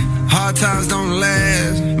fast. Hard times don't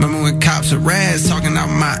last. Remember when cops are rats talking out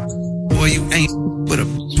my boy, you ain't with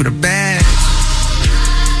a badge.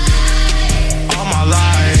 All my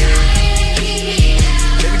life,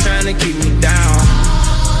 they be trying to keep me down.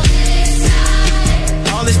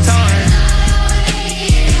 All this time,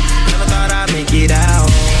 never thought I'd make it out.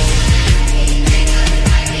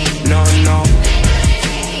 No, no.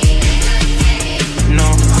 No.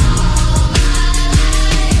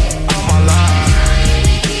 All my life,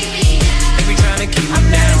 they be trying to keep me down. I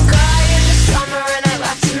met a guy in the summer and I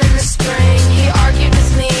left him in the spring. He argued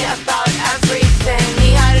with me about everything.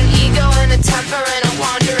 He had an ego and a temper and a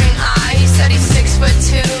wandering eye. He said he's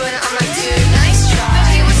 6'2" and I'm like, dude, nice try.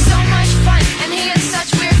 But he was so much fun and he had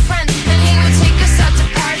such weird friends. And he would take us out to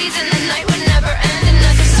parties and the night would never end.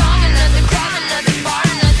 Another song, another club, another bar,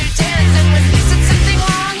 another dance. And when he said something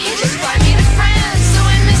wrong, he just fly me to France. So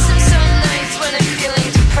I miss him some nights when I'm feeling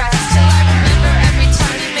depressed. Till I remember every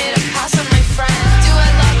time he made a pass on my friend. Do I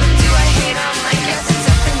love him? Do I hate him? I guess it's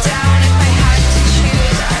up and down. If I had to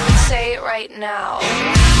choose, I would say it right now.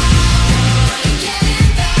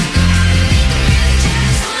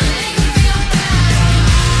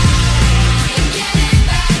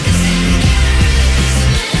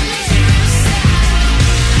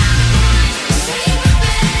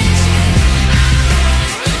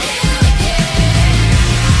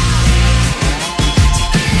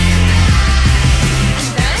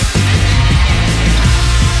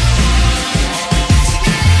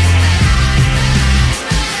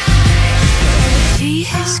 See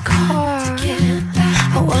his car.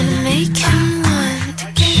 I wanna make him lunch.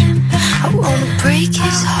 I wanna break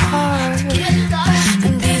his heart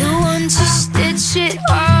and be the one to stitch it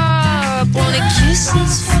up. Wanna kiss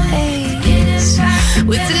his face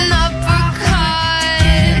with an uppercut.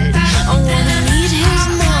 I wanna meet his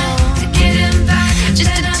mom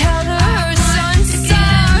just to tell her her son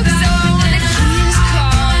sucks. So I wanna key his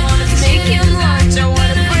car. I wanna make him lunch. I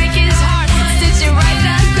wanna break his heart, stitch it right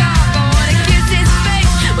back up. I wanna kiss his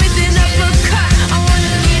face with an uppercut. I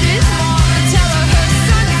wanna meet his mom and tell her her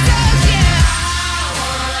son sucks. Yeah. I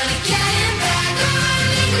wanna get him back. I wanna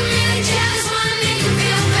make him really jealous. Wanna make him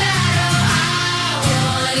feel bad. Oh, I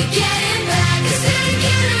wanna get him back. Instead of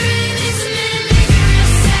getting really miss him and make him real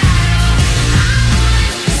sad. Oh, I want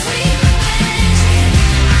sweet revenge.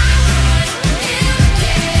 I want him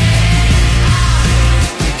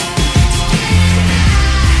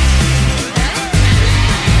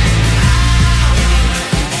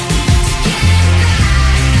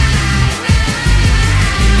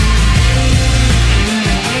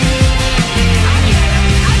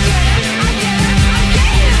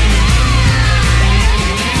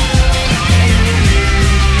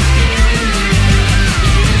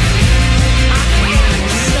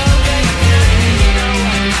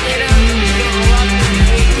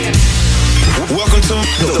Welcome to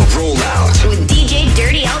The Rollout with DJ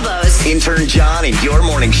Dirty Elbows. Intern John and your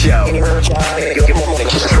morning show. Intern John and your morning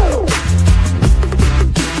show.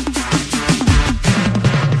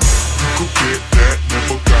 Go get that,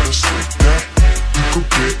 never gotta sweat that. Go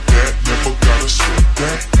get that, never gotta sweat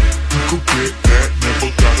that. Go get that, never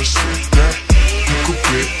gotta sweat that. Go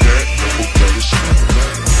get that, never gotta sweat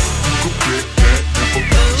that. Go get that, never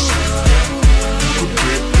gotta sweat that. Go get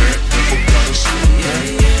that, never gotta sweat that.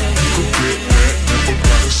 Go get that, never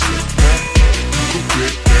gotta sweat that. Go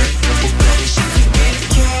get that, never gotta sweat that.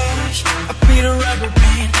 Cash, I be the rubber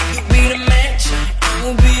band, you be the match. I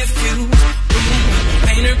will be a fuse.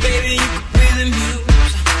 Painter, baby, you could be the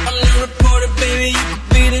muse. I'm the reporter, baby, you could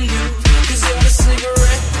be the news. 'Cause you're the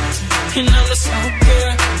cigarette, and I'm the smoker.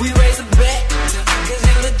 We raise a bet, 'cause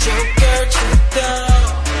you're the joker. Checked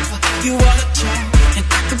up, you are the charm. And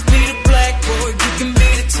I could be the blackboard, you can be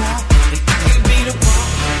the top. And I can be the ball,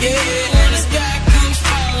 yeah. When the sky comes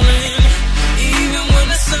falling, even when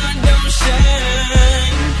the sun don't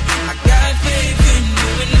shine, I got faith in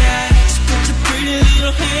you and I. So put your pretty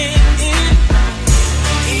little hand in.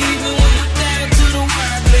 Even when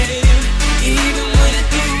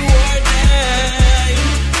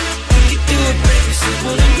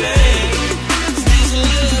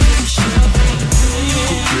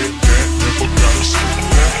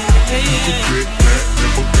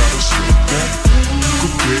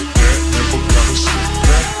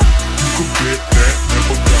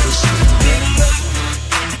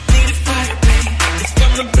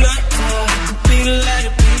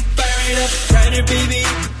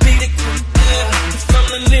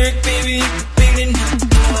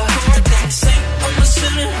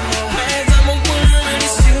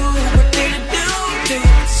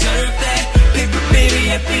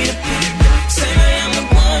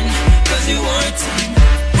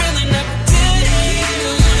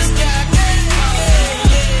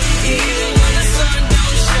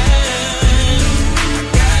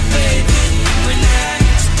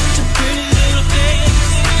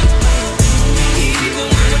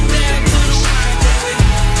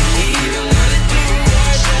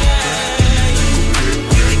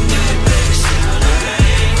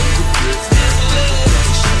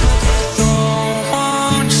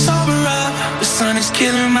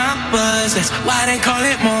Why they call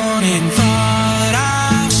it morning? Thought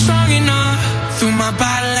I was strong enough. Threw my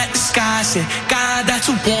bottle at the sky, said, God, that's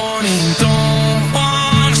a warning. Don't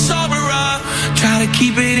wanna sober up. Try to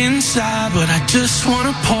keep it inside, but I just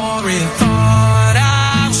wanna pour it. Thought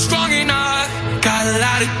I was strong enough. Got a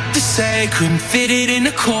lot to say, couldn't fit it in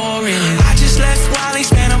the chorus. I just left Wally,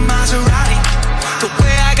 spent a Maserati. The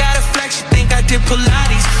way I gotta flex, you think I did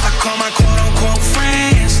Pilates. I call my quote-unquote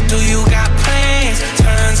friends. Do you got plans?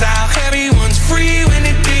 Turns out everyone's free when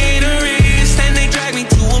the dinner is. Then they drag me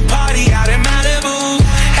to a party out in Malibu.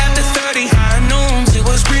 After 30 high noons, it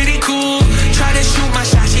was pretty cool. Tried to shoot my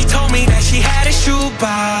shot, she told me that she had to shoot.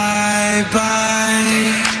 Bye-bye.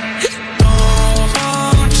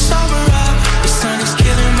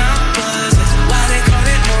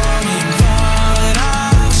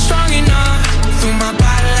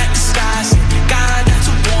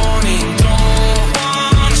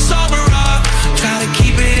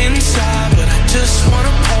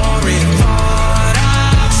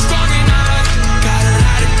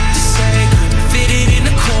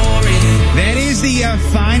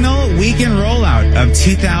 Final weekend rollout of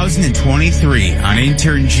 2023 on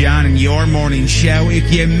Intern John and your morning show.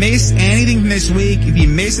 If you missed anything from this week, if you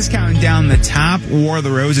missed us counting down the top War of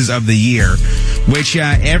the Roses of the year, which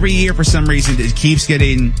every year for some reason it keeps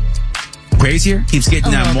getting crazier, keeps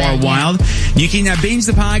getting more wild. You can binge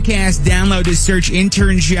the podcast, download it, search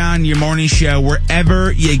Intern John, your morning show,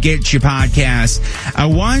 wherever you get your podcasts. I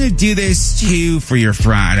want to do this too for your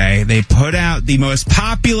Friday. They put out the most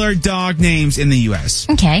popular dog names in the U.S.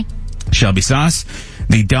 Okay. Shelby Sauce,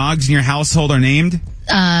 the dogs in your household are named?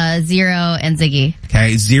 Zero and Ziggy.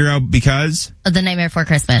 Okay, Zero because? The Nightmare Before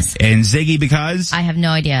Christmas. And Ziggy because? I have no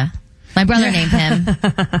idea. My brother named him.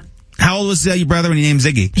 How old was your brother when you named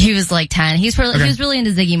Ziggy? He was like 10. He was really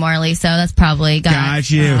into Ziggy Marley, so that's probably got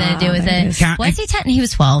you. something to do with it. Was he 10? He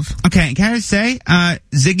was 12. Okay, can I just say,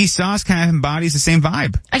 Ziggy Sauce kind of embodies the same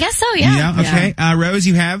vibe. I guess so, yeah. Yeah, okay. Rose,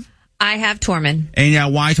 you have? I have Tormund.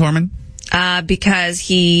 And why Tormund? Because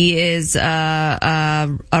he is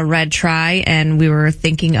a red tri, and we were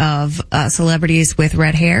thinking of celebrities with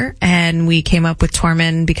red hair, and we came up with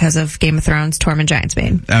Tormund because of Game of Thrones, Tormund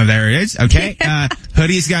Giantsbane. Oh, there it is. Okay.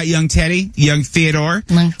 Hoodie's got young Teddy, young Theodore.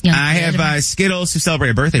 I have Skittles, who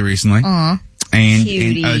celebrated a birthday recently. Aww. And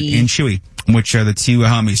Chewy, which are the two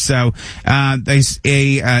homies. So,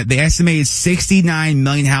 they estimated 69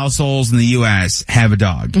 million households in the U.S. have a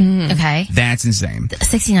dog. Okay. That's insane.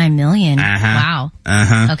 69 million. Uh-huh.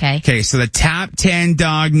 Wow. Okay. Okay, so the top 10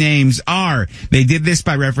 dog names are, they did this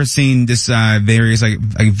by referencing this, various like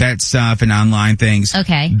vet stuff and online things.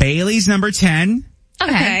 Okay. Bailey's number 10.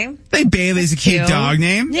 Okay. I think Bailey's a cute dog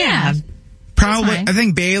name. Yeah. Probably, I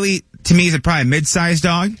think Bailey, to me, is probably a mid-sized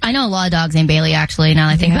dog. I know a lot of dogs named Bailey, actually, now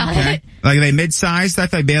that I think about it. Like, are they mid-sized? I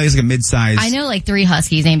thought Bailey's like a mid-sized. I know like 3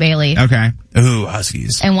 huskies named Bailey. Okay. Ooh,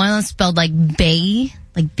 huskies. And one of them spelled like Bay,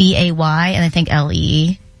 like B-A-Y, and I think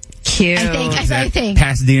L-E. Cute. I think.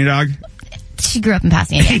 Pasadena dog? She grew up in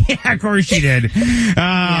Pasadena. Yeah, of course she did.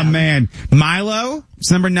 Man. Milo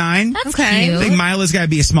is number 9. That's cute. I think Milo's got to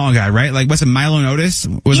be a small guy, right? Like, what's it, Milo and Otis?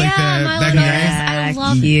 Was like the Milo back in the day? I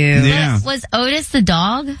love cute. Yeah. Was Otis the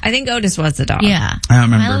dog? I think Otis was the dog. Yeah. I don't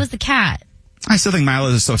remember. Milo was the cat. I still think Milo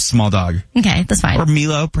is a small dog. Okay, that's fine. Or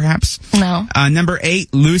Milo, perhaps. No. Number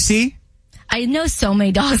 8, Lucy. I know so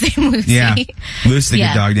many dogs named Lucy. Yeah. Lucy's a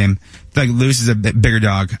good dog name. I feel like Lucy's a bigger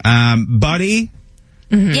dog. Buddy.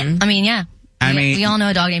 Yeah, I mean, yeah. We all know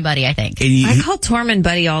a dog named Buddy, I think. I call Tormund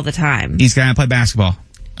Buddy all the time. He's going to play basketball.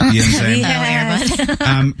 You know what I'm saying?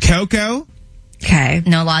 Yes. Coco. Okay.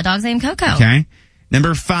 No, a lot of dogs named Coco. Okay.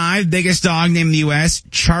 Number 5, biggest dog name in the U.S.,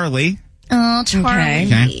 Charlie. Oh, Charlie.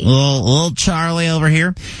 Okay. Little Charlie over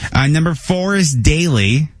here. Number 4 is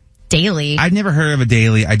Daily. Daily? I've never heard of a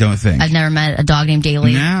Daily, I don't think. I've never met a dog named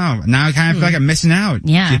Daily. No. Now I kind of feel like I'm missing out.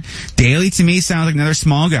 Yeah. Daily to me sounds like another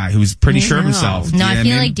small guy who's pretty sure of himself. No, I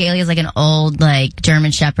feel like Daily is like an old, like,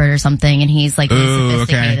 German Shepherd or something, and he's like really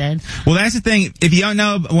sophisticated. Okay. Well, that's the thing. If you don't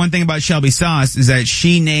know one thing about Shelby Sauce is that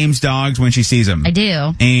she names dogs when she sees them. I do.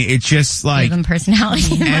 And it's just like give them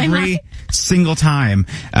personality in my every mind. single time.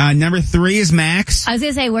 Number 3 is Max. I was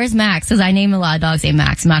gonna say, where's Max? Because I name a lot of dogs named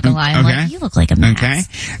Max. I'm not gonna lie. I'm like, you look like a Max. Okay.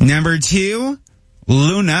 Number 2,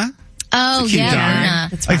 Luna. Oh, yeah, Luna.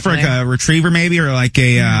 That's like for like a retriever maybe, or like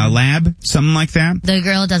a lab, something like that. The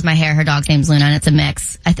girl does my hair. Her dog's name's Luna, and it's a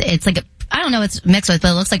mix. It's like I don't know what it's mixed with,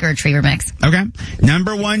 but it looks like a retriever mix. Okay.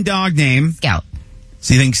 Number 1 dog name. Scout.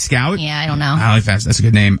 So you think Scout? Yeah, I don't know. I like that. That's a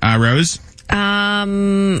good name. Rose?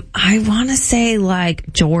 I want to say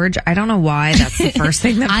like George. I don't know why that's the first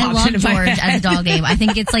thing that I popped love into my George head. as a dog name. I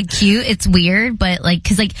think it's like cute. It's weird, but like,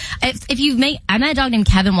 cause like, if you make, I met a dog named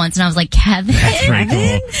Kevin once and I was like, Kevin? That's pretty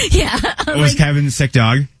cool. Yeah. Was Kevin a sick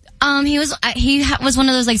dog? He was one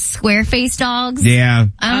of those like square face dogs. Yeah.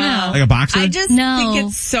 I don't know. Like a boxer? I just think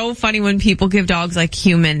it's so funny when people give dogs like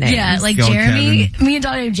human names. Yeah, like Go, Jeremy. Kevin. Me and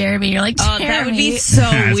dog named Jeremy. You're like, Jeremy. that would be so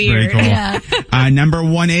That's weird. pretty cool. Yeah. Number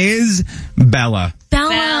 1 is Bella.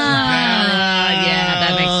 Bella. Yeah,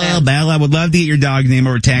 that makes sense. Bella, would love to get your dog name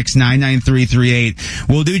over text 99338.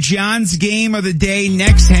 We'll do John's game of the day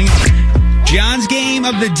next. Hang on. John's game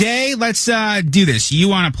of the day. Let's do this. You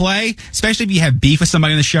want to play? Especially if you have beef with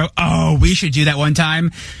somebody on the show. Oh, we should do that one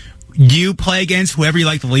time. You play against whoever you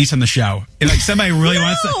like the least on the show. And like somebody really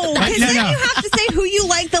wants to. Because then you have to say who you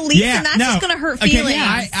like the least, and that's just going to hurt feelings. Okay,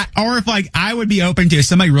 yeah, or if like I would be open to if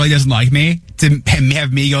somebody really doesn't like me to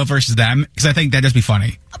have me go versus them because I think that'd just be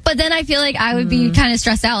funny. But then I feel like I would be kind of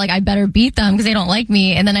stressed out. Like I better beat them because they don't like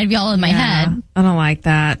me, and then I'd be all in my head. I don't like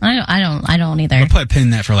that. I don't either. We'll put a pin in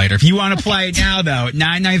that for later. If you want to play now, though,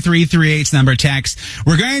 99338's number text.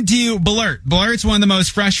 We're going to do Blurt. Blurt's one of the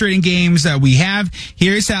most frustrating games that we have.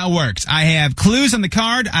 Here's how it works. I have clues on the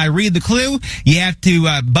card. I read the clue. You have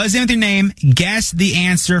to buzz in with your name, guess the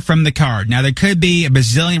answer from the card. Now, there could be a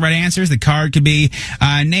bazillion right answers. The card could be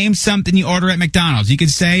name something you order at McDonald's. You could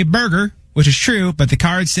say burger, which is true, but the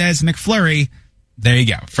card says McFlurry. There you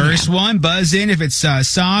go. First one, buzz in if it's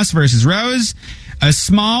Sauce versus Rose. A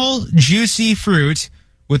small, juicy fruit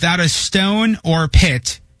without a stone or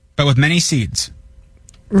pit, but with many seeds.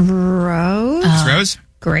 Rose? It's Rose?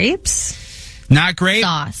 Grapes? Not grape.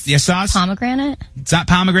 Sauce. Yes, sauce. Pomegranate? It's not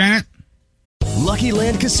pomegranate. Lucky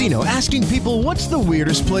Land Casino, asking people, what's the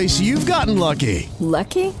weirdest place you've gotten lucky?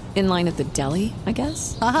 Lucky? In line at the deli, I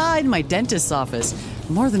guess? Aha, in my dentist's office.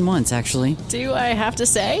 More than once, actually. Do I have to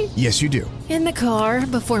say? Yes, you do. In the car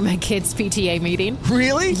before my kids' PTA meeting.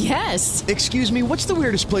 Really? Yes. Excuse me, what's the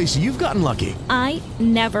weirdest place you've gotten lucky? I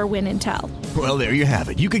never win and tell. Well, there you have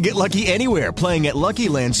it. You can get lucky anywhere, playing at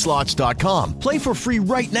LuckyLandSlots.com. Play for free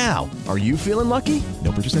right now. Are you feeling lucky?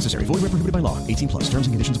 No purchase necessary. Void where prohibited by law. 18+. Terms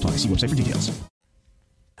and conditions apply. See website for details.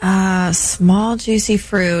 Small, juicy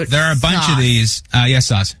fruit. There are a bunch of these. Yes,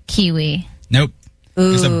 sauce. Kiwi. Nope.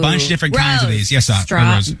 There's a bunch of different kinds of these. Yes, sauce.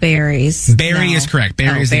 Strawberries. Berry is correct.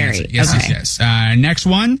 Berry is the answer. Yes, okay. yes. Next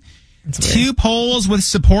one. Two poles with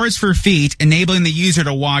supports for feet, enabling the user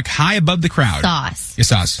to walk high above the crowd. Sauce. Yes,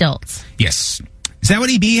 sauce. Stilts. Yes. Is that what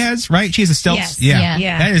EB has, right? She has the stilts? Yes.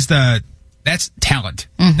 Yeah. That's talent.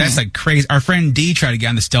 That's like crazy. Our friend D tried to get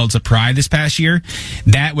on the stilts of Pride this past year.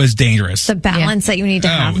 That was dangerous. The balance that you need to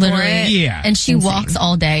have for it. Yeah. And she walks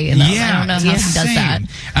all day. I don't know how she does that.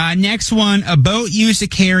 Next one, a boat used to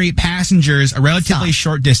carry passengers a relatively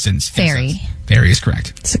short distance. Ferry. Ferry is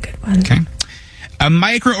correct. That's a good one. Okay. A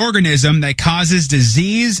microorganism that causes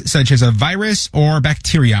disease such as a virus or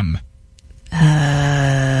bacterium.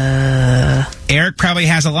 Eric probably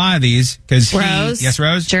has a lot of these because Rose. Yes,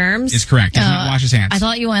 Rose. Germs. Is correct. Does not wash his hands. I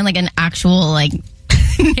thought you wanted like an actual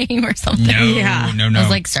name or something. No. I was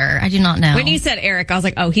like, sir, I do not know. When you said Eric, I was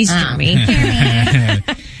like, oh, he's Jeremy.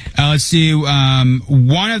 Let's do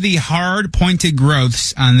one of the hard pointed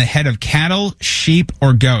growths on the head of cattle, sheep,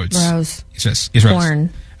 or goats. Rose. Yes, Horn. Rose.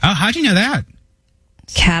 Oh, how'd you know that?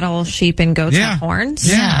 Cattle, sheep, and goats have horns.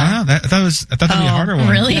 Yeah, I thought that'd be a harder one.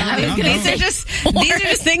 Really? These are just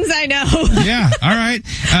things I know. Yeah. All right.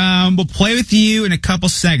 We'll play with you in a couple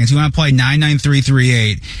seconds. You want to play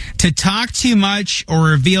 99338. To talk too much or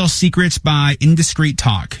reveal secrets by indiscreet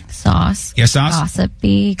talk. Sauce. Yes, sauce.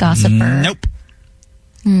 Gossiper. Nope.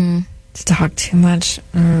 To talk too much.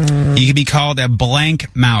 You could be called a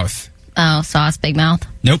blank mouth. Oh, sauce. Big mouth.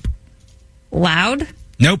 Nope. Loud.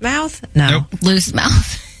 Nope. Mouth? No. Nope. Loose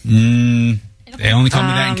mouth. They only called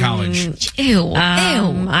me that in college. Ew.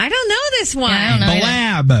 I don't know this one. Yeah, I don't know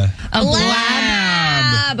Blab. A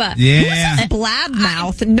Blab. Yeah. Who says blab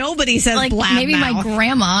mouth? Nobody says blab maybe mouth. my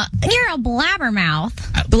grandma. You're a blabbermouth.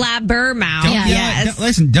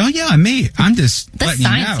 Blabbermouth. Don't yell at me. I'm just The letting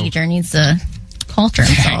science you know. teacher needs to culture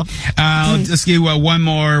himself. Let's do one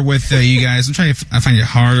more with you guys. I'm trying to find a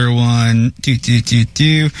harder one.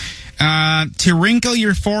 To wrinkle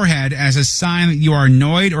your forehead as a sign that you are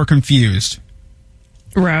annoyed or confused.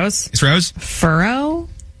 Rose. It's Rose? Furrow?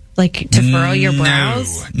 Like to furrow your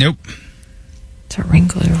brows? Nope. To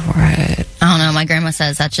wrinkle your forehead. I don't know. My grandma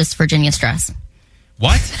says that's just Virginia stress.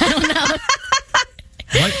 What? I don't know.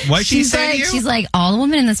 What she say to you? She's like, all the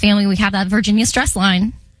women in this family, we have that Virginia stress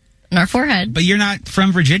line. on our forehead. But you're not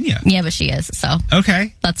from Virginia. Yeah, but she is. So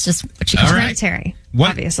okay, that's just what she All calls right. Terry.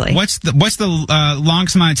 Obviously. What's the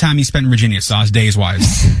longest amount of time you spent in Virginia, Sauce, days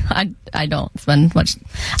wise? I don't spend much.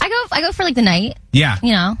 I go for like the night. Yeah.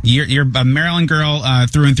 You know. You're a Maryland girl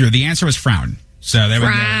through and through. The answer was Frown. So there we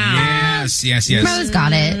go. Yes. Rose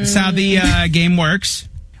got it. That's how the game works.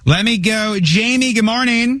 Let me go. Jamie, good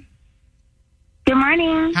morning. Good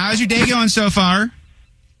morning. How's your day going so far?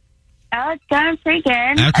 Oh, it's going pretty good.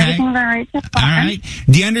 Okay. Everything's going right so far. All right.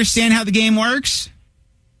 Do you understand how the game works?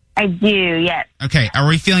 I do, yes. Okay. Are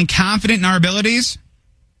we feeling confident in our abilities?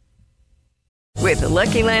 With the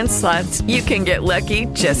Lucky Land Slots, you can get lucky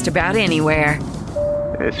just about anywhere.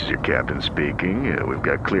 This is your captain speaking. We've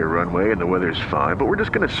got clear runway and the weather's fine, but we're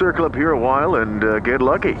just going to circle up here a while and get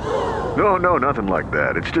lucky. No, nothing like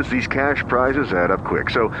that. It's just these cash prizes add up quick.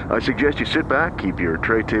 So I suggest you sit back, keep your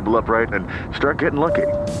tray table upright, and start getting lucky.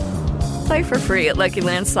 Play for free at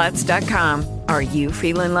LuckyLandSlots.com. Are you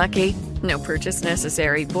feeling lucky? No purchase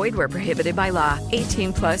necessary. Void where prohibited by law.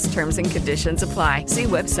 18+ terms and conditions apply. See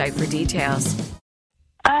website for details.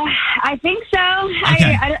 I think so.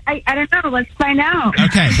 Okay. I don't know. Let's find out.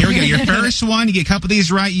 Okay, here we go. Your first one, you get a couple of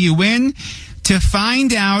these right, you win. To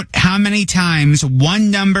find out how many times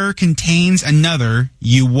one number contains another,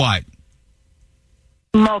 you what?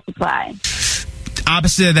 Multiply.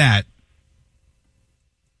 Opposite of that.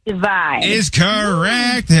 Divide. Is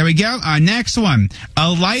correct. There we go. Next one. A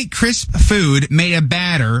light, crisp food made of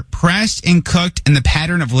batter, pressed and cooked in the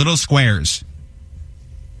pattern of little squares.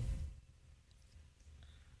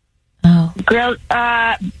 Oh. Grilled,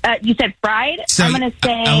 you said fried? So I'm going to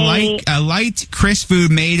say... a light, crisp food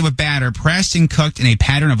made with batter, pressed and cooked in a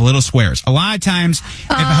pattern of little squares. A lot of times, if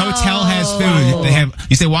a hotel has food, they have...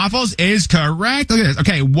 You say waffles? Is correct. Look at this.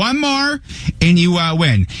 Okay, one more, and you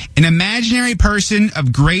win. An imaginary person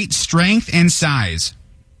of great strength and size.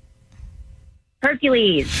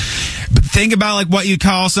 Hercules. But think about like what you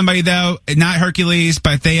call somebody, though. Not Hercules,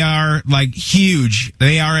 but they are like huge.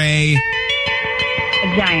 They are a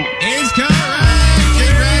giant. Is correct.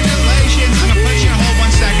 Congratulations. I'm going to put you on hold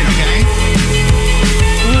 1 second, okay?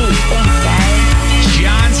 Thanks, guys.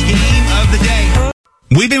 John's game of the day.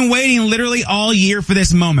 We've been waiting literally all year for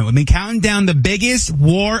this moment. We've been counting down the biggest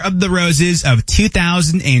War of the Roses of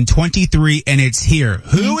 2023, and it's here.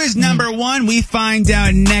 Who is number one? We find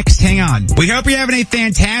out next. Hang on. We hope you're having a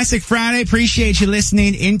fantastic Friday. Appreciate you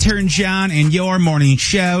listening. Intern John and your morning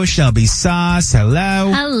show. Shelby Sauce,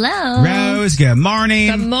 hello. Hello. Rose, good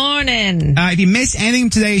morning. Good morning. If you missed anything from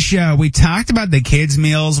today's show, we talked about the kids'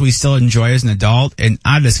 meals we still enjoy as an adult, and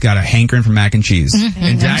I just got a hankering for mac and cheese.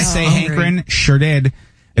 And did I say hankering? Sure did.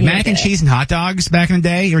 Mac and cheese and hot dogs back in the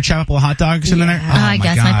day? You ever chop up a hot dogs in there? Oh, I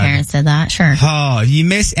guess my parents did that. Sure. Oh, if you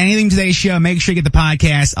miss anything from today's show, make sure you get the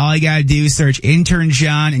podcast. All you got to do is search Intern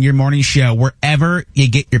John and your morning show wherever you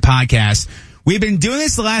get your podcasts. We've been doing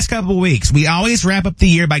this the last couple of weeks. We always wrap up the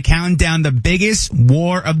year by counting down the biggest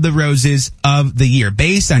War of the Roses of the year.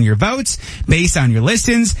 Based on your votes, based on your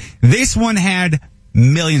listens. This one had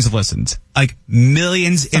millions of listens. Like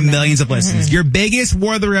millions and millions of listens. Your biggest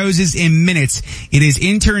War of the Roses in minutes. It is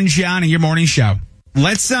Intern John and your morning show.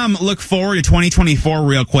 Let's look forward to 2024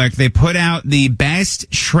 real quick. They put out the best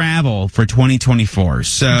travel for 2024.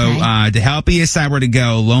 So to help you decide where to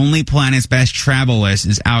go, Lonely Planet's best travel list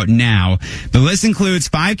is out now. The list includes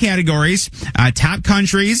 5 categories: top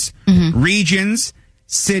countries, regions,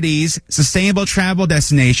 cities, sustainable travel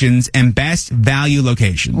destinations, and best value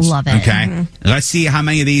locations. Love it. Okay. Let's see how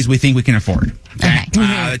many of these we think we can afford.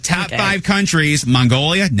 Okay. Top 5 countries: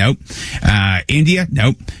 Mongolia, nope. India,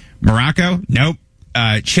 nope. Morocco, nope.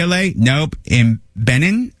 Chile, nope. In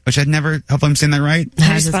Benin, which I'd never, hopefully I'm saying that right. How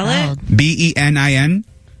do you spell it? Benin.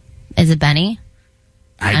 Is it Benny?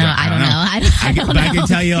 I don't know. But I can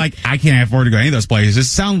tell you, like, I can't afford to go to any of those places. It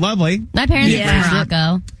sounds lovely. My parents went to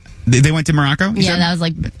Morocco. They went to Morocco? Yeah, that was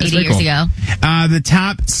like 80 years ago. The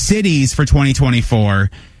top cities for 2024: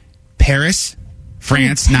 Paris,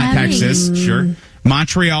 France, not Texas, sure.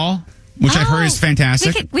 Montreal, which I've heard is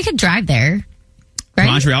fantastic. We could drive there. Right?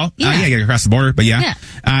 Montreal? Yeah. Get across the border, but yeah.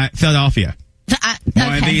 Philadelphia.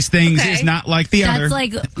 One of these things is not like the other. That's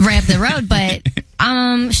like right up the road, but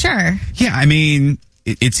sure. Yeah, I mean,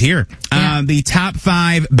 it's here. Yeah. The top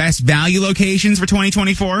 5 best value locations for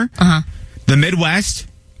 2024. The Midwest.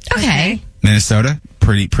 Okay. Minnesota,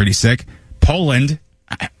 pretty sick. Poland.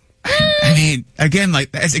 I mean, again,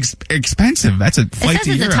 like, that's expensive. That's a flight to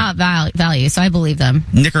Europe. It's a top value, so I believe them.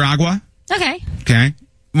 Nicaragua. Okay.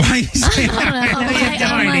 Why are you saying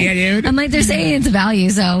that? I'm like, they're saying it's a value,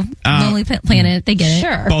 so Lonely Planet, they get it.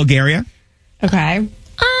 Sure. Bulgaria. Okay.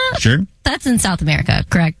 Sure. That's in South America,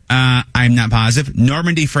 correct? I'm not positive.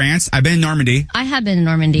 Normandy, France. I've been in Normandy. I have been in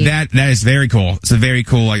Normandy. That is very cool. It's a very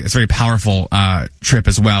cool, like, it's a very powerful trip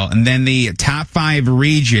as well. And then the top 5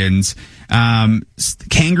 regions: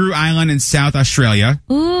 Kangaroo Island in South Australia.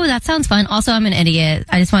 Ooh, that sounds fun. Also, I'm an idiot.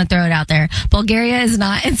 I just want to throw it out there. Bulgaria is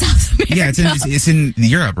not in South America. Yeah, it's in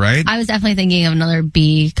Europe, right? I was definitely thinking of another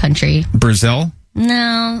B country. Brazil.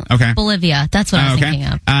 No. Okay. Bolivia. That's what I was thinking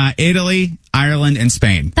of. Italy, Ireland, and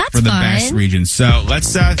Spain. That's for the fun. best regions. So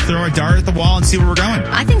let's throw a dart at the wall and see where we're going.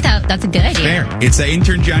 I think that's a good idea. There. It's the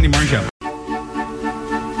Intern Johnny Morning Show.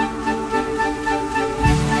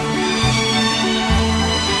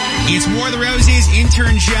 It's War of the Roses,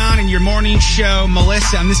 Intern John, and your morning show.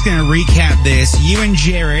 Melissa, I'm just going to recap this. You and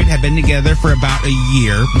Jared have been together for about a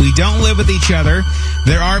year. We don't live with each other.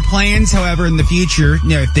 There are plans, however, in the future,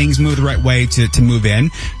 if things move the right way to move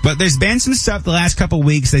in. But there's been some stuff the last couple of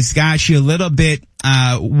weeks that's got you a little bit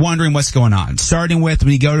wondering what's going on. Starting with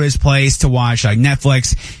when you go to his place to watch like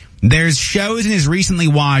Netflix. There's shows in his recently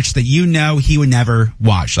watched that he would never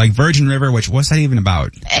watch, like Virgin River, which, what's that even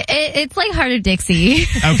about? It's like Heart of Dixie.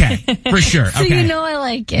 Okay, for sure. So okay. I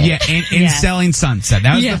like it. Yeah, and Selling Sunset.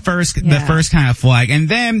 That was the first kind of flag. And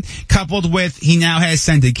then coupled with he now has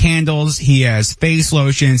scented candles, he has face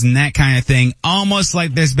lotions and that kind of thing. Almost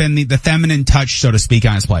like there's been the feminine touch, so to speak,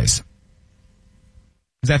 on his place.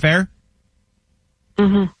 Is that fair?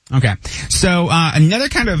 Mm-hmm. Okay. So, another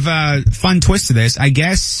kind of, fun twist to this, I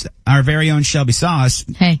guess our very own Shelby Sauce.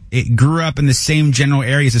 Hey. It grew up in the same general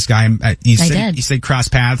area as this guy. You said cross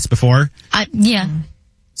paths before? Yeah.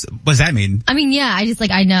 So, what does that mean? I mean, yeah, I just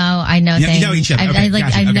I know things. You know each other. Okay,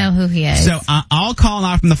 gotcha. I know who he is. So, I'll call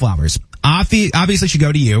off from the Flowers. Obviously should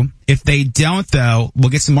go to you. If they don't though, we'll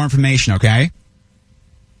get some more information, okay?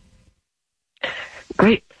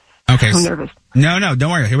 Great. Okay. I'm nervous. No, don't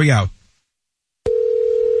worry. Here we go.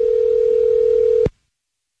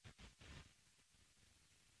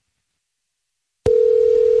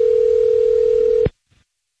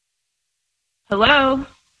 Hello?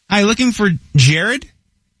 Hi, looking for Jared?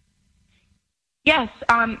 Yes,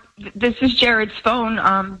 this is Jared's phone.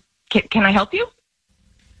 Can I help you?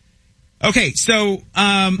 Okay, so,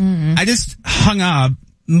 I just hung up.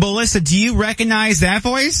 Melissa, do you recognize that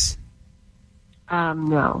voice?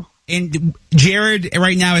 No. And Jared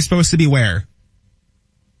right now is supposed to be where?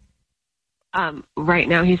 Right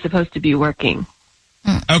now he's supposed to be working.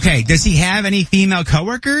 Okay, does he have any female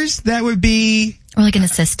coworkers that would be... Or like an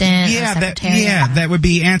assistant or secretary? That would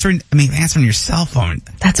be answering your cell phone.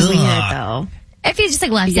 That's weird, though. If he just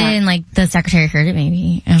left it and the secretary heard it,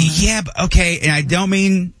 maybe. Yeah, but okay, and I don't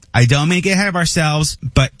mean to get ahead of ourselves,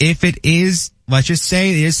 but if it is, let's just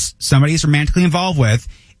say it is somebody he's romantically involved with,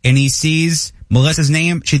 and he sees Melissa's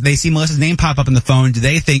name, they see Melissa's name pop up on the phone, do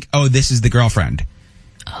they think, oh, this is the girlfriend?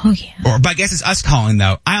 Oh, yeah. But I guess it's us calling,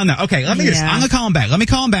 though. I don't know. Okay, I'm going to call him back. Let me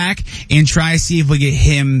call him back and try to see if we get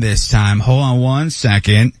him this time. Hold on 1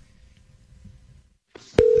 second.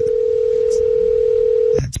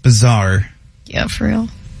 That's bizarre. Yeah, for real.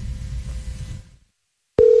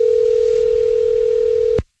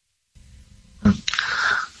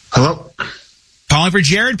 Hello? Calling for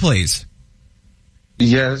Jared, please.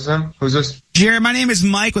 Yes, who's this? Jared, my name is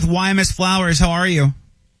Mike with YMS Flowers. How are you?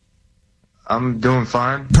 I'm doing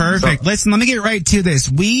fine. Perfect. Listen, let me get right to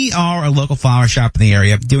this. We are a local flower shop in the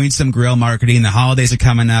area doing some grill marketing. The holidays are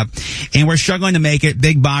coming up and we're struggling to make it.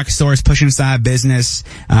 Big box stores pushing aside business.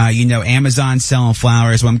 Amazon selling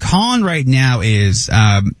flowers. What I'm calling right now is,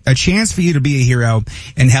 a chance for you to be a hero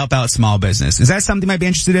and help out small business. Is that something you might be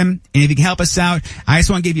interested in? And if you can help us out, I just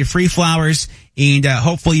want to give you free flowers and,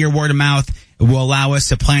 hopefully your word of mouth will allow us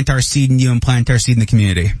to plant our seed in you and plant our seed in the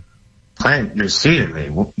community. Plant your seed in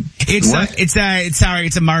me?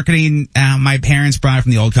 It's a marketing, my parents brought it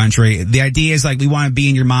from the old country. The idea is we want to be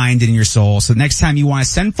in your mind and in your soul. So next time you want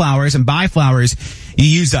to send flowers and buy flowers, you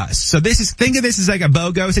use us. So think of this as like a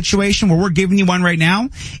BOGO situation where we're giving you one right now.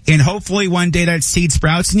 And hopefully one day that seed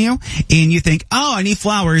sprouts in you and you think, oh, I need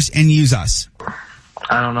flowers, and use us.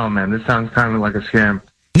 I don't know, man. This sounds kind of like a scam.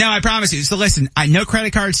 No, I promise you. So listen, no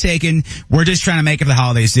credit cards taken. We're just trying to make it for the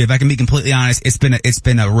holidays, dude. If I can be completely honest, it's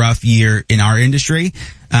been a rough year in our industry.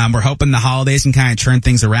 We're hoping the holidays can kind of turn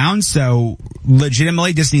things around. So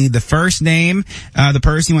legitimately just need the first name, the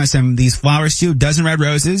person you want to send these flowers to, dozen red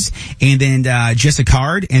roses, and then, just a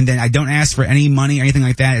card. And then I don't ask for any money or anything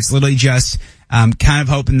like that. It's literally just, kind of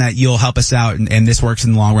hoping that you'll help us out and this works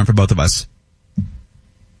in the long run for both of us.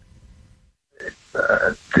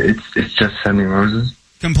 It's just sending roses?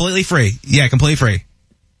 Completely free. Yeah, completely free.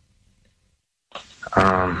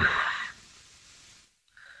 Okay,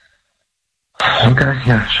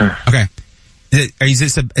 yeah, sure. Okay. Is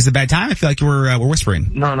this a bad time? I feel like we're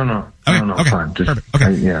whispering. No. Okay, No, okay. fine. Just, Perfect.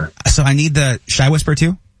 Okay. yeah. So I need should I whisper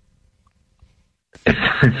too?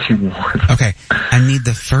 If you want. Okay. I need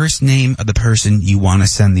the first name of the person you want to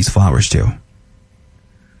send these flowers to.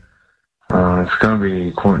 It's gonna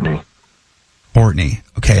be Courtney. Courtney.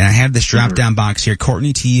 Okay, and I have this drop-down box here.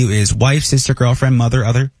 Courtney to you is wife, sister, girlfriend, mother,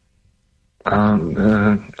 other?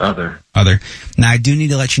 Other. Other. Now, I do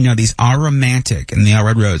need to let you know these are romantic, and they are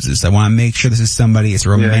red roses. I want to make sure this is somebody it's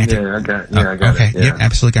romantic. Yeah, I got okay, it. Yeah. Yep,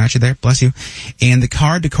 absolutely got you there. Bless you. And the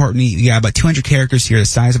card to Courtney, you got about 200 characters here, the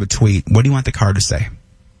size of a tweet. What do you want the card to say?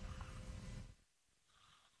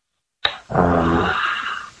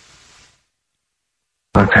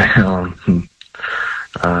 Okay,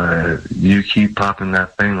 you keep popping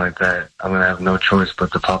that thing like that, I'm gonna have no choice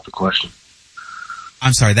but to pop the question.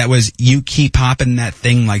 I'm sorry, that was you keep popping that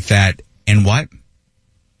thing like that, and what?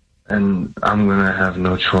 And I'm gonna have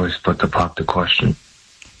no choice but to pop the question.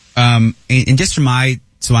 And just so I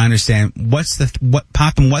understand, what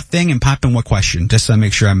popping what thing and popping what question? Just so I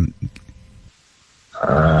make sure I'm...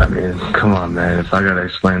 I mean, come on, man. If I gotta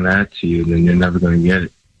explain that to you, then you're never gonna get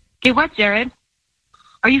it. Hey, what, Jared?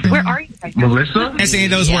 Where are you right now? Melissa? Can't say any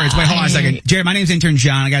of those words. Wait, hold on a second. Jared, my name's intern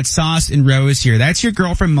John. I got Sauce and Rose here. That's your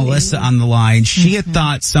girlfriend Melissa on the line. She had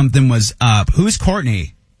thought something was up. Who's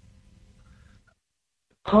Courtney?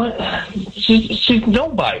 She's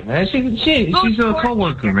nobody, man. She's a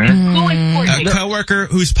coworker, man. A coworker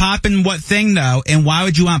who's popping what thing though? And why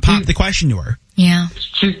would you want to pop the question to her? Yeah.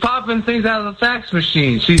 She's popping things out of the fax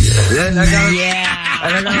machine. I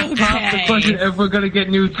gotta pop the question if we're gonna get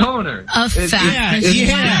new toner. A fax machine.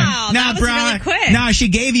 Wow, Nah, that was bro. really quick. Nah, she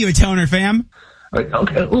gave you a toner, fam.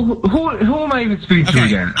 Okay, who am I even speaking to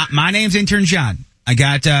again? My name's intern John. I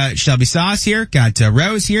got Shelby Sauce here. Got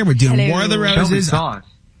Rose here. We're doing War of the Roses. Shelby Sauce.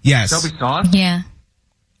 Yes. Shelby Sauce? Yeah.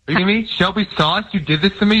 Are you kidding me? Shelby Sauce? You did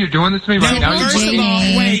this to me? You're doing this to me right now? First of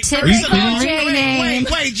all, wait. Typical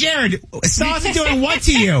Wait, Jared. Sauce is doing what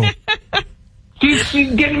to you?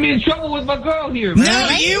 She's getting me in trouble with my girl here, man. No,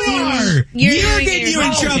 you are. You're getting you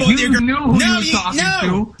in trouble with your girl. You knew who you were talking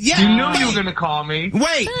to. Yeah, you knew you were going to call me.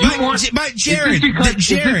 Wait, but Jared, Is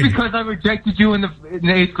this because I rejected you in the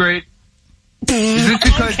 8th grade? Is this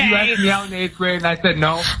because you asked me out in 8th grade and I said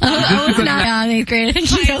no? I was not out in 8th grade.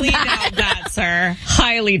 Highly doubt that, sir.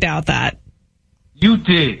 Highly doubt that. You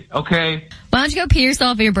did, okay? Why don't you go pee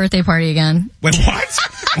yourself at your birthday party again? Wait, what?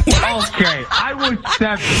 Okay, I was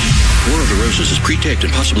 7. War of the Roses is pre-taped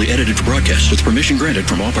and possibly edited for broadcast with permission granted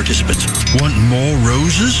from all participants. Want more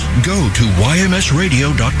roses? Go to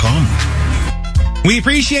ymsradio.com. We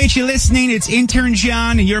appreciate you listening. It's Intern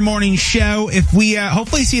John and your morning show. If we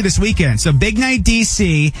hopefully see you this weekend. So Big Night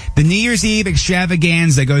DC, the New Year's Eve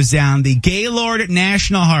extravaganza goes down the Gaylord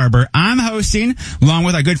National Harbor. I'm hosting along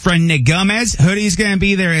with our good friend Nick Gomez. Hoodie's going to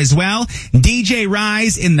be there as well. DJ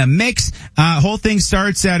Rise in the mix. Whole thing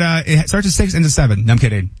starts at 6 and 7. No, I'm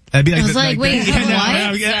kidding. That'd be like, I was like, wait, what?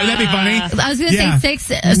 That'd be funny. I was going to say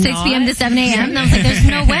 6 p.m. to 7 a.m. And I was like, there's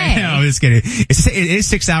no way. No, I'm just kidding. It is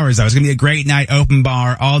 6 hours, though. It's going to be a great night, open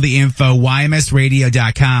bar, all the info,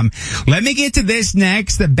 ymsradio.com. Let me get to this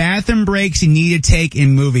next. The bathroom breaks you need to take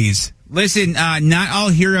in movies. Listen, not all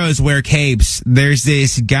heroes wear capes. There's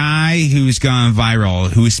this guy who's gone viral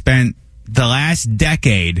who spent the last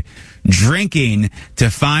decade drinking to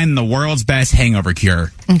find the world's best hangover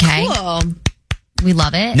cure. Okay. Cool. We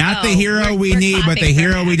love it. Not the hero we need, but the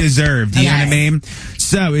hero we deserve. Do you know what I mean?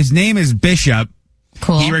 So his name is Bishop.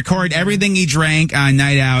 Cool. He recorded everything he drank on a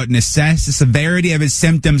night out and assessed the severity of his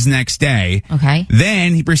symptoms next day. Okay.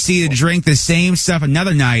 Then he proceeded to drink the same stuff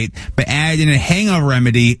another night, but added in a hangover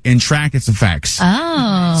remedy and tracked its effects.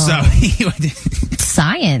 Oh. So he would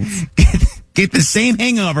Science. get the same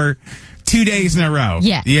hangover 2 days in a row.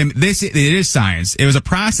 Yeah. It is science. It was a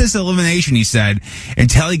process of elimination, he said,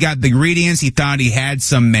 until he got the ingredients he thought he had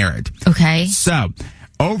some merit. Okay. So,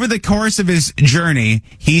 over the course of his journey,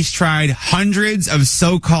 he's tried hundreds of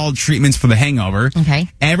so-called treatments for the hangover. Okay.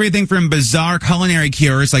 Everything from bizarre culinary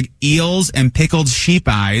cures like eels and pickled sheep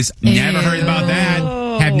eyes. Never heard about that.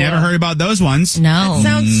 Have never heard about those ones. No. That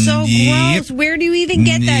sounds so Yep. gross. Where do you even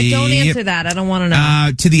get that? Don't answer that. I don't want to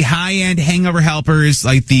know. To the high-end hangover helpers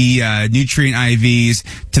like the nutrient IVs,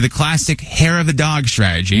 to the classic hair of the dog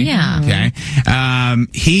strategy. Yeah. Okay.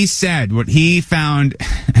 He said what he found.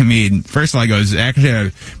 I mean, first of all, he goes, actually had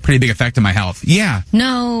a pretty big effect on my health. Yeah.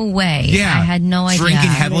 No way. Yeah. I had no idea. Drinking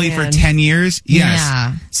heavily for 10 years. Yes.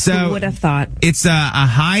 Yeah. So Who would have thought? it's a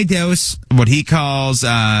high dose, what he calls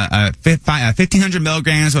 1,500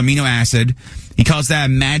 milligrams of amino acid. He calls that a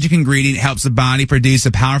magic ingredient. Helps the body produce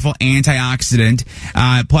a powerful antioxidant.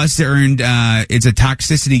 Plus, it's a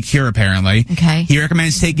toxicity cure, apparently. Okay. He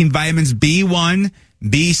recommends taking vitamins B1,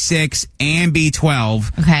 B6, and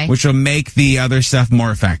B12, which will make the other stuff more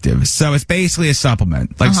effective. So it's basically a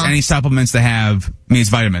supplement. Like any supplements that have means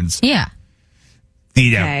vitamins. Yeah.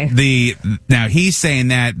 Now he's saying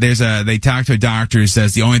that they talked to a doctor who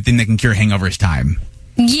says the only thing that can cure hangover is time.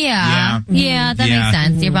 Yeah, that makes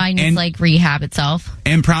sense. Your body needs to rehab itself.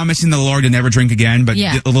 And promising the Lord to never drink again, but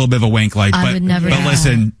a little bit of a wink, I would never. But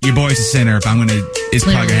listen, your boy's a sinner. If it's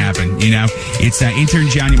probably gonna happen. It's Intern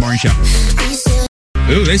John, your morning show.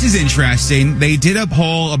 Ooh, this is interesting. They did a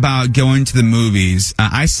poll about going to the movies.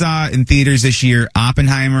 I saw in theaters this year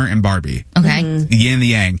Oppenheimer and Barbie. Okay. The yin and the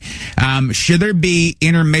yang. Should there be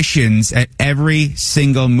intermissions at every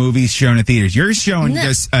single movie shown in theaters? You're showing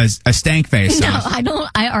just a stank face. No, I don't.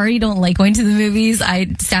 I already don't like going to the movies. I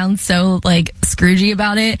sound so Scroogey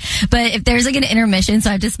about it. But if there's an intermission, so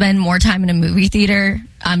I have to spend more time in a movie theater,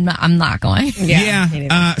 I'm not going.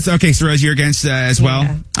 So Rose, you're against as well.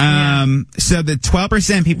 So the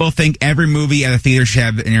 12% people think every movie at a theater should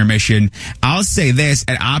have an intermission. I'll say this: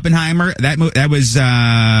 at Oppenheimer, that was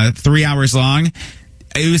 3 hours long.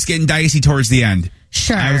 It was getting dicey towards the end.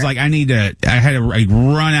 Sure. I was like, I had to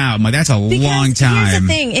run out. I'm like, that's a long time. Here's the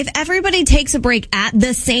thing. If everybody takes a break at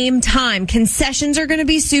the same time, concessions are going to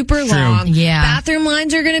be super long. Yeah. Bathroom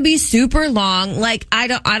lines are going to be super long. I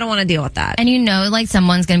don't want to deal with that. And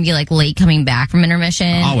someone's going to be late coming back from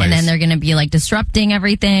intermission. Always. And then they're going to be disrupting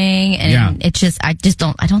everything. And it's just, I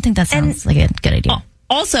don't think that sounds like a good idea.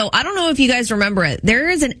 Also, I don't know if you guys remember it. There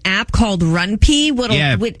is an app called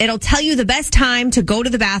RunPee. It'll tell you the best time to go to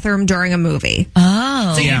the bathroom during a movie.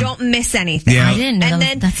 Oh. So you don't miss anything. I didn't know.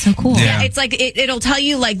 That's so cool. Yeah, it's it'll tell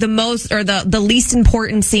you the most or the least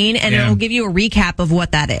important scene, and it'll give you a recap of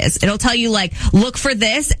what that is. It'll tell you look for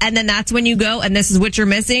this, and then that's when you go, and this is what you're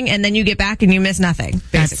missing, and then you get back and you miss nothing.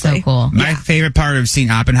 Basically. That's so cool. My favorite part of seeing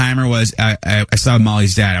Oppenheimer was I saw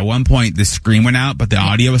Molly's dad. At one point, the screen went out, but the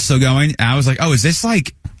audio was still going. And I was like, oh, is this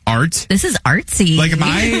art? This is artsy. Am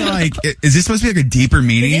I is this supposed to be a deeper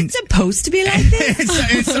meaning? Is it supposed to be like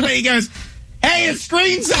this? and somebody goes, hey, the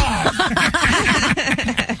screen's off.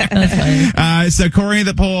 So according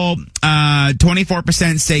to the poll,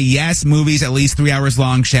 24% say yes, movies at least 3 hours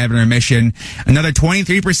long should have an intermission. Another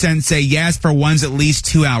 23% say yes for ones at least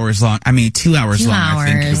 2 hours long. 2 hours long, I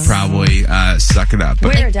think you probably suck it up.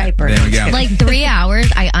 But wear a diaper. There we go. 3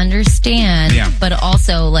 hours, I understand. Yeah. But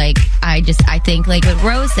also, I think, what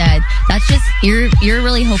Rose said, that's just, you're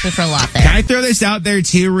really hoping for a lot there. Can I throw this out there,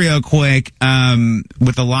 too, real quick?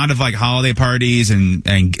 With a lot of, holiday parties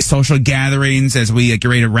and social gatherings as we get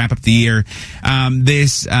ready to wrap up the year,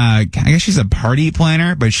 I guess she's a party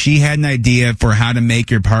planner, but she had an idea for how to make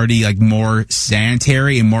your party more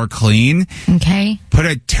sanitary and more clean. Okay. Put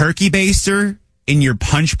a turkey baster in your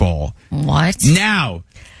punch bowl. What? Now,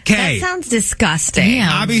 okay. That sounds disgusting.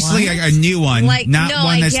 Damn, obviously a new one, not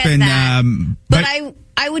one that's been. That. But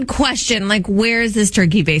I would question, where has this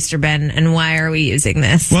turkey baster been and why are we using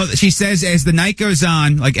this? Well, she says as the night goes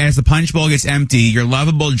on, as the punch bowl gets empty, your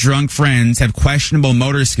lovable drunk friends have questionable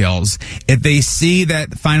motor skills. If they see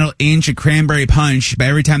that final inch of cranberry punch, but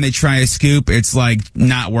every time they try a scoop, it's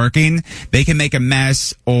not working, they can make a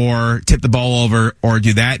mess or tip the bowl over or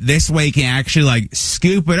do that. This way you can actually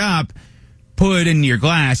scoop it up, put it in your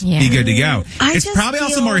glass, be good to go. It's probably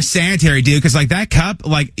also more sanitary, dude, because that cup,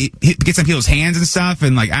 it gets on people's hands and stuff,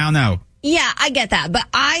 and I don't know. Yeah, I get that, but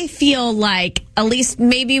I feel at least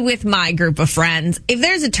maybe with my group of friends, if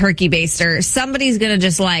there's a turkey baster, somebody's gonna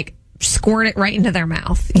just squirt it right into their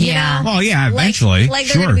mouth. You know? Well, yeah, eventually.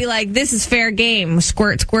 They're gonna be this is fair game,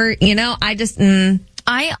 squirt, squirt. I just.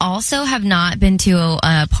 I also have not been to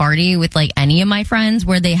a party with any of my friends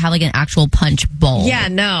where they have an actual punch bowl. Yeah,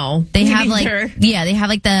 no. They have they have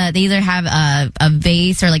they either have a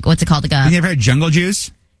vase or what's it called? You ever had Jungle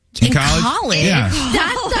Juice? In college? Yeah.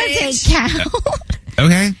 That doesn't count.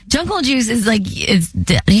 Okay. Jungle Juice is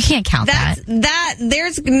you can't count that.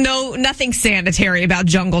 There's nothing sanitary about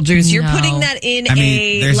Jungle Juice. You're putting that in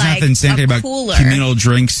there's nothing sanitary about cooler. communal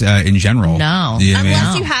drinks in general. No.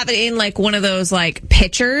 Unless you have it in one of those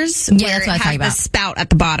pitchers where it has the spout at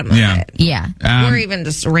the bottom of it. Yeah. Or even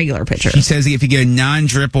just a regular pitcher. She says if you get a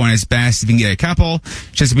non-drip one, it's best if you can get a couple.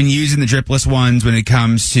 She's been using the dripless ones when it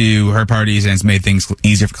comes to her parties, and it's made things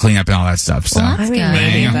easier for cleaning up and all that stuff. So that's good.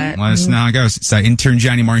 Let us know how it goes. It's Intern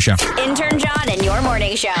Johnny Morning Show. Intern John and your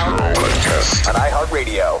morning show. Podcast on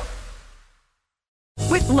iHeartRadio.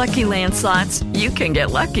 With Lucky Land Slots, you can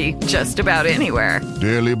get lucky just about anywhere.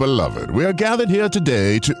 Dearly beloved, we are gathered here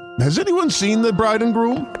today to... Has anyone seen the bride and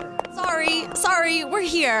groom? Sorry, we're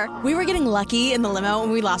here. We were getting lucky in the limo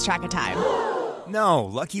and we lost track of time. No,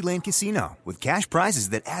 Lucky Land Casino, with cash prizes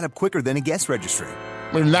that add up quicker than a guest registry.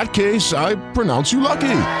 In that case, I pronounce you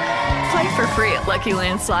lucky. Play for free at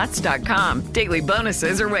LuckyLandSlots.com. Daily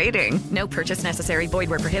bonuses are waiting. No purchase necessary. Void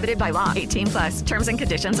where prohibited by law. 18+. Terms and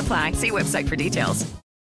conditions apply. See website for details.